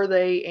 What were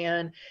they?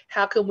 And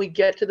how can we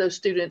get to those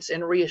students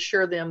and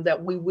reassure them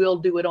that we will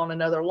do it on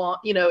another launch?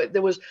 You know,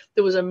 there was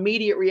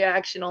immediate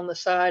reaction on the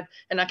side.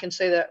 And I can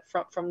say that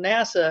from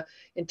NASA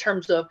in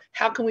terms of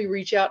how can we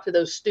reach out to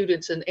those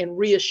students and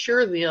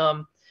reassure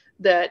them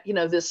that, you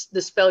know, this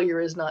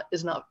failure is not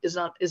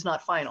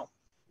final,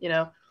 you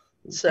know?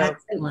 So,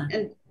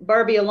 and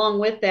Barbie, along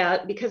with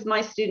that, because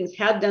my students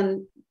had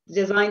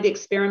designed the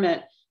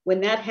experiment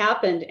when that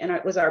happened, and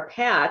it was our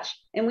patch,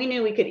 and we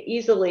knew we could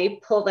easily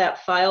pull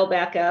that file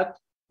back up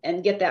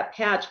and get that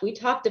patch. We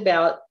talked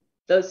about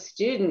those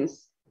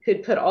students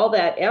who'd put all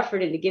that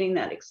effort into getting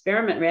that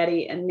experiment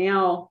ready and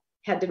now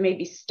had to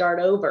maybe start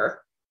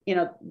over. You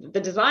know,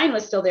 the design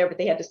was still there, but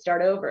they had to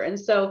start over. And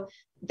so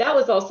that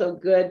was also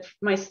good.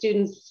 My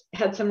students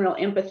had some real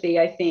empathy,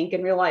 I think,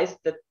 and realized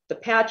that the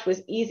patch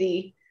was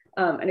easy.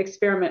 An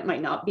experiment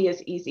might not be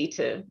as easy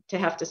to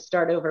have to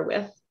start over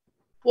with.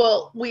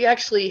 Well, we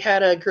actually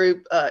had a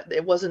group,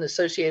 it wasn't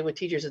associated with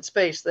Teachers in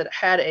Space, that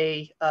had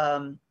a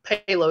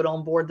payload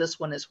on board this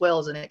one as well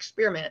as an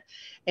experiment.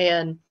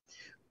 And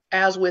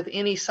as with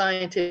any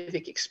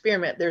scientific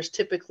experiment, there's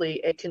typically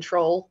a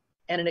control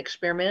and an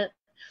experiment.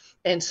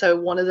 And so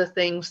one of the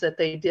things that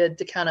they did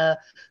to kind of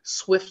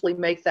swiftly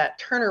make that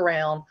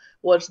turnaround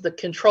was the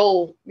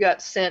control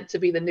got sent to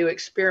be the new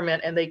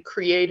experiment, and they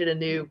created a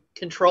new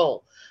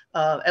control.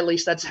 At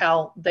least that's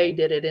how they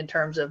did it in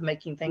terms of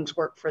making things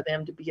work for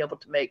them to be able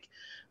to make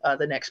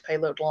the next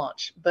payload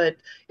launch. But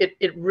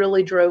it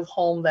really drove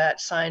home that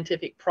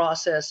scientific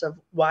process of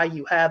why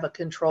you have a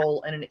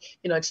control. And,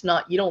 you know, it's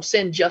not, you don't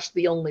send just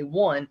the only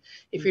one.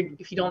 If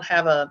you don't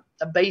have a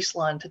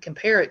baseline to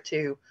compare it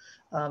to,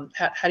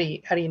 how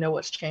do you know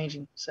what's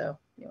changing? So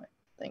anyway,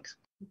 thanks.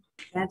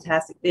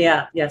 Fantastic.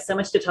 Yeah. So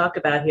much to talk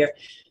about here.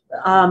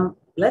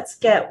 Let's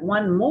get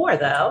one more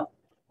though,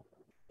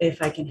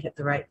 if I can hit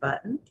the right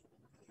button.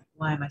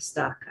 Why am I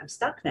stuck? I'm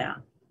stuck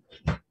now.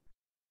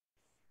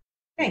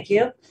 Thank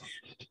you.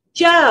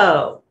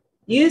 Joe,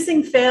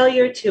 using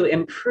failure to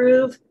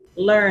improve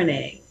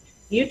learning.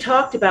 You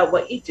talked about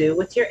what you do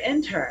with your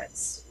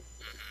interns.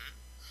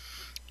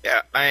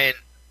 Yeah, and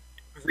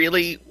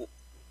really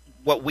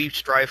what we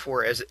strive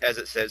for, as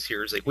it says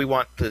here, is like we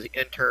want the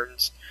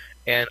interns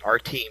and our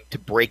team to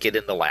break it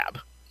in the lab.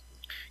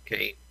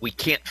 Okay, we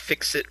can't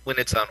fix it when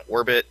it's on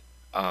orbit.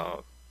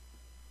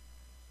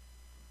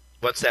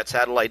 Once that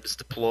satellite is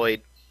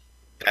deployed,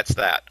 that's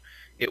that.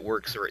 It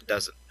works or it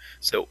doesn't.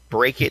 So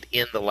break it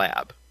in the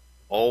lab.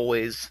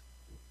 Always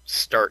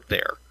start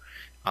there,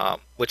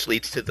 which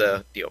leads to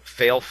the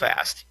fail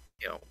fast.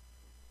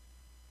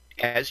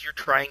 As you're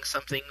trying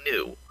something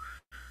new.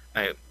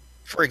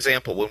 For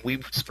example, when we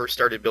first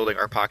started building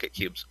our pocket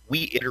cubes,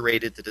 we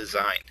iterated the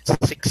design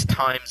 6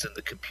 times in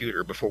the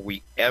computer before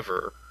we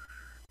ever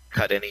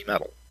cut any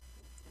metal.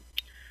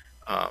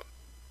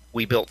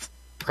 We built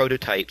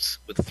prototypes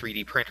with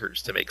 3D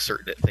printers to make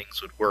certain that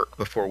things would work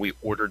before we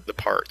ordered the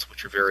parts,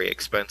 which are very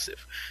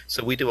expensive.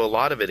 So we do a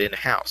lot of it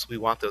in-house. We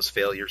want those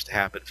failures to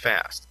happen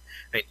fast.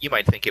 And you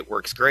might think it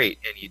works great,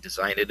 and you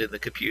design it in the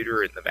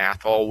computer, and the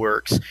math all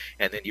works,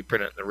 and then you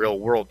print it in the real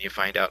world, and you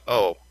find out,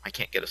 oh, I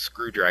can't get a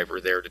screwdriver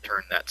there to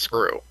turn that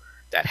screw.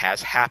 That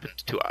has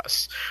happened to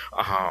us.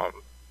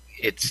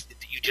 You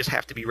just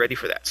have to be ready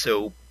for that.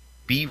 So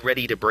be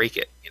ready to break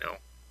it.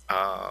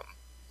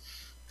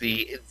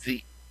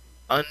 The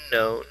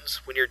unknowns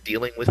when you're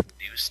dealing with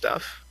new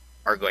stuff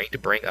are going to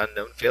bring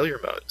unknown failure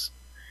modes.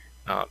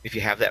 If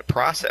you have that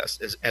process,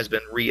 as has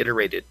been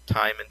reiterated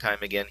time and time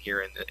again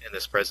here in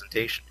this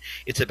presentation,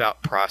 it's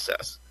about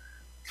process.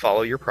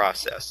 Follow your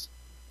process.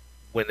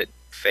 When it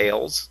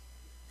fails,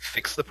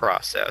 fix the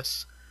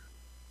process,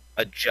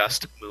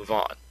 adjust, move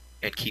on,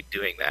 and keep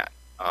doing that.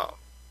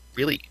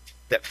 Really,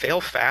 that fail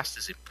fast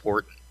is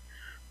important.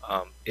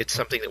 It's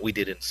something that we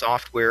did in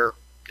software,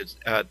 because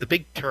the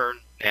big turn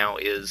now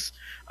is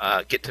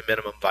get to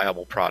minimum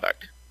viable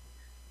product.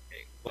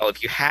 Well,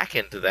 if you hack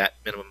into that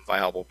minimum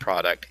viable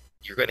product,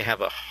 you're going to have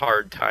a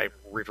hard time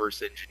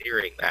reverse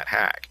engineering that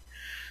hack.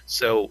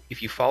 So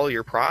if you follow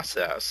your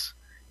process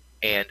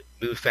and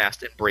move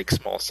fast and break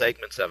small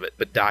segments of it,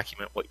 but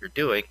document what you're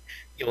doing,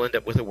 you'll end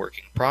up with a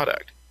working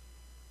product.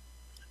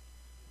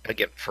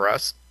 Again, for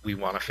us, we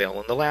want to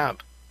fail in the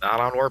lab, not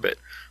on orbit.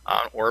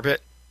 On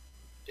orbit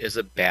is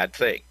a bad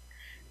thing.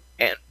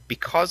 And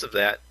because of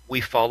that,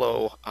 we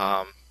follow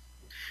a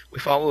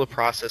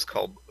process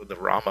called the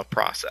Rama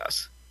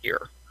process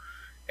here.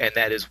 And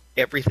that is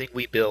everything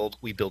we build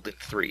in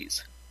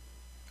threes.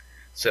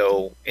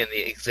 So in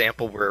the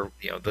example where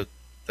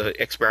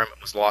the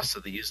experiment was lost, so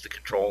they used the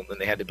control and then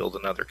they had to build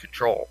another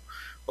control.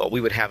 Well,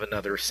 we would have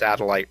another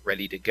satellite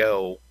ready to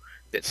go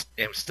and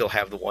still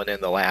have the one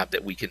in the lab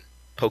that we can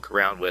poke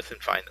around with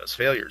and find those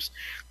failures.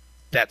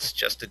 That's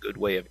just a good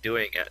way of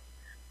doing it.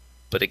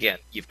 But again,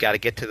 you've got to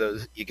get to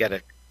those. You got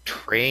to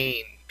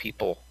train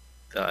people.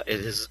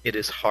 It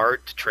is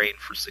hard to train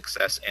for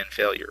success and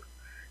failure,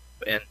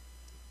 and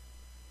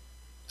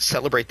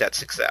celebrate that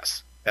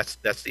success.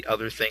 That's the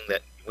other thing,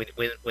 that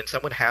when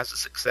someone has a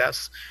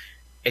success,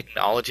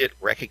 acknowledge it,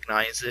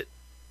 recognize it,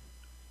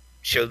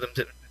 show them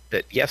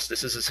that yes,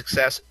 this is a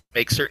success.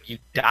 Make certain you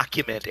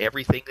document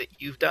everything that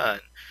you've done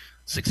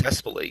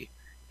successfully,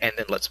 and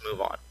then let's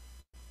move on.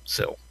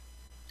 So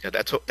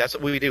that's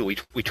what we do.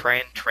 We try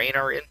and train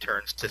our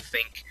interns to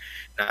think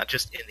not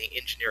just in the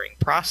engineering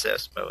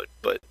process mode,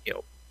 but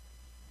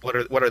what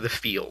are the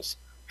feels?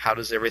 How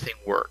does everything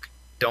work?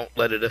 Don't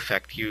let it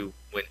affect you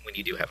when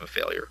you do have a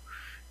failure,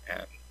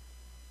 and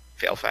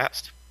fail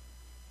fast.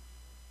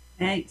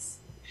 Thanks.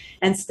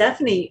 And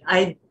Stephanie,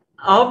 I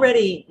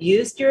already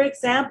used your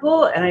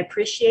example and I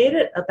appreciate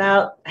it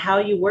about how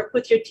you work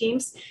with your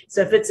teams.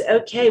 So if it's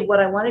okay, what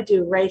I want to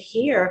do right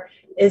here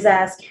is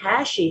ask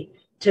Hashi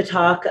to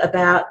talk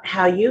about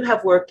how you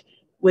have worked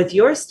with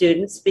your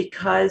students,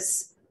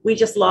 because we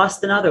just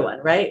lost another one,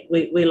 right?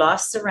 We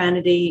lost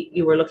Serenity.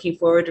 You were looking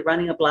forward to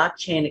running a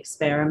blockchain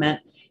experiment.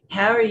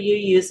 How are you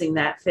using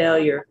that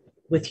failure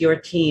with your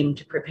team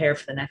to prepare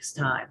for the next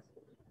time?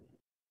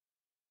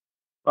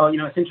 Well,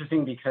 it's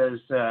interesting because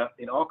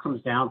it all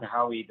comes down to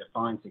how we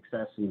define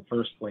success in the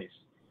first place.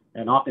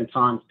 And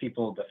oftentimes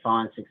people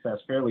define success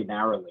fairly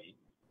narrowly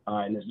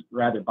and is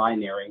rather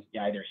binary.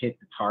 You either hit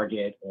the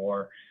target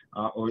or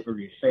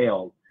you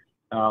failed.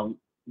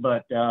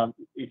 But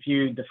if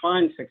you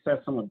define success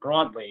somewhat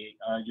broadly,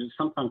 you'll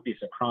sometimes be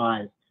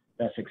surprised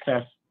that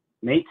success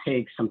may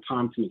take some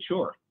time to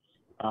mature.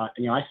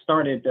 I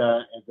started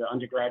as an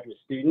undergraduate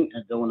student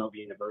at Villanova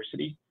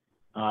University,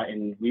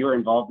 and we were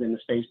involved in the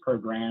space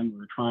program. We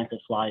were trying to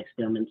fly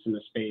experiments in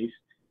the space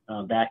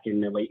back in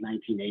the late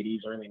 1980s,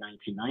 early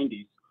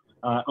 1990s.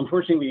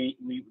 Unfortunately,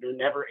 we were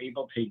never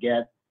able to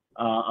get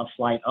a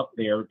flight up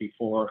there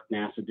before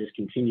NASA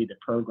discontinued the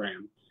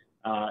program.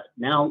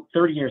 Now,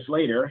 30 years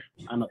later,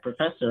 I'm a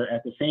professor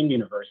at the same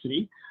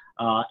university,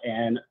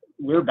 and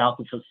we're about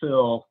to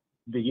fulfill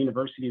the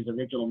university's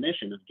original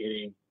mission of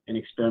getting an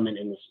experiment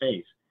in the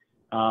space.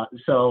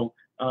 So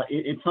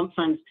it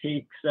sometimes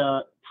takes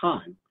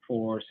time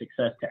for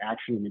success to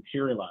actually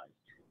materialize.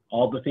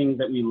 All the things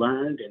that we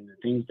learned and the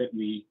things that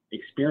we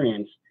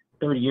experienced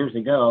 30 years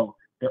ago,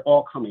 they're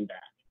all coming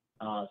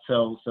back.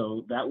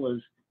 So that was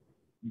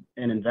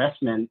an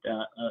investment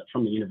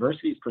from the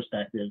university's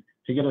perspective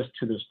to get us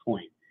to this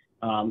point.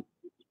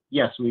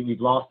 Yes,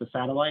 we've lost the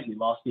satellite, we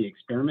lost the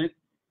experiment.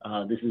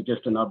 This is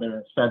just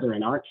another feather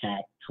in our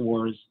cap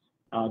towards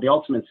the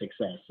ultimate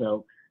success.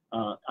 So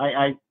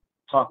I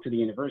talk to the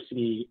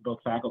university, both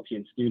faculty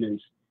and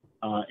students,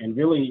 and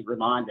really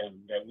remind them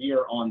that we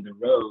are on the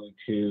road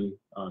to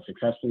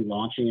successfully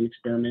launching an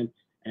experiment,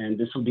 and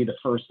this will be the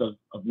first of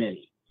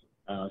many.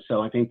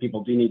 So I think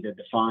people do need to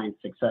define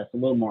success a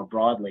little more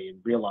broadly and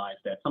realize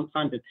that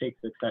sometimes it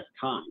takes success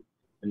time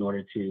in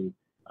order to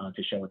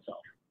show itself.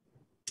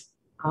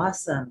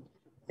 Awesome.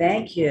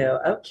 Thank you.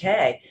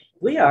 Okay.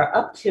 We are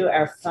up to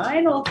our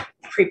final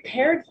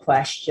prepared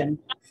question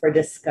for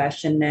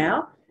discussion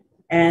now.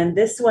 And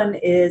this one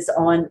is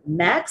on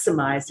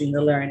maximizing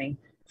the learning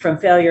from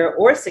failure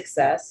or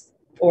success,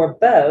 or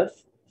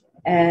both.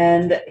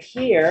 And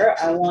here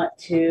I want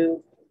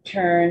to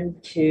turn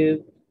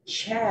to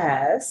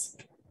Chaz,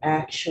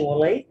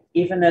 actually,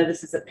 even though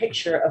this is a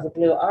picture of a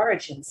Blue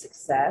Origin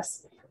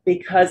success,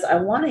 because I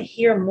want to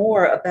hear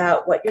more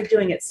about what you're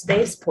doing at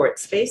Spaceport.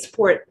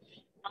 Spaceport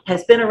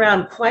has been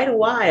around quite a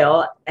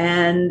while,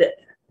 and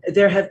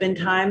there have been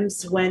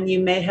times when you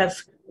may have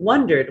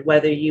wondered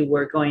whether you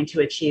were going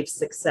to achieve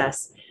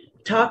success.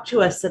 Talk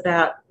to us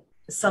about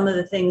some of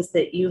the things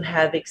that you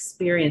have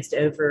experienced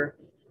over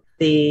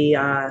the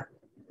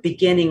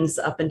beginnings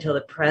up until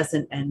the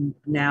present, and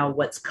now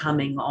what's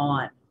coming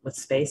on with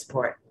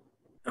Spaceport.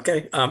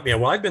 Okay.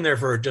 Well, I've been there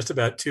for just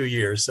about 2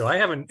 years, so I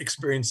haven't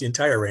experienced the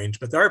entire range,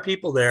 but there are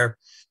people there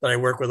that I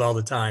work with all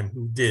the time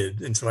who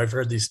did. And so I've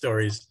heard these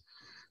stories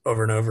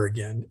over and over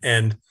again.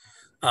 And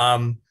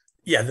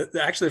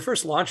actually the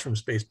first launch from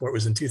Spaceport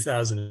was in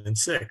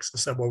 2006, a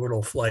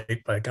suborbital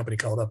flight by a company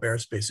called Up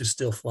Aerospace, who's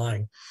still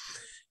flying.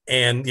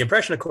 And the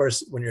impression, of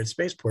course, when you're at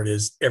Spaceport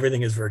is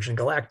everything is Virgin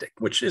Galactic,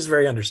 which is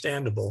very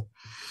understandable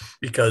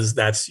because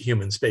that's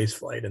human space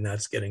flight and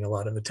that's getting a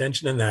lot of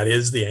attention. And that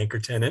is the anchor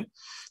tenant.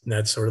 And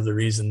that's sort of the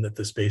reason that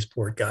the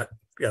Spaceport got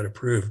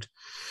approved.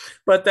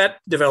 But that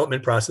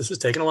development process has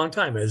taken a long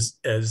time,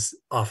 as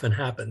often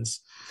happens.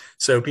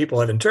 So people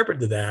have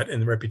interpreted that,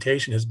 and the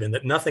reputation has been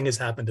that nothing has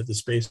happened at the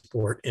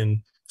Spaceport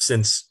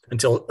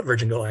until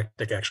Virgin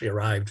Galactic actually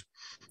arrived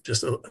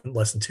just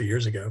less than 2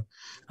 years ago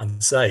on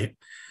the site.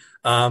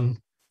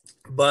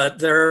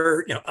 But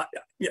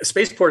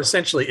Spaceport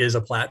essentially is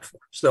a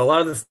platform. So a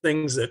lot of the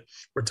things that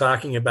we're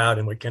talking about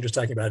and what Kendra's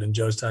talking about and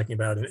Joe's talking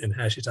about and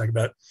Hashi talking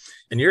about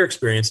in your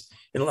experience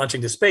in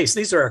launching to space,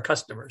 these are our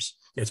customers.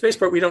 At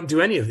Spaceport, we don't do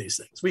any of these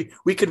things.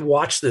 We could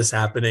watch this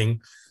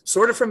happening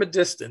sort of from a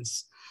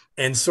distance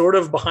and sort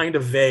of behind a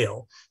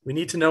veil. We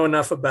need to know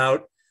enough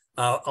about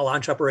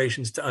launch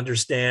operations to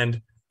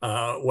understand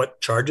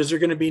what charges are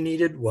going to be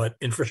needed, what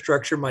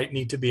infrastructure might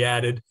need to be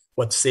added,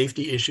 what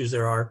safety issues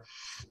there are.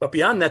 But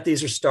beyond that,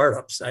 these are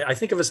startups. I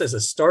think of us as a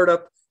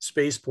startup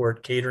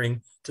spaceport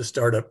catering to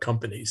startup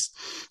companies.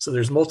 So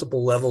there's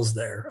multiple levels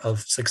there of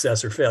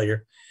success or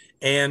failure.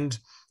 And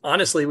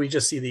honestly, we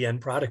just see the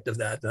end product of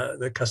that.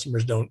 The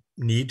customers don't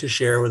need to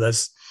share with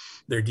us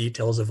their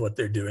details of what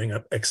they're doing,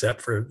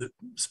 except for the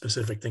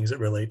specific things that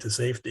relate to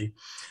safety.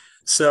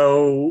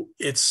 So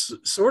it's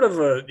sort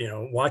of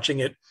watching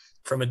it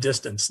from a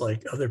distance,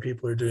 like other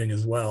people are doing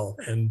as well,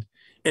 and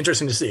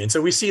interesting to see. And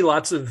so we see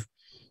lots of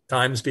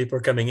times people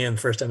are coming in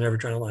first time they're ever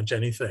trying to launch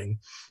anything,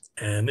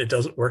 and it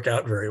doesn't work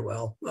out very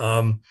well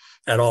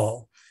at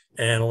all.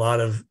 And a lot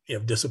of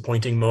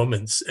disappointing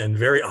moments and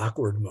very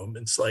awkward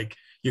moments. Like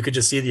you could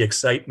just see the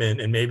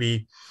excitement, and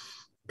maybe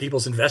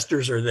people's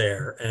investors are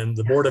there and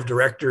the board of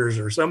directors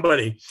or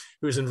somebody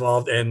who's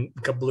involved, and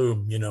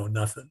kabloom,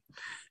 nothing.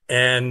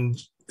 And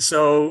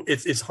so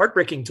it's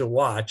heartbreaking to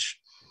watch,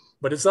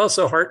 but it's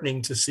also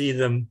heartening to see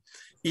them,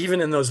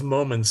 even in those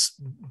moments,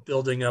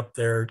 building up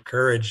their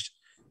courage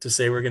to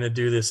say, we're going to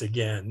do this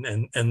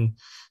again.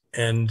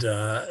 And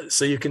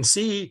so you can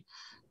see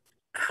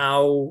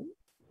how,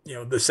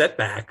 the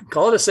setback,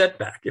 call it a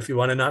setback if you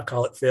want to not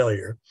call it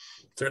failure,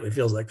 it certainly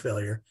feels like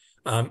failure,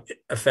 it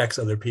affects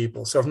other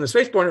people. So from the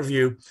space point of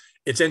view,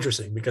 it's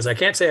interesting because I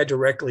can't say I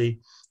directly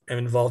am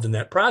involved in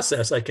that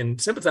process. I can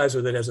sympathize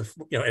with it as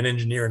an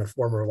engineer in a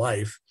former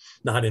life,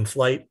 not in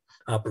flight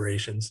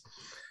operations,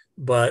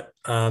 but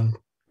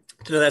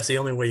that's the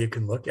only way you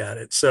can look at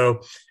it.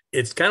 So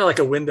it's kind of like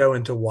a window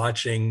into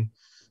watching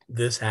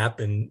this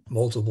happen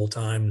multiple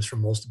times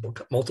from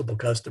multiple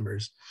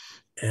customers.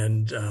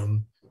 And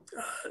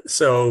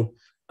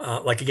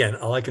again,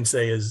 all I can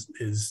say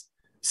is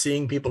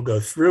seeing people go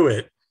through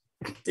it.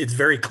 It's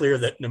very clear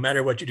that no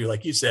matter what you do,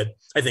 like you said,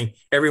 I think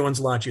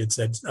everyone's launch you had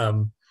said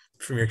from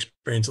your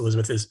experience,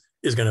 Elizabeth,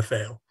 is going to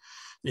fail.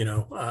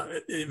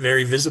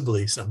 Very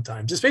visibly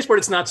sometimes. At Spaceport,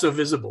 it's not so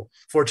visible,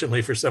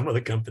 fortunately for some of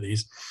the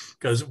companies,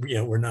 because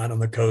we're not on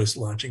the coast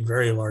launching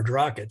very large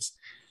rockets.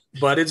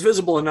 But it's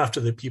visible enough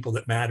to the people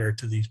that matter,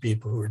 to these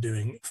people who are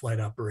doing flight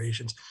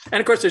operations. And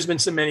of course, there's been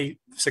so many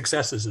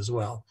successes as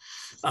well.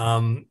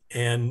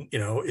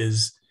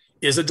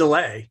 Is a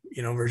delay.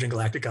 Virgin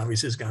Galactic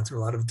obviously has gone through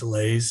a lot of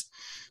delays.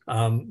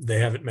 They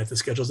haven't met the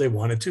schedules they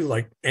wanted to,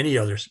 like any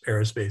other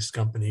aerospace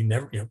company,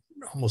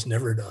 almost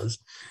never does.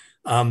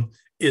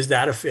 Is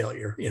that a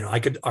failure? I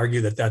could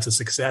argue that that's a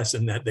success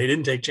and that they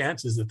didn't take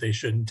chances that they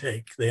shouldn't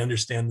take. They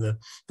understand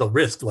the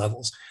risk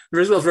levels. The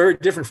risk level is very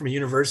different from a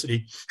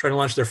university trying to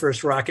launch their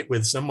first rocket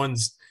with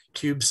someone's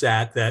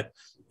CubeSat that,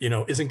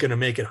 isn't going to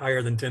make it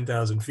higher than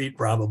 10,000 feet,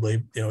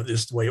 probably,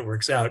 just the way it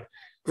works out,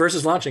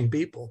 versus launching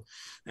people.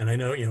 And I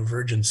know,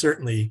 Virgin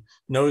certainly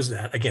knows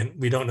that. Again,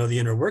 we don't know the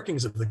inner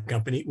workings of the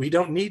company. We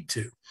don't need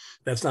to.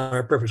 That's not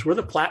our purpose. We're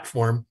the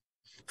platform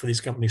for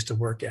these companies to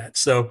work at.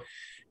 So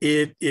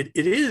it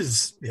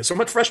is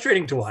somewhat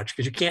frustrating to watch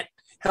because you can't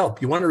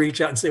help. You want to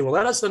reach out and say, well,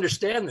 let us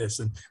understand this.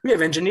 And we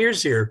have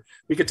engineers here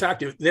we could talk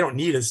to. They don't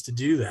need us to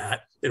do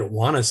that. They don't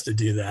want us to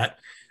do that.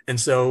 And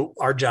so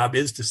our job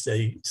is to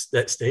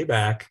stay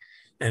back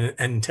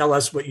and tell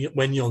us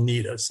when you'll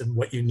need us and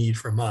what you need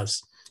from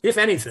us, if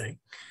anything,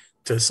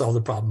 to solve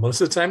the problem. Most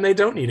of the time, they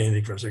don't need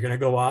anything from us. They're going to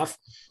go off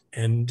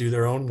and do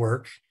their own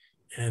work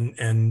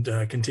and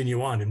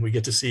continue on. And we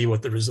get to see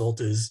what the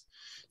result is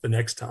the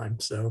next time.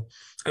 So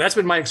that's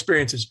been my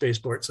experience at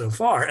Spaceport so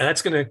far. And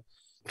that's going to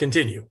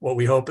continue. What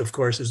we hope, of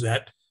course, is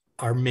that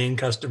our main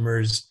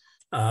customers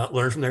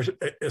learn from their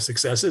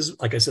successes.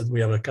 Like I said,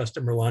 we have a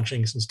customer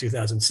launching since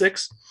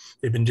 2006.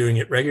 They've been doing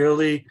it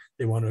regularly.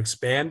 They want to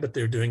expand, but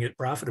they're doing it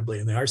profitably.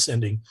 And they are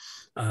sending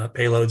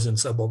payloads and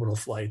suborbital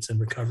flights and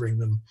recovering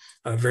them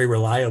very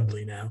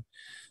reliably now.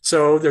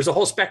 So there's a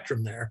whole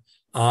spectrum there.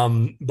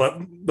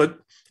 But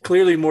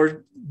clearly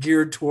more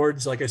geared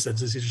towards, like I said,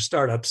 these are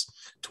startups,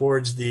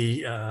 towards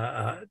the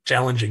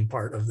challenging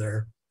part of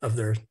their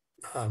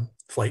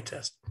flight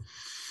test.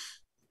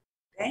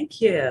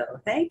 Thank you.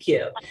 Thank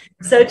you.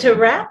 So to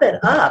wrap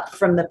it up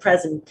from the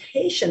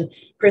presentation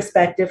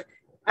perspective,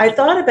 I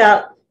thought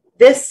about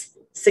this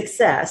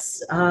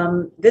success.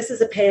 This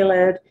is a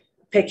payload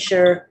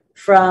picture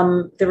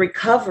from the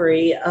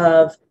recovery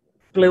of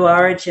Blue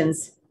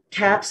Origin's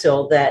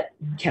capsule that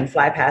can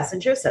fly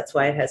passengers. That's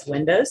why it has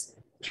windows.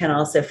 Can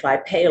also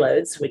fly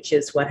payloads, which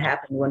is what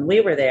happened when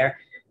we were there.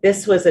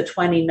 This was a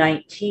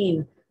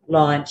 2019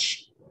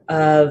 launch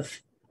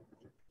of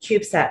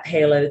CubeSat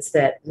payloads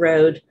that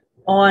rode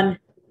on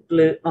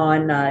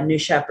New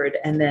Shepard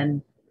and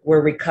then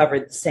were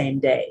recovered the same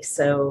day.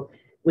 So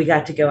we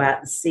got to go out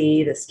and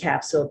see this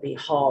capsule be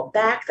hauled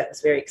back. That was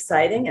very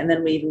exciting. And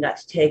then we even got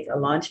to take a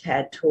launch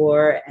pad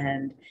tour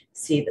and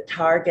see the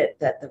target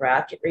that the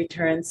rocket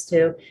returns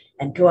to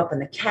and go up on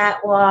the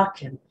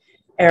catwalk. And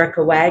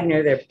Erica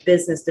Wagner, their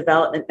business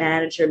development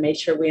manager, made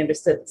sure we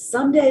understood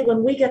someday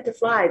when we get to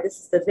fly, this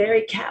is the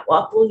very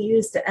catwalk we'll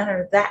use to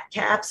enter that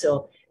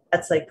capsule.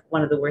 That's like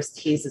one of the worst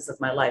teases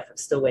of my life. I'm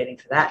still waiting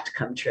for that to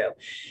come true.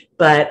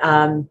 But,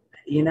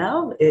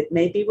 it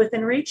may be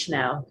within reach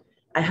now.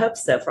 I hope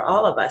so for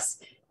all of us.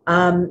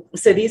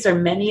 So these are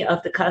many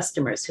of the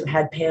customers who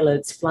had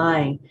payloads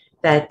flying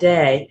that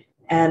day.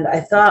 And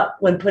I thought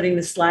when putting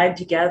the slide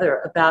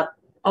together about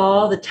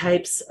all the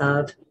types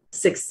of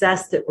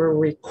success that were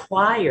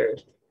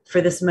required for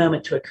this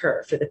moment to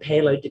occur, for the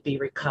payload to be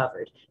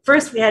recovered.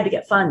 First, we had to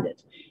get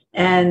funded.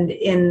 And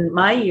in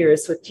my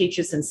years with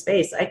Teachers in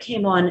Space, I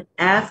came on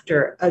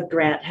after a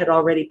grant had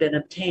already been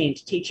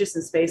obtained. Teachers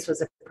in Space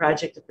was a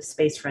project of the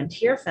Space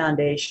Frontier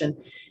Foundation,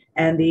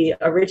 and the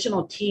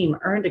original team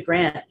earned a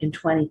grant in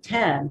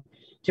 2010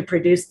 to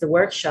produce the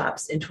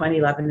workshops in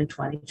 2011 and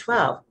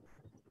 2012.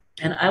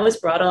 And I was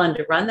brought on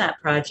to run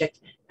that project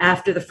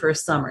after the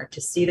first summer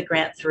to see the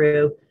grant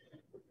through,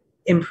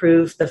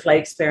 improve the flight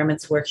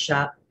experiments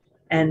workshop,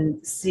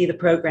 and see the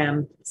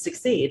program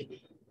succeed.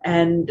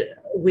 And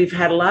we've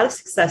had a lot of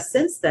success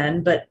since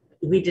then, but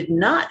we did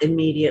not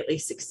immediately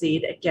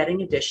succeed at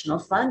getting additional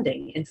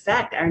funding. In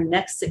fact, our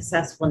next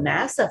successful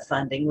NASA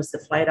funding was the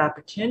Flight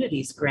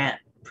Opportunities Grant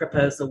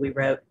proposal we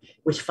wrote,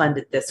 which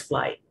funded this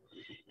flight.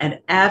 And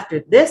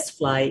after this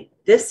flight,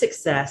 this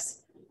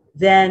success,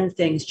 then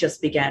things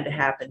just began to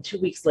happen. 2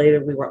 weeks later,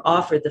 we were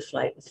offered the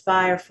flight with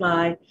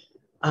Firefly.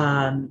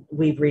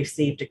 We've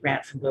received a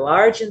grant from Blue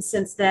Origin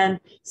since then.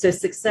 So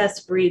success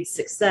breeds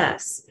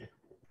success.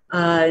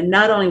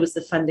 Not only was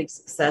the funding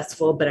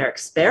successful, but our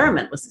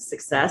experiment was a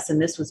success.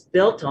 And this was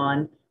built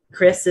on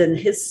Chris and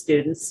his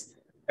students'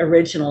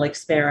 original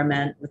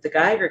experiment with the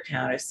Geiger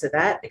counter. So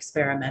that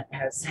experiment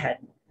has had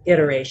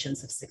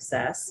iterations of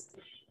success.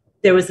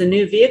 There was a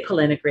new vehicle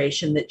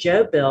integration that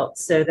Joe built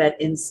so that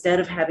instead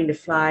of having to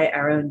fly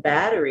our own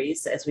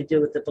batteries, as we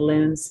do with the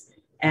balloons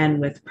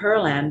and with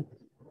Perlan,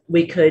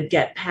 we could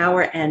get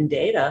power and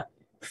data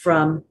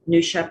from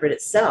New Shepard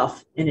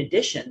itself, in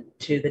addition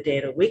to the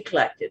data we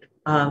collected.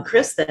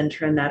 Chris then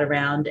turned that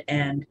around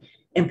and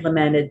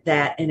implemented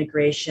that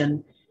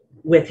integration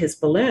with his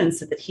balloons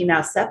so that he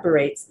now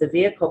separates the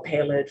vehicle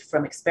payload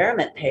from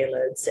experiment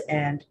payloads,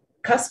 and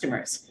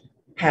customers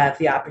have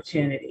the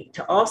opportunity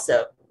to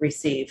also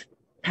receive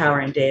power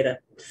and data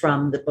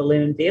from the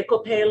balloon vehicle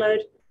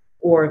payload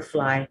or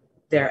fly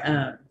their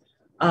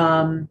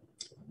own.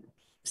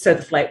 So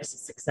the flight was a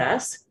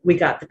success. We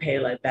got the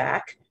payload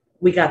back.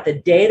 We got the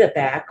data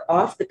back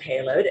off the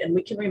payload. And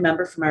we can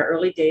remember from our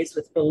early days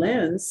with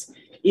balloons,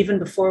 even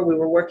before we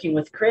were working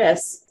with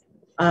Chris,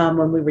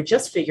 when we were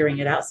just figuring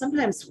it out,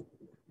 sometimes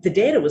the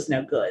data was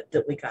no good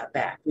that we got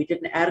back. We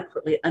didn't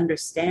adequately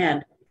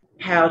understand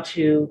how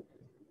to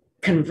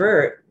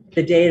convert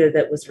the data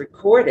that was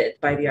recorded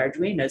by the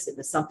Arduinos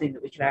into something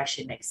that we could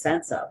actually make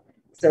sense of.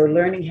 So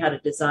learning how to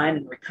design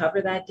and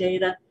recover that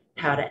data,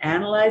 how to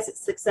analyze it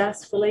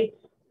successfully.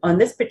 On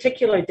this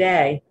particular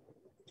day,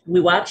 we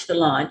watched the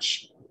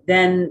launch.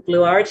 Then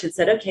Blue Origin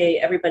said, okay,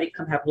 everybody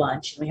come have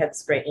lunch. And we had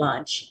this great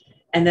lunch.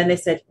 And then they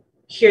said,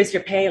 here's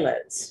your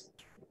payloads,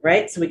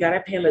 right? So we got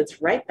our payloads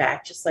right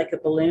back, just like a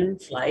balloon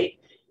flight.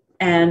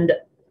 And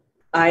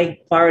I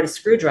borrowed a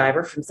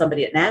screwdriver from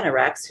somebody at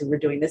NanoRex who were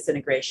doing this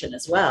integration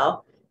as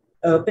well,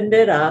 opened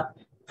it up,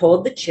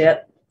 pulled the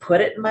chip,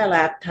 put it in my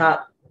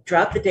laptop,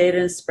 dropped the data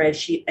in a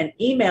spreadsheet, and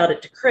emailed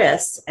it to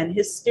Chris, and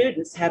his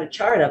students had a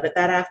chart of it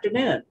that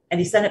afternoon. And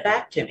he sent it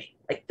back to me.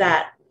 Like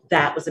that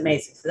was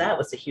amazing. So that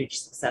was a huge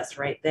success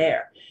right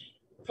there.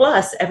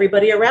 Plus,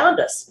 everybody around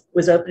us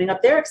was opening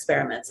up their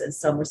experiments, and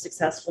some were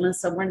successful and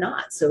some were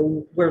not.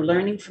 So we're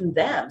learning from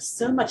them.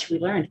 So much we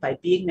learned by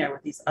being there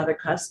with these other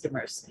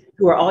customers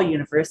who are all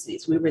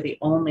universities. We were the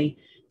only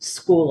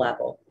school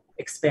level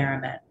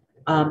experiment.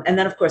 And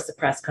then, of course, the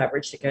press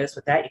coverage that goes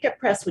with that. You get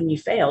press when you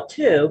fail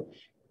too,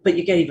 but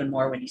you get even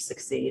more when you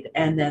succeed.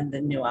 And then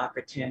the new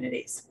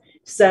opportunities.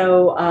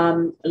 So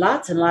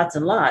lots and lots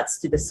and lots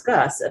to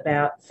discuss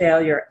about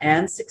failure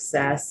and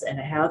success and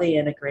how they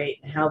integrate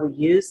and how we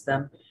use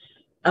them.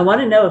 I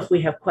want to know if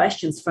we have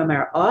questions from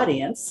our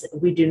audience.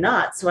 We do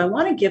not. So I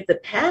want to give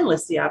the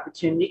panelists the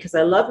opportunity, because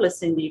I love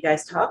listening to you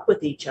guys talk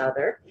with each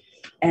other.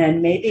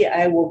 And maybe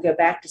I will go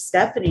back to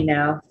Stephanie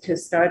now to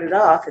start it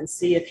off and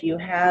see if you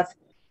have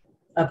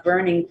a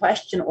burning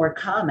question or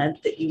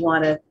comment that you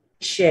want to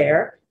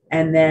share,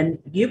 and then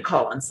you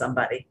call on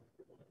somebody.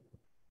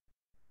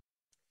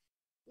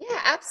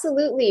 Yeah,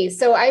 absolutely.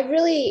 So I've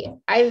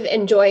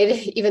enjoyed,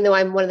 even though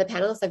I'm one of the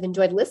panelists, I've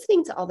enjoyed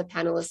listening to all the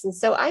panelists. And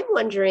so I'm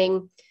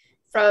wondering,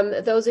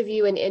 from those of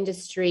you in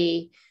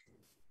industry,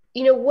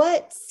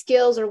 what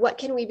skills or what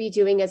can we be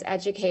doing as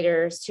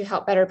educators to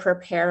help better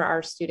prepare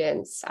our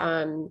students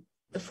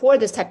for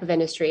this type of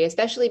industry,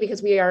 especially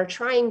because we are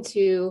trying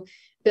to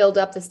build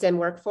up the STEM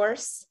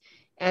workforce.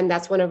 And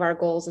that's one of our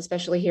goals,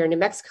 especially here in New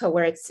Mexico,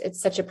 where it's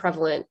such a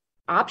prevalent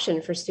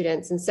option for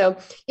students. And so,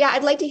 yeah,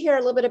 I'd like to hear a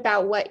little bit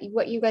about what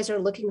you guys are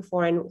looking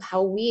for and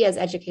how we as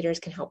educators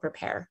can help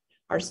prepare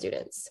our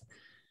students.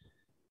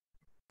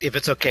 If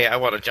it's okay, I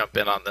want to jump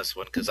in on this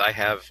one because I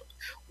have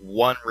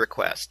one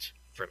request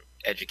from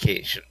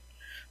education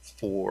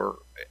for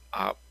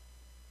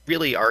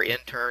really our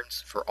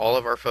interns, for all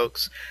of our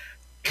folks.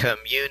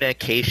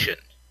 Communication.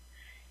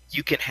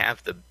 You can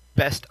have the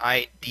best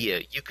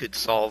idea. You could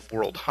solve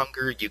world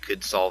hunger. You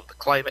could solve the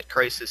climate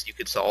crisis. You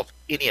could solve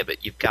any of it.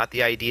 You've got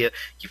the idea.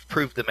 You've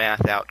proved the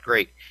math out.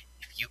 Great.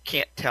 If you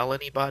can't tell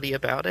anybody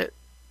about it,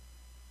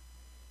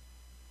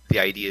 the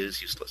idea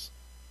is useless.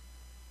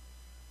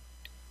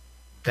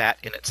 That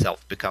in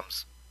itself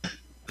becomes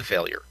the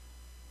failure.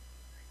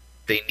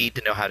 They need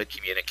to know how to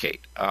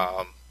communicate.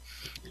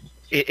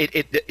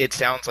 It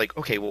sounds like,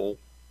 okay, well,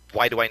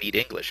 why do I need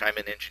English? I'm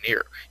an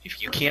engineer. If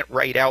you can't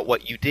write out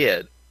what you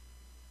did,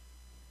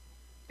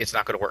 it's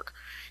not going to work.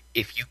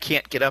 If you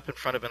can't get up in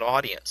front of an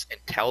audience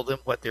and tell them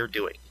what they're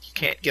doing, you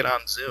can't get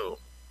on Zoom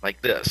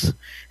like this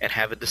and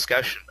have a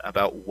discussion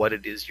about what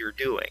it is you're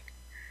doing,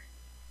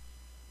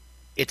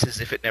 it's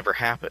as if it never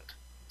happened.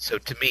 So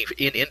to me,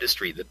 in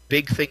industry, the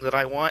big thing that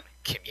I want,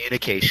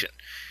 communication.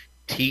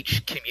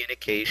 Teach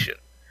communication.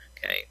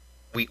 Okay.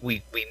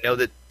 We know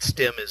that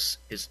STEM is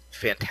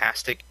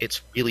fantastic.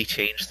 It's really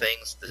changed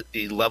things.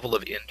 The level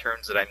of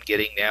interns that I'm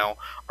getting now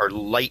are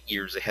light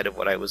years ahead of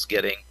what I was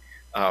getting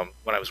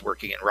when I was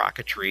working in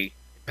rocketry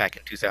back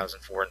in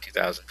 2004 and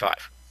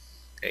 2005.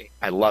 Okay.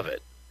 I love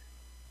it,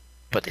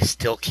 but they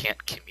still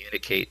can't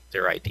communicate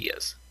their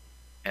ideas,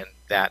 and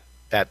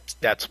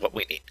that's what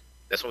we need.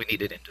 That's what we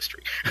need in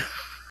industry.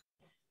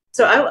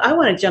 So I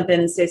want to jump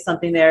in and say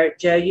something there,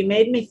 Joe. You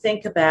made me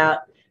think about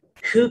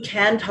who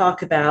can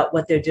talk about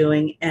what they're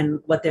doing and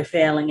what they're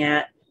failing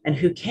at, and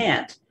who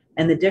can't,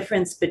 and the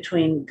difference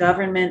between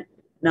government,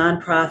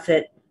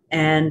 nonprofit,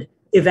 and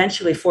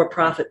eventually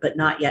for-profit, but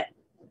not yet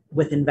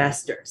with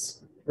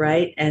investors,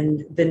 right?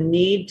 And the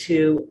need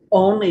to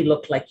only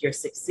look like you're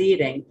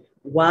succeeding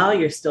while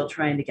you're still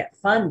trying to get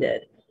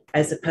funded,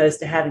 as opposed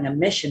to having a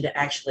mission to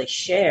actually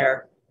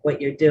share what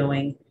you're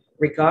doing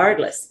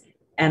regardless.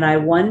 And I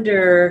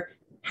wonder,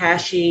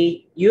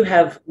 Hashi, you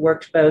have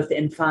worked both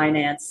in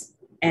finance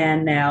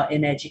and now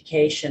in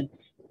education.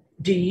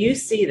 Do you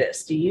see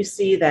this? Do you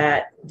see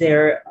that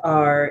there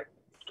are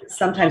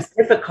sometimes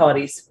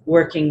difficulties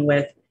working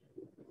with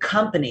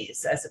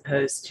companies as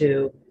opposed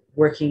to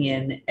working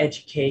in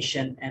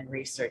education and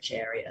research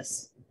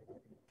areas?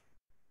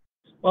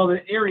 Well,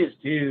 the areas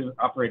do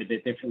operate a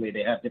bit differently.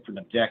 They have different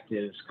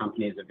objectives.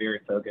 Companies are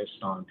very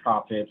focused on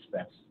profits.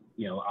 That's,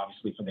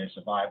 obviously for their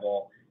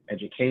survival.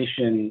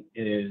 Education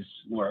is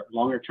more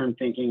longer-term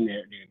thinking.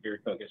 They're very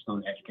focused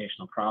on the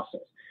educational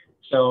process.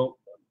 So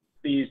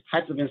these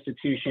types of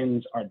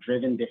institutions are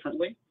driven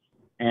differently,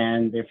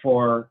 and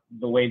therefore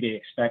the way they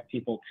expect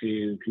people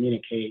to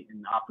communicate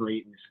and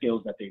operate and the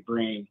skills that they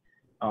bring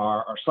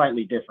are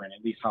slightly different,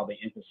 at least how they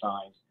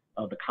emphasize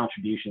the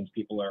contributions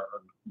people are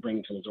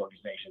bringing to those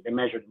organizations. They're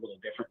measured a little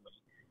differently.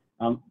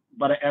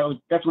 But I would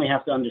definitely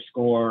have to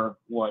underscore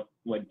what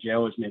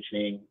Joe is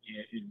mentioning,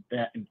 is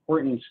that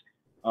importance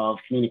of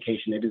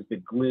communication. It is the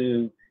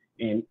glue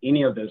in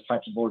any of those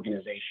types of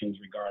organizations,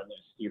 regardless.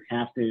 You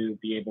have to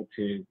be able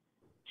to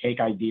take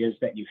ideas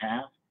that you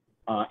have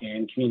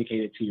and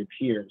communicate it to your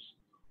peers.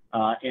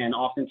 And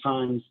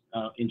oftentimes,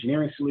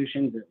 engineering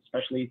solutions,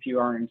 especially if you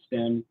are in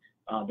STEM,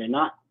 they're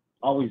not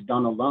always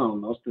done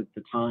alone. Most of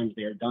the times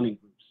they're done in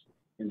groups.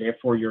 And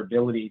therefore, your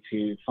ability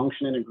to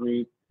function in a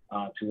group,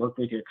 to work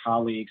with your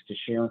colleagues, to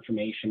share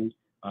information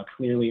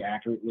clearly,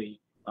 accurately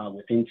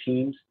within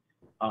teams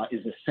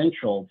is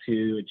essential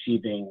to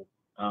achieving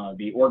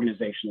the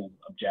organizational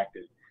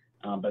objective.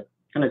 But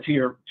kind of to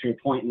your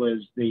point, Liz,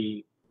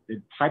 the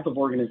type of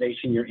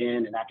organization you're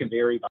in, and that can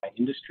vary by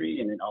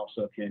industry, and it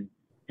also can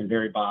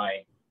vary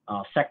by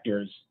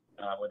sectors,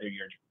 whether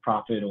you're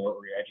profit or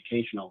you're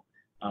educational.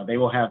 They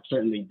will have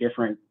certainly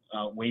different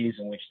ways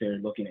in which they're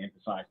looking to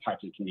emphasize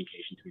types of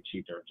communication to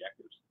achieve their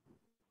objectives.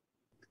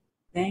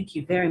 Thank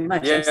you very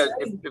much. Yeah,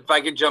 if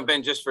I could jump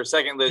in just for a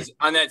second, Liz,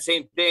 on that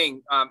same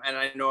thing, and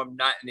I know I'm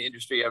not in the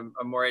industry, I'm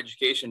more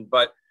education,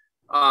 but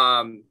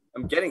I'm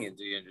getting into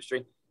the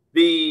industry.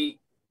 The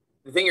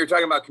thing you're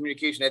talking about,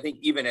 communication, I think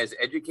even as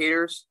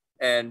educators,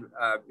 and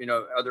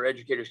other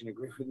educators can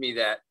agree with me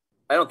that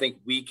I don't think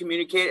we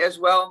communicate as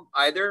well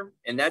either.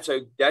 And that's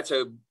a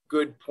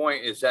good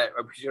point, is that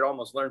we should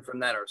almost learn from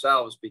that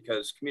ourselves,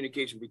 because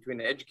communication between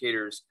the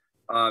educators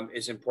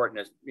is important,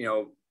 as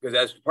because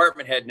as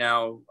department head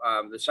now,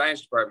 the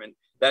science department,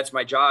 that's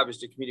my job, is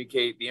to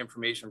communicate the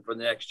information for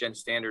the next gen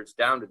standards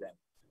down to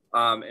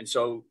them. And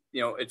so,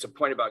 it's a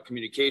point about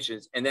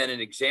communications. And then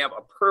a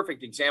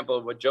perfect example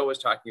of what Joe was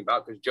talking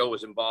about, because Joe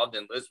was involved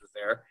and Liz was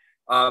there,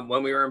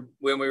 when we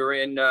were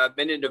in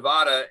Minden,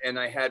 Nevada, and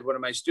I had one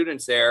of my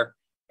students there,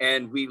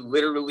 and we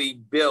literally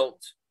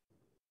built,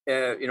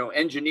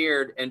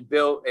 engineered and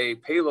built a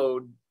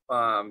payload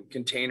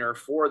container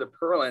for the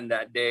Perlin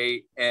that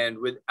day. And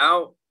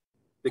without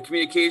the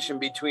communication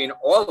between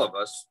all of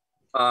us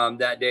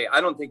that day, I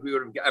don't think we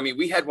would have,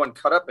 we had one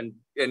cut up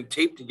and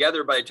taped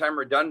together by the time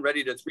we're done,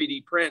 ready to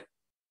 3D print,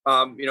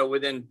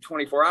 within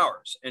 24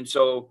 hours. And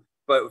so,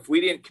 but if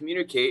we didn't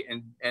communicate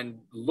and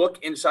look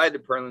inside the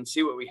Perlin,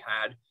 see what we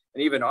had,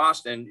 and even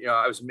Austin,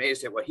 I was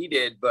amazed at what he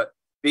did, but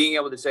being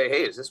able to say,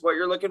 hey, is this what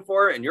you're looking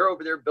for? And you're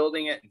over there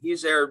building it, and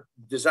he's there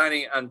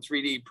designing it on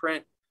 3D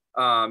print.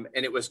 And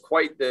it was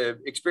quite the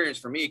experience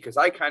for me, because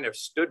I kind of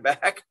stood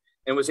back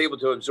and was able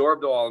to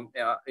absorb all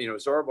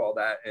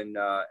that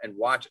and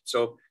watch it.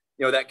 So,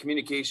 that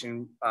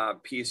communication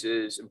piece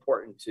is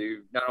important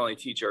to not only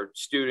teach our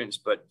students,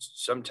 but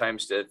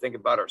sometimes to think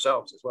about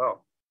ourselves as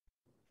well.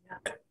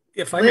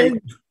 If I may,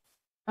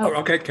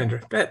 okay,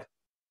 Kendra, go ahead.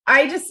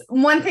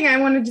 One thing I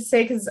wanted to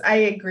say, because I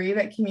agree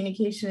that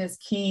communication is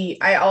key.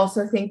 I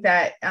also think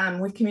that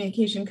with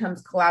communication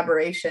comes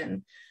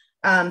collaboration.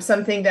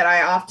 Something that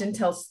I often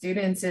tell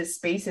students is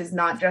space is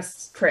not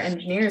just for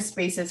engineers,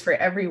 space is for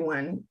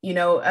everyone.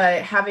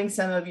 Having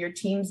some of your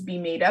teams be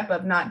made up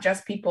of not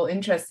just people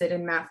interested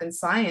in math and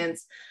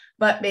science,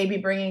 but maybe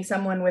bringing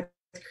someone with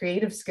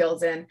creative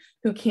skills in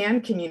who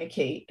can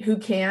communicate, who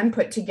can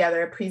put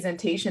together a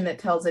presentation that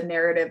tells a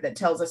narrative, that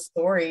tells a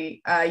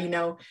story.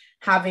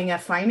 Having a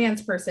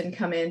finance person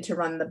come in to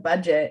run the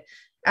budget.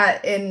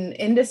 In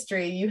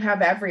industry, you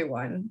have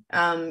everyone.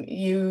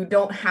 You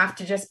don't have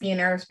to just be an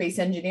aerospace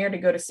engineer to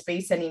go to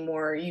space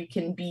anymore. You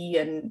can be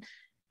an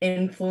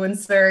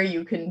influencer,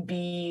 you can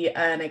be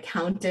an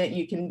accountant,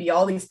 you can be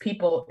all these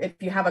people. If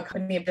you have a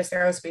company of just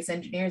aerospace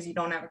engineers, you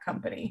don't have a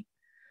company.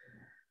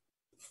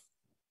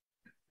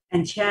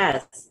 And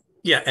Chaz.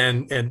 Yeah,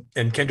 and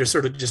Kendra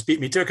sort of just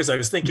beat me to it, because I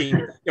was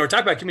thinking, we're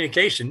talking about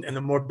communication, and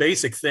the more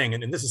basic thing,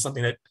 and this is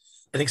something that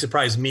I think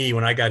surprised me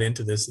when I got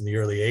into this in the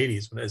early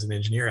 80s when I was an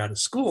engineer out of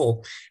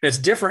school. And it's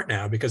different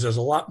now because there's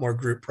a lot more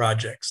group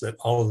projects that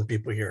all of the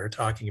people here are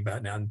talking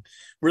about now, and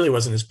really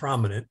wasn't as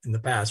prominent in the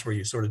past, where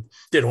you sort of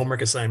did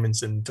homework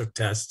assignments and took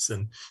tests,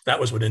 and that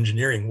was what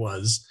engineering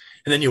was.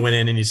 And then you went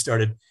in and you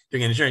started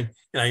doing engineering,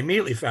 and I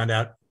immediately found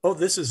out, oh,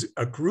 this is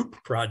a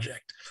group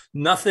project.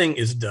 Nothing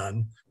is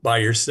done by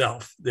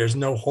yourself. There's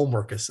no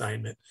homework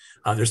assignment.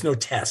 There's no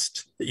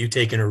test that you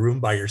take in a room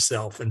by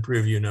yourself and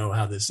prove you know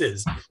how this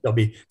is. There'll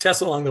be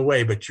tests along the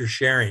way, but you're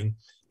sharing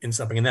in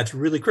something, and that's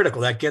really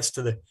critical. That gets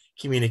to the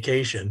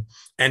communication.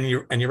 And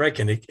you're right,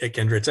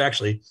 Kendra, it's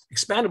actually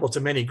expandable to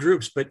many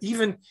groups. But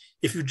even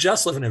if you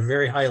just live in a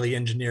very highly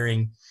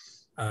engineering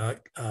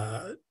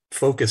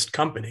focused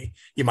company,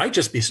 you might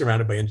just be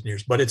surrounded by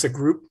engineers, but it's a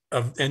group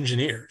of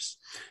engineers,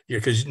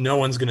 because no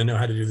one's going to know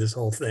how to do this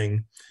whole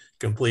thing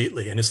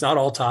completely. And it's not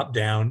all top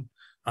down,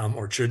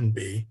 or it shouldn't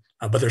be,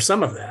 but there's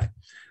some of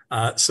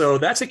that. So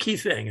that's a key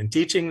thing. And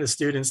teaching the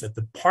students that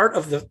the part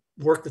of the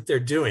work that they're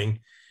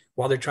doing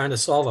while they're trying to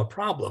solve a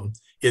problem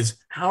is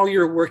how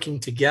you're working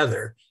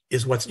together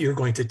is what you're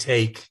going to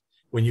take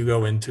when you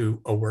go into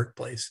a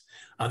workplace.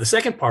 The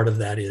second part of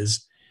that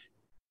is,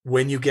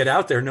 when you get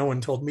out there, no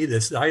one told me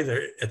this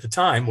either at the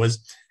time,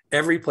 was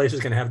every place is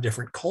going to have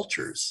different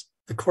cultures.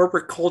 The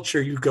corporate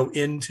culture you go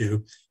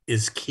into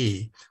is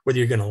key, whether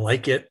you're going to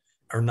like it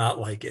or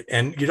not like it.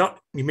 And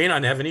you may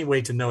not have any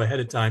way to know ahead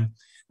of time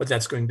what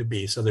that's going to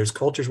be. So there's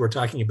cultures. We're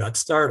talking about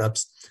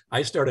startups.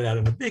 I started out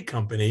in a big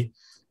company,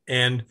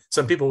 and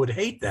some people would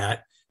hate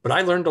that, but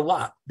I learned a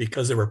lot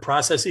because there were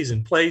processes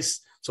in place.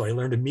 So I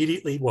learned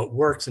immediately what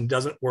works and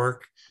doesn't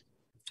work,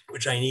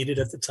 which I needed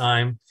at the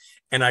time.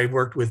 And I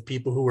worked with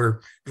people who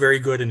were very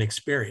good and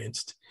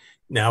experienced.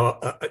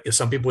 Now,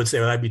 some people would say,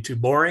 well, that'd be too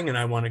boring, and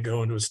I want to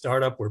go into a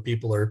startup where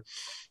people are,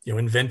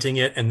 inventing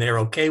it, and they're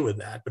okay with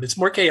that. But it's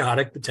more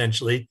chaotic,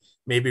 potentially,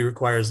 maybe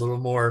requires a little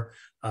more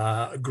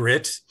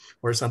grit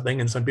or something.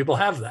 And some people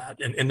have that.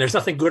 And there's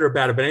nothing good or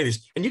bad about any of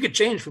these. And you could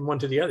change from one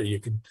to the other. You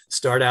could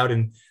start out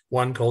in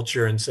one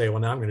culture and say,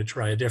 well, now I'm going to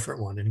try a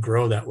different one and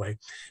grow that way.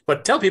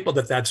 But tell people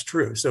that that's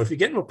true. So if you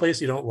get into a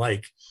place you don't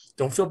like,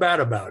 don't feel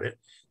bad about it.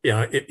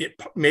 It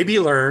maybe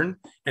learn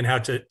and how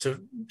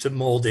to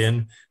mold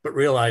in, but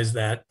realize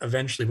that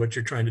eventually what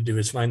you're trying to do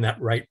is find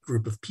that right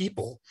group of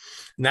people.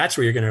 And that's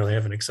where you're going to really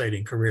have an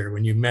exciting career,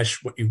 when you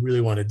mesh what you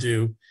really want to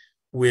do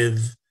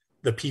with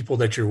the people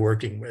that you're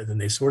working with,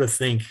 and they sort of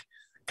think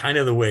kind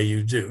of the way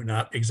you do,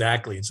 not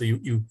exactly. And so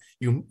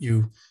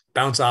you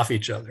bounce off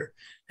each other,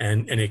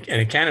 and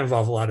it can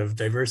involve a lot of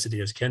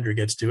diversity, as Kendra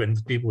gets to, and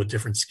people with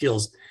different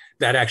skills.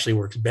 That actually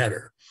works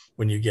better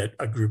when you get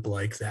a group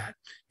like that,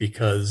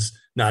 because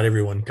not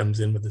everyone comes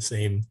in with the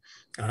same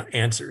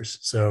answers.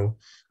 So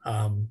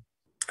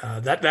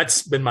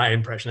that's been my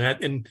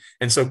impression.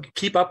 And so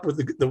keep up with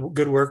the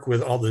good work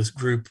with all this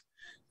group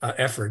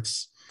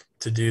efforts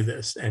to do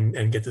this,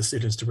 and get the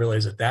students to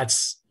realize that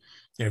that's,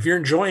 if you're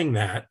enjoying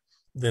that,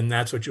 then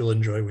that's what you'll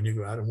enjoy when you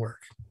go out and work.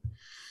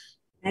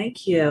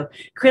 Thank you.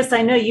 Chris,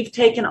 I know you've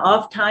taken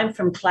off time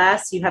from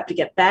class. You have to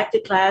get back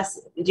to class.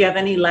 Do you have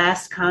any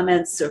last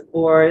comments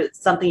or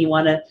something you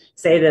want to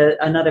say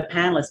to another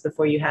panelist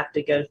before you have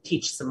to go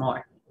teach some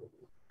more?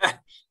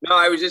 No,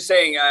 I was just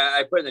saying,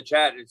 I put in the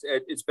chat,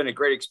 it's been a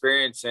great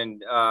experience.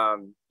 And,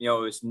 it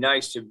was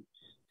nice to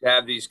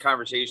have these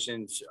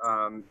conversations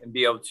and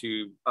be able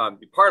to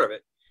be part of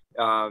it.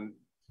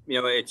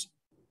 It's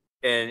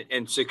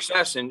and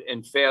success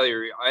and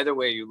failure, either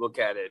way you look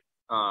at it,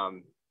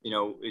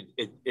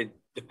 it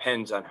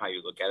depends on how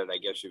you look at it, I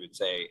guess you would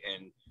say.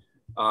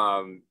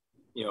 And,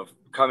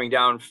 coming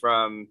down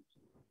from,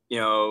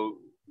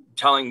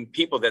 telling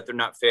people that they're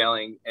not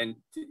failing, and,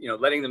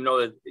 letting them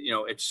know that,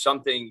 it's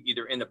something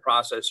either in the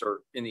process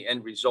or in the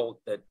end result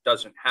that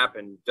doesn't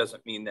happen,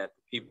 doesn't mean that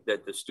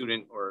the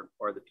student or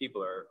the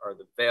people are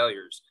the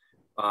failures.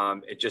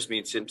 It just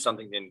means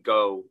something didn't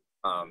go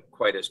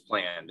quite as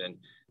planned. And,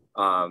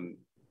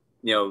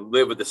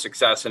 live with the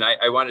success. And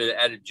I wanted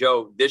to add,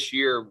 Joe, this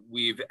year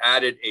we've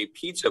added a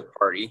pizza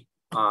party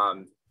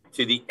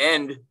to the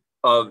end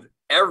of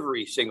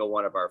every single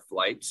one of our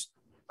flights.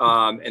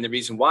 And the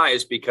reason why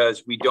is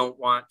because we don't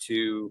want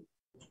to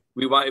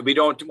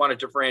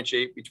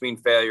differentiate between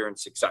failure and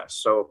success.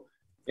 So,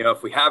 you know,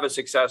 if we have a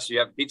success, you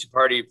have a pizza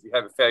party. If you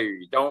have a failure,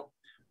 you don't.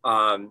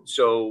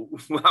 So,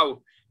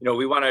 well, you know,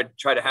 we want to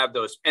try to have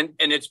those, and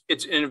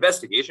it's an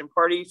investigation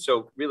party.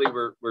 So really,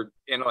 we're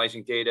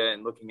analyzing data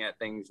and looking at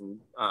things, and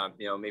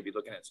you know, maybe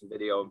looking at some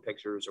video and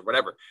pictures or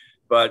whatever.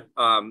 But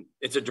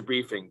it's a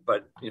debriefing.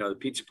 But you know, the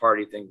pizza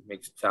party thing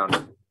makes it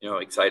sound, you know,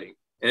 exciting.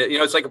 And you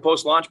know, it's like a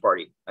post-launch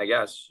party, I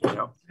guess. You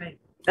know. Right.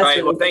 All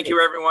right. Well, thank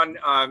you, everyone.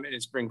 And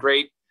it's been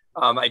great.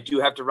 I do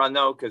have to run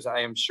though, because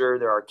I am sure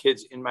there are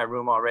kids in my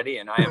room already,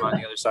 and I am on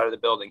the other side of the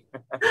building.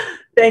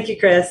 Thank you,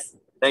 Chris.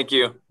 Thank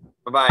you.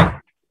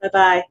 Bye-bye.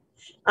 Bye-bye.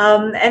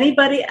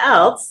 Anybody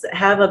else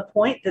have a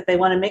point that they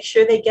want to make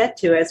sure they get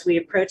to as we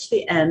approach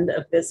the end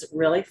of this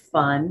really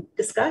fun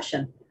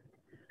discussion?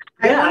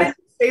 I wanted to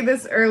say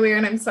this earlier,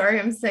 and I'm sorry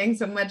I'm saying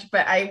so much,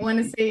 but I want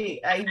to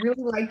say I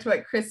really liked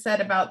what Chris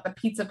said about the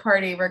pizza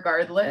party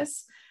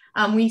regardless.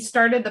 We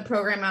started the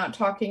program out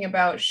talking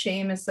about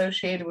shame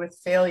associated with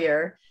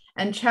failure,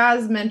 and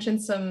Chaz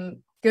mentioned some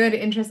good,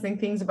 interesting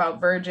things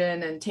about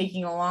Virgin and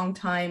taking a long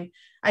time.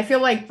 I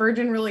feel like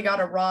Virgin really got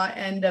a raw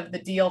end of the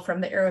deal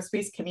from the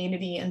aerospace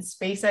community, and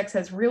SpaceX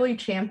has really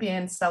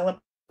championed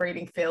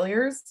celebrating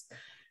failures,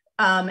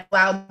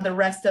 allowed the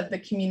rest of the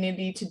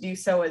community to do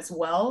so as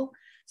well.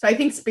 So I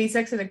think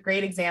SpaceX is a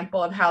great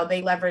example of how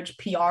they leverage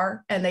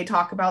PR and they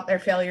talk about their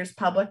failures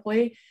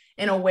publicly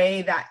in a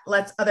way that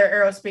lets other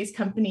aerospace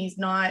companies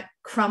not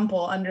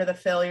crumple under the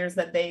failures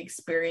that they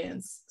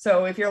experience.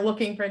 So if you're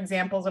looking for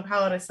examples of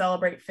how to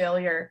celebrate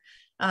failure,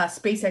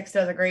 SpaceX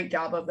does a great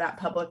job of that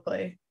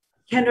publicly.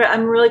 Kendra,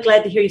 I'm really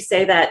glad to hear you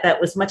say that.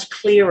 That was much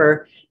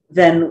clearer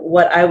than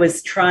what I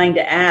was trying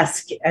to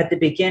ask at the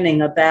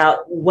beginning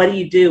about what do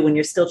you do when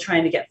you're still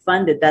trying to get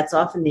funded? That's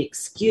often the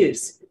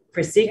excuse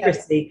for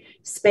secrecy.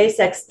 Yes.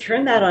 SpaceX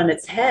turned that on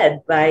its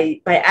head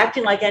by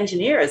acting like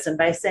engineers and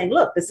by saying,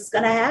 look, this is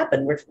going to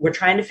happen. We're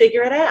trying to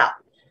figure it out.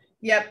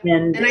 Yep.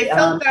 And I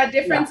felt that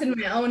difference in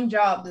my own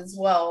job as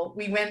well.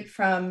 We went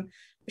from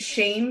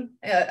shame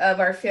of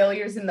our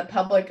failures in the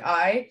public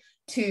eye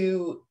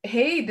to,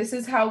 hey, this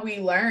is how we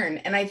learn.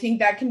 And I think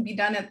that can be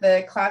done at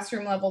the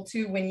classroom level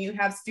too. When you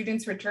have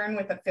students return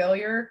with a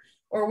failure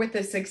or with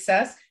a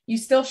success, you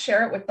still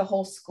share it with the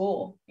whole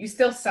school. You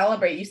still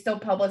celebrate, you still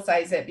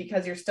publicize it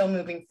because you're still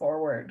moving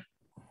forward.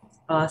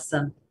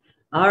 Awesome.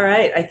 All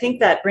right. I think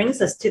that brings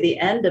us to the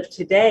end of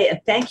today. And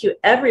thank you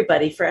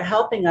everybody for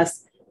helping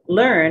us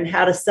learn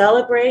how to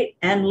celebrate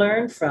and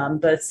learn from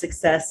both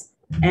success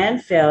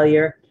and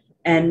failure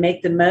and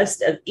make the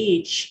most of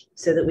each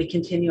so that we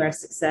continue our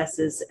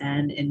successes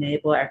and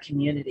enable our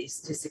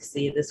communities to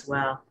succeed as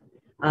well.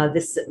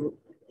 This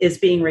is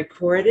being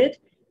recorded,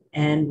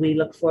 and we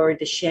look forward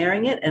to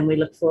sharing it, and we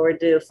look forward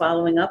to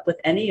following up with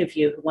any of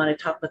you who want to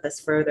talk with us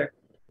further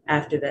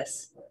after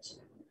this.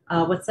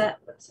 What's that?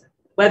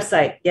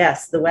 Website.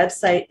 Yes, the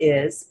website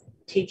is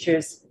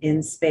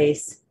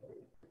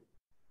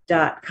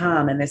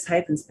teachersinspace.com, and there's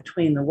hyphens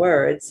between the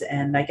words,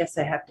 and I guess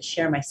I have to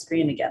share my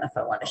screen again if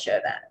I want to show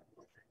that.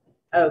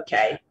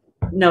 Okay,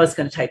 Noah's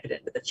going to type it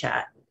into the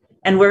chat.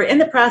 And we're in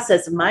the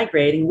process of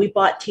migrating. We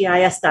bought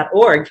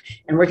TIS.org,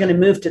 and we're going to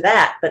move to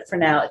that. But for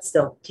now, it's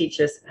still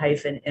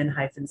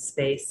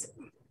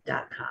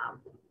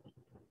teachers-in-space.com.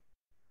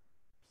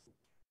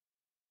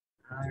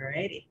 All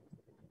righty.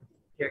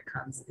 Here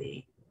comes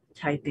the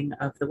typing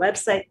of the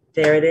website.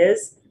 There it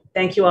is.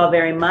 Thank you all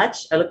very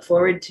much. I look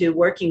forward to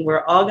working.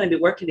 We're all going to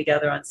be working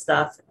together on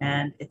stuff,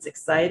 and it's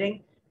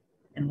exciting.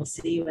 And we'll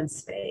see you in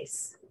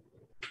space.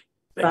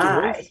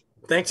 Bye.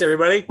 Thanks,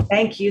 everybody.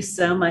 Thank you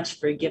so much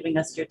for giving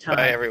us your time.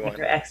 Bye, everyone. And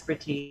your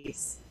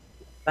expertise.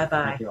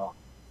 Bye-bye. Thank you all.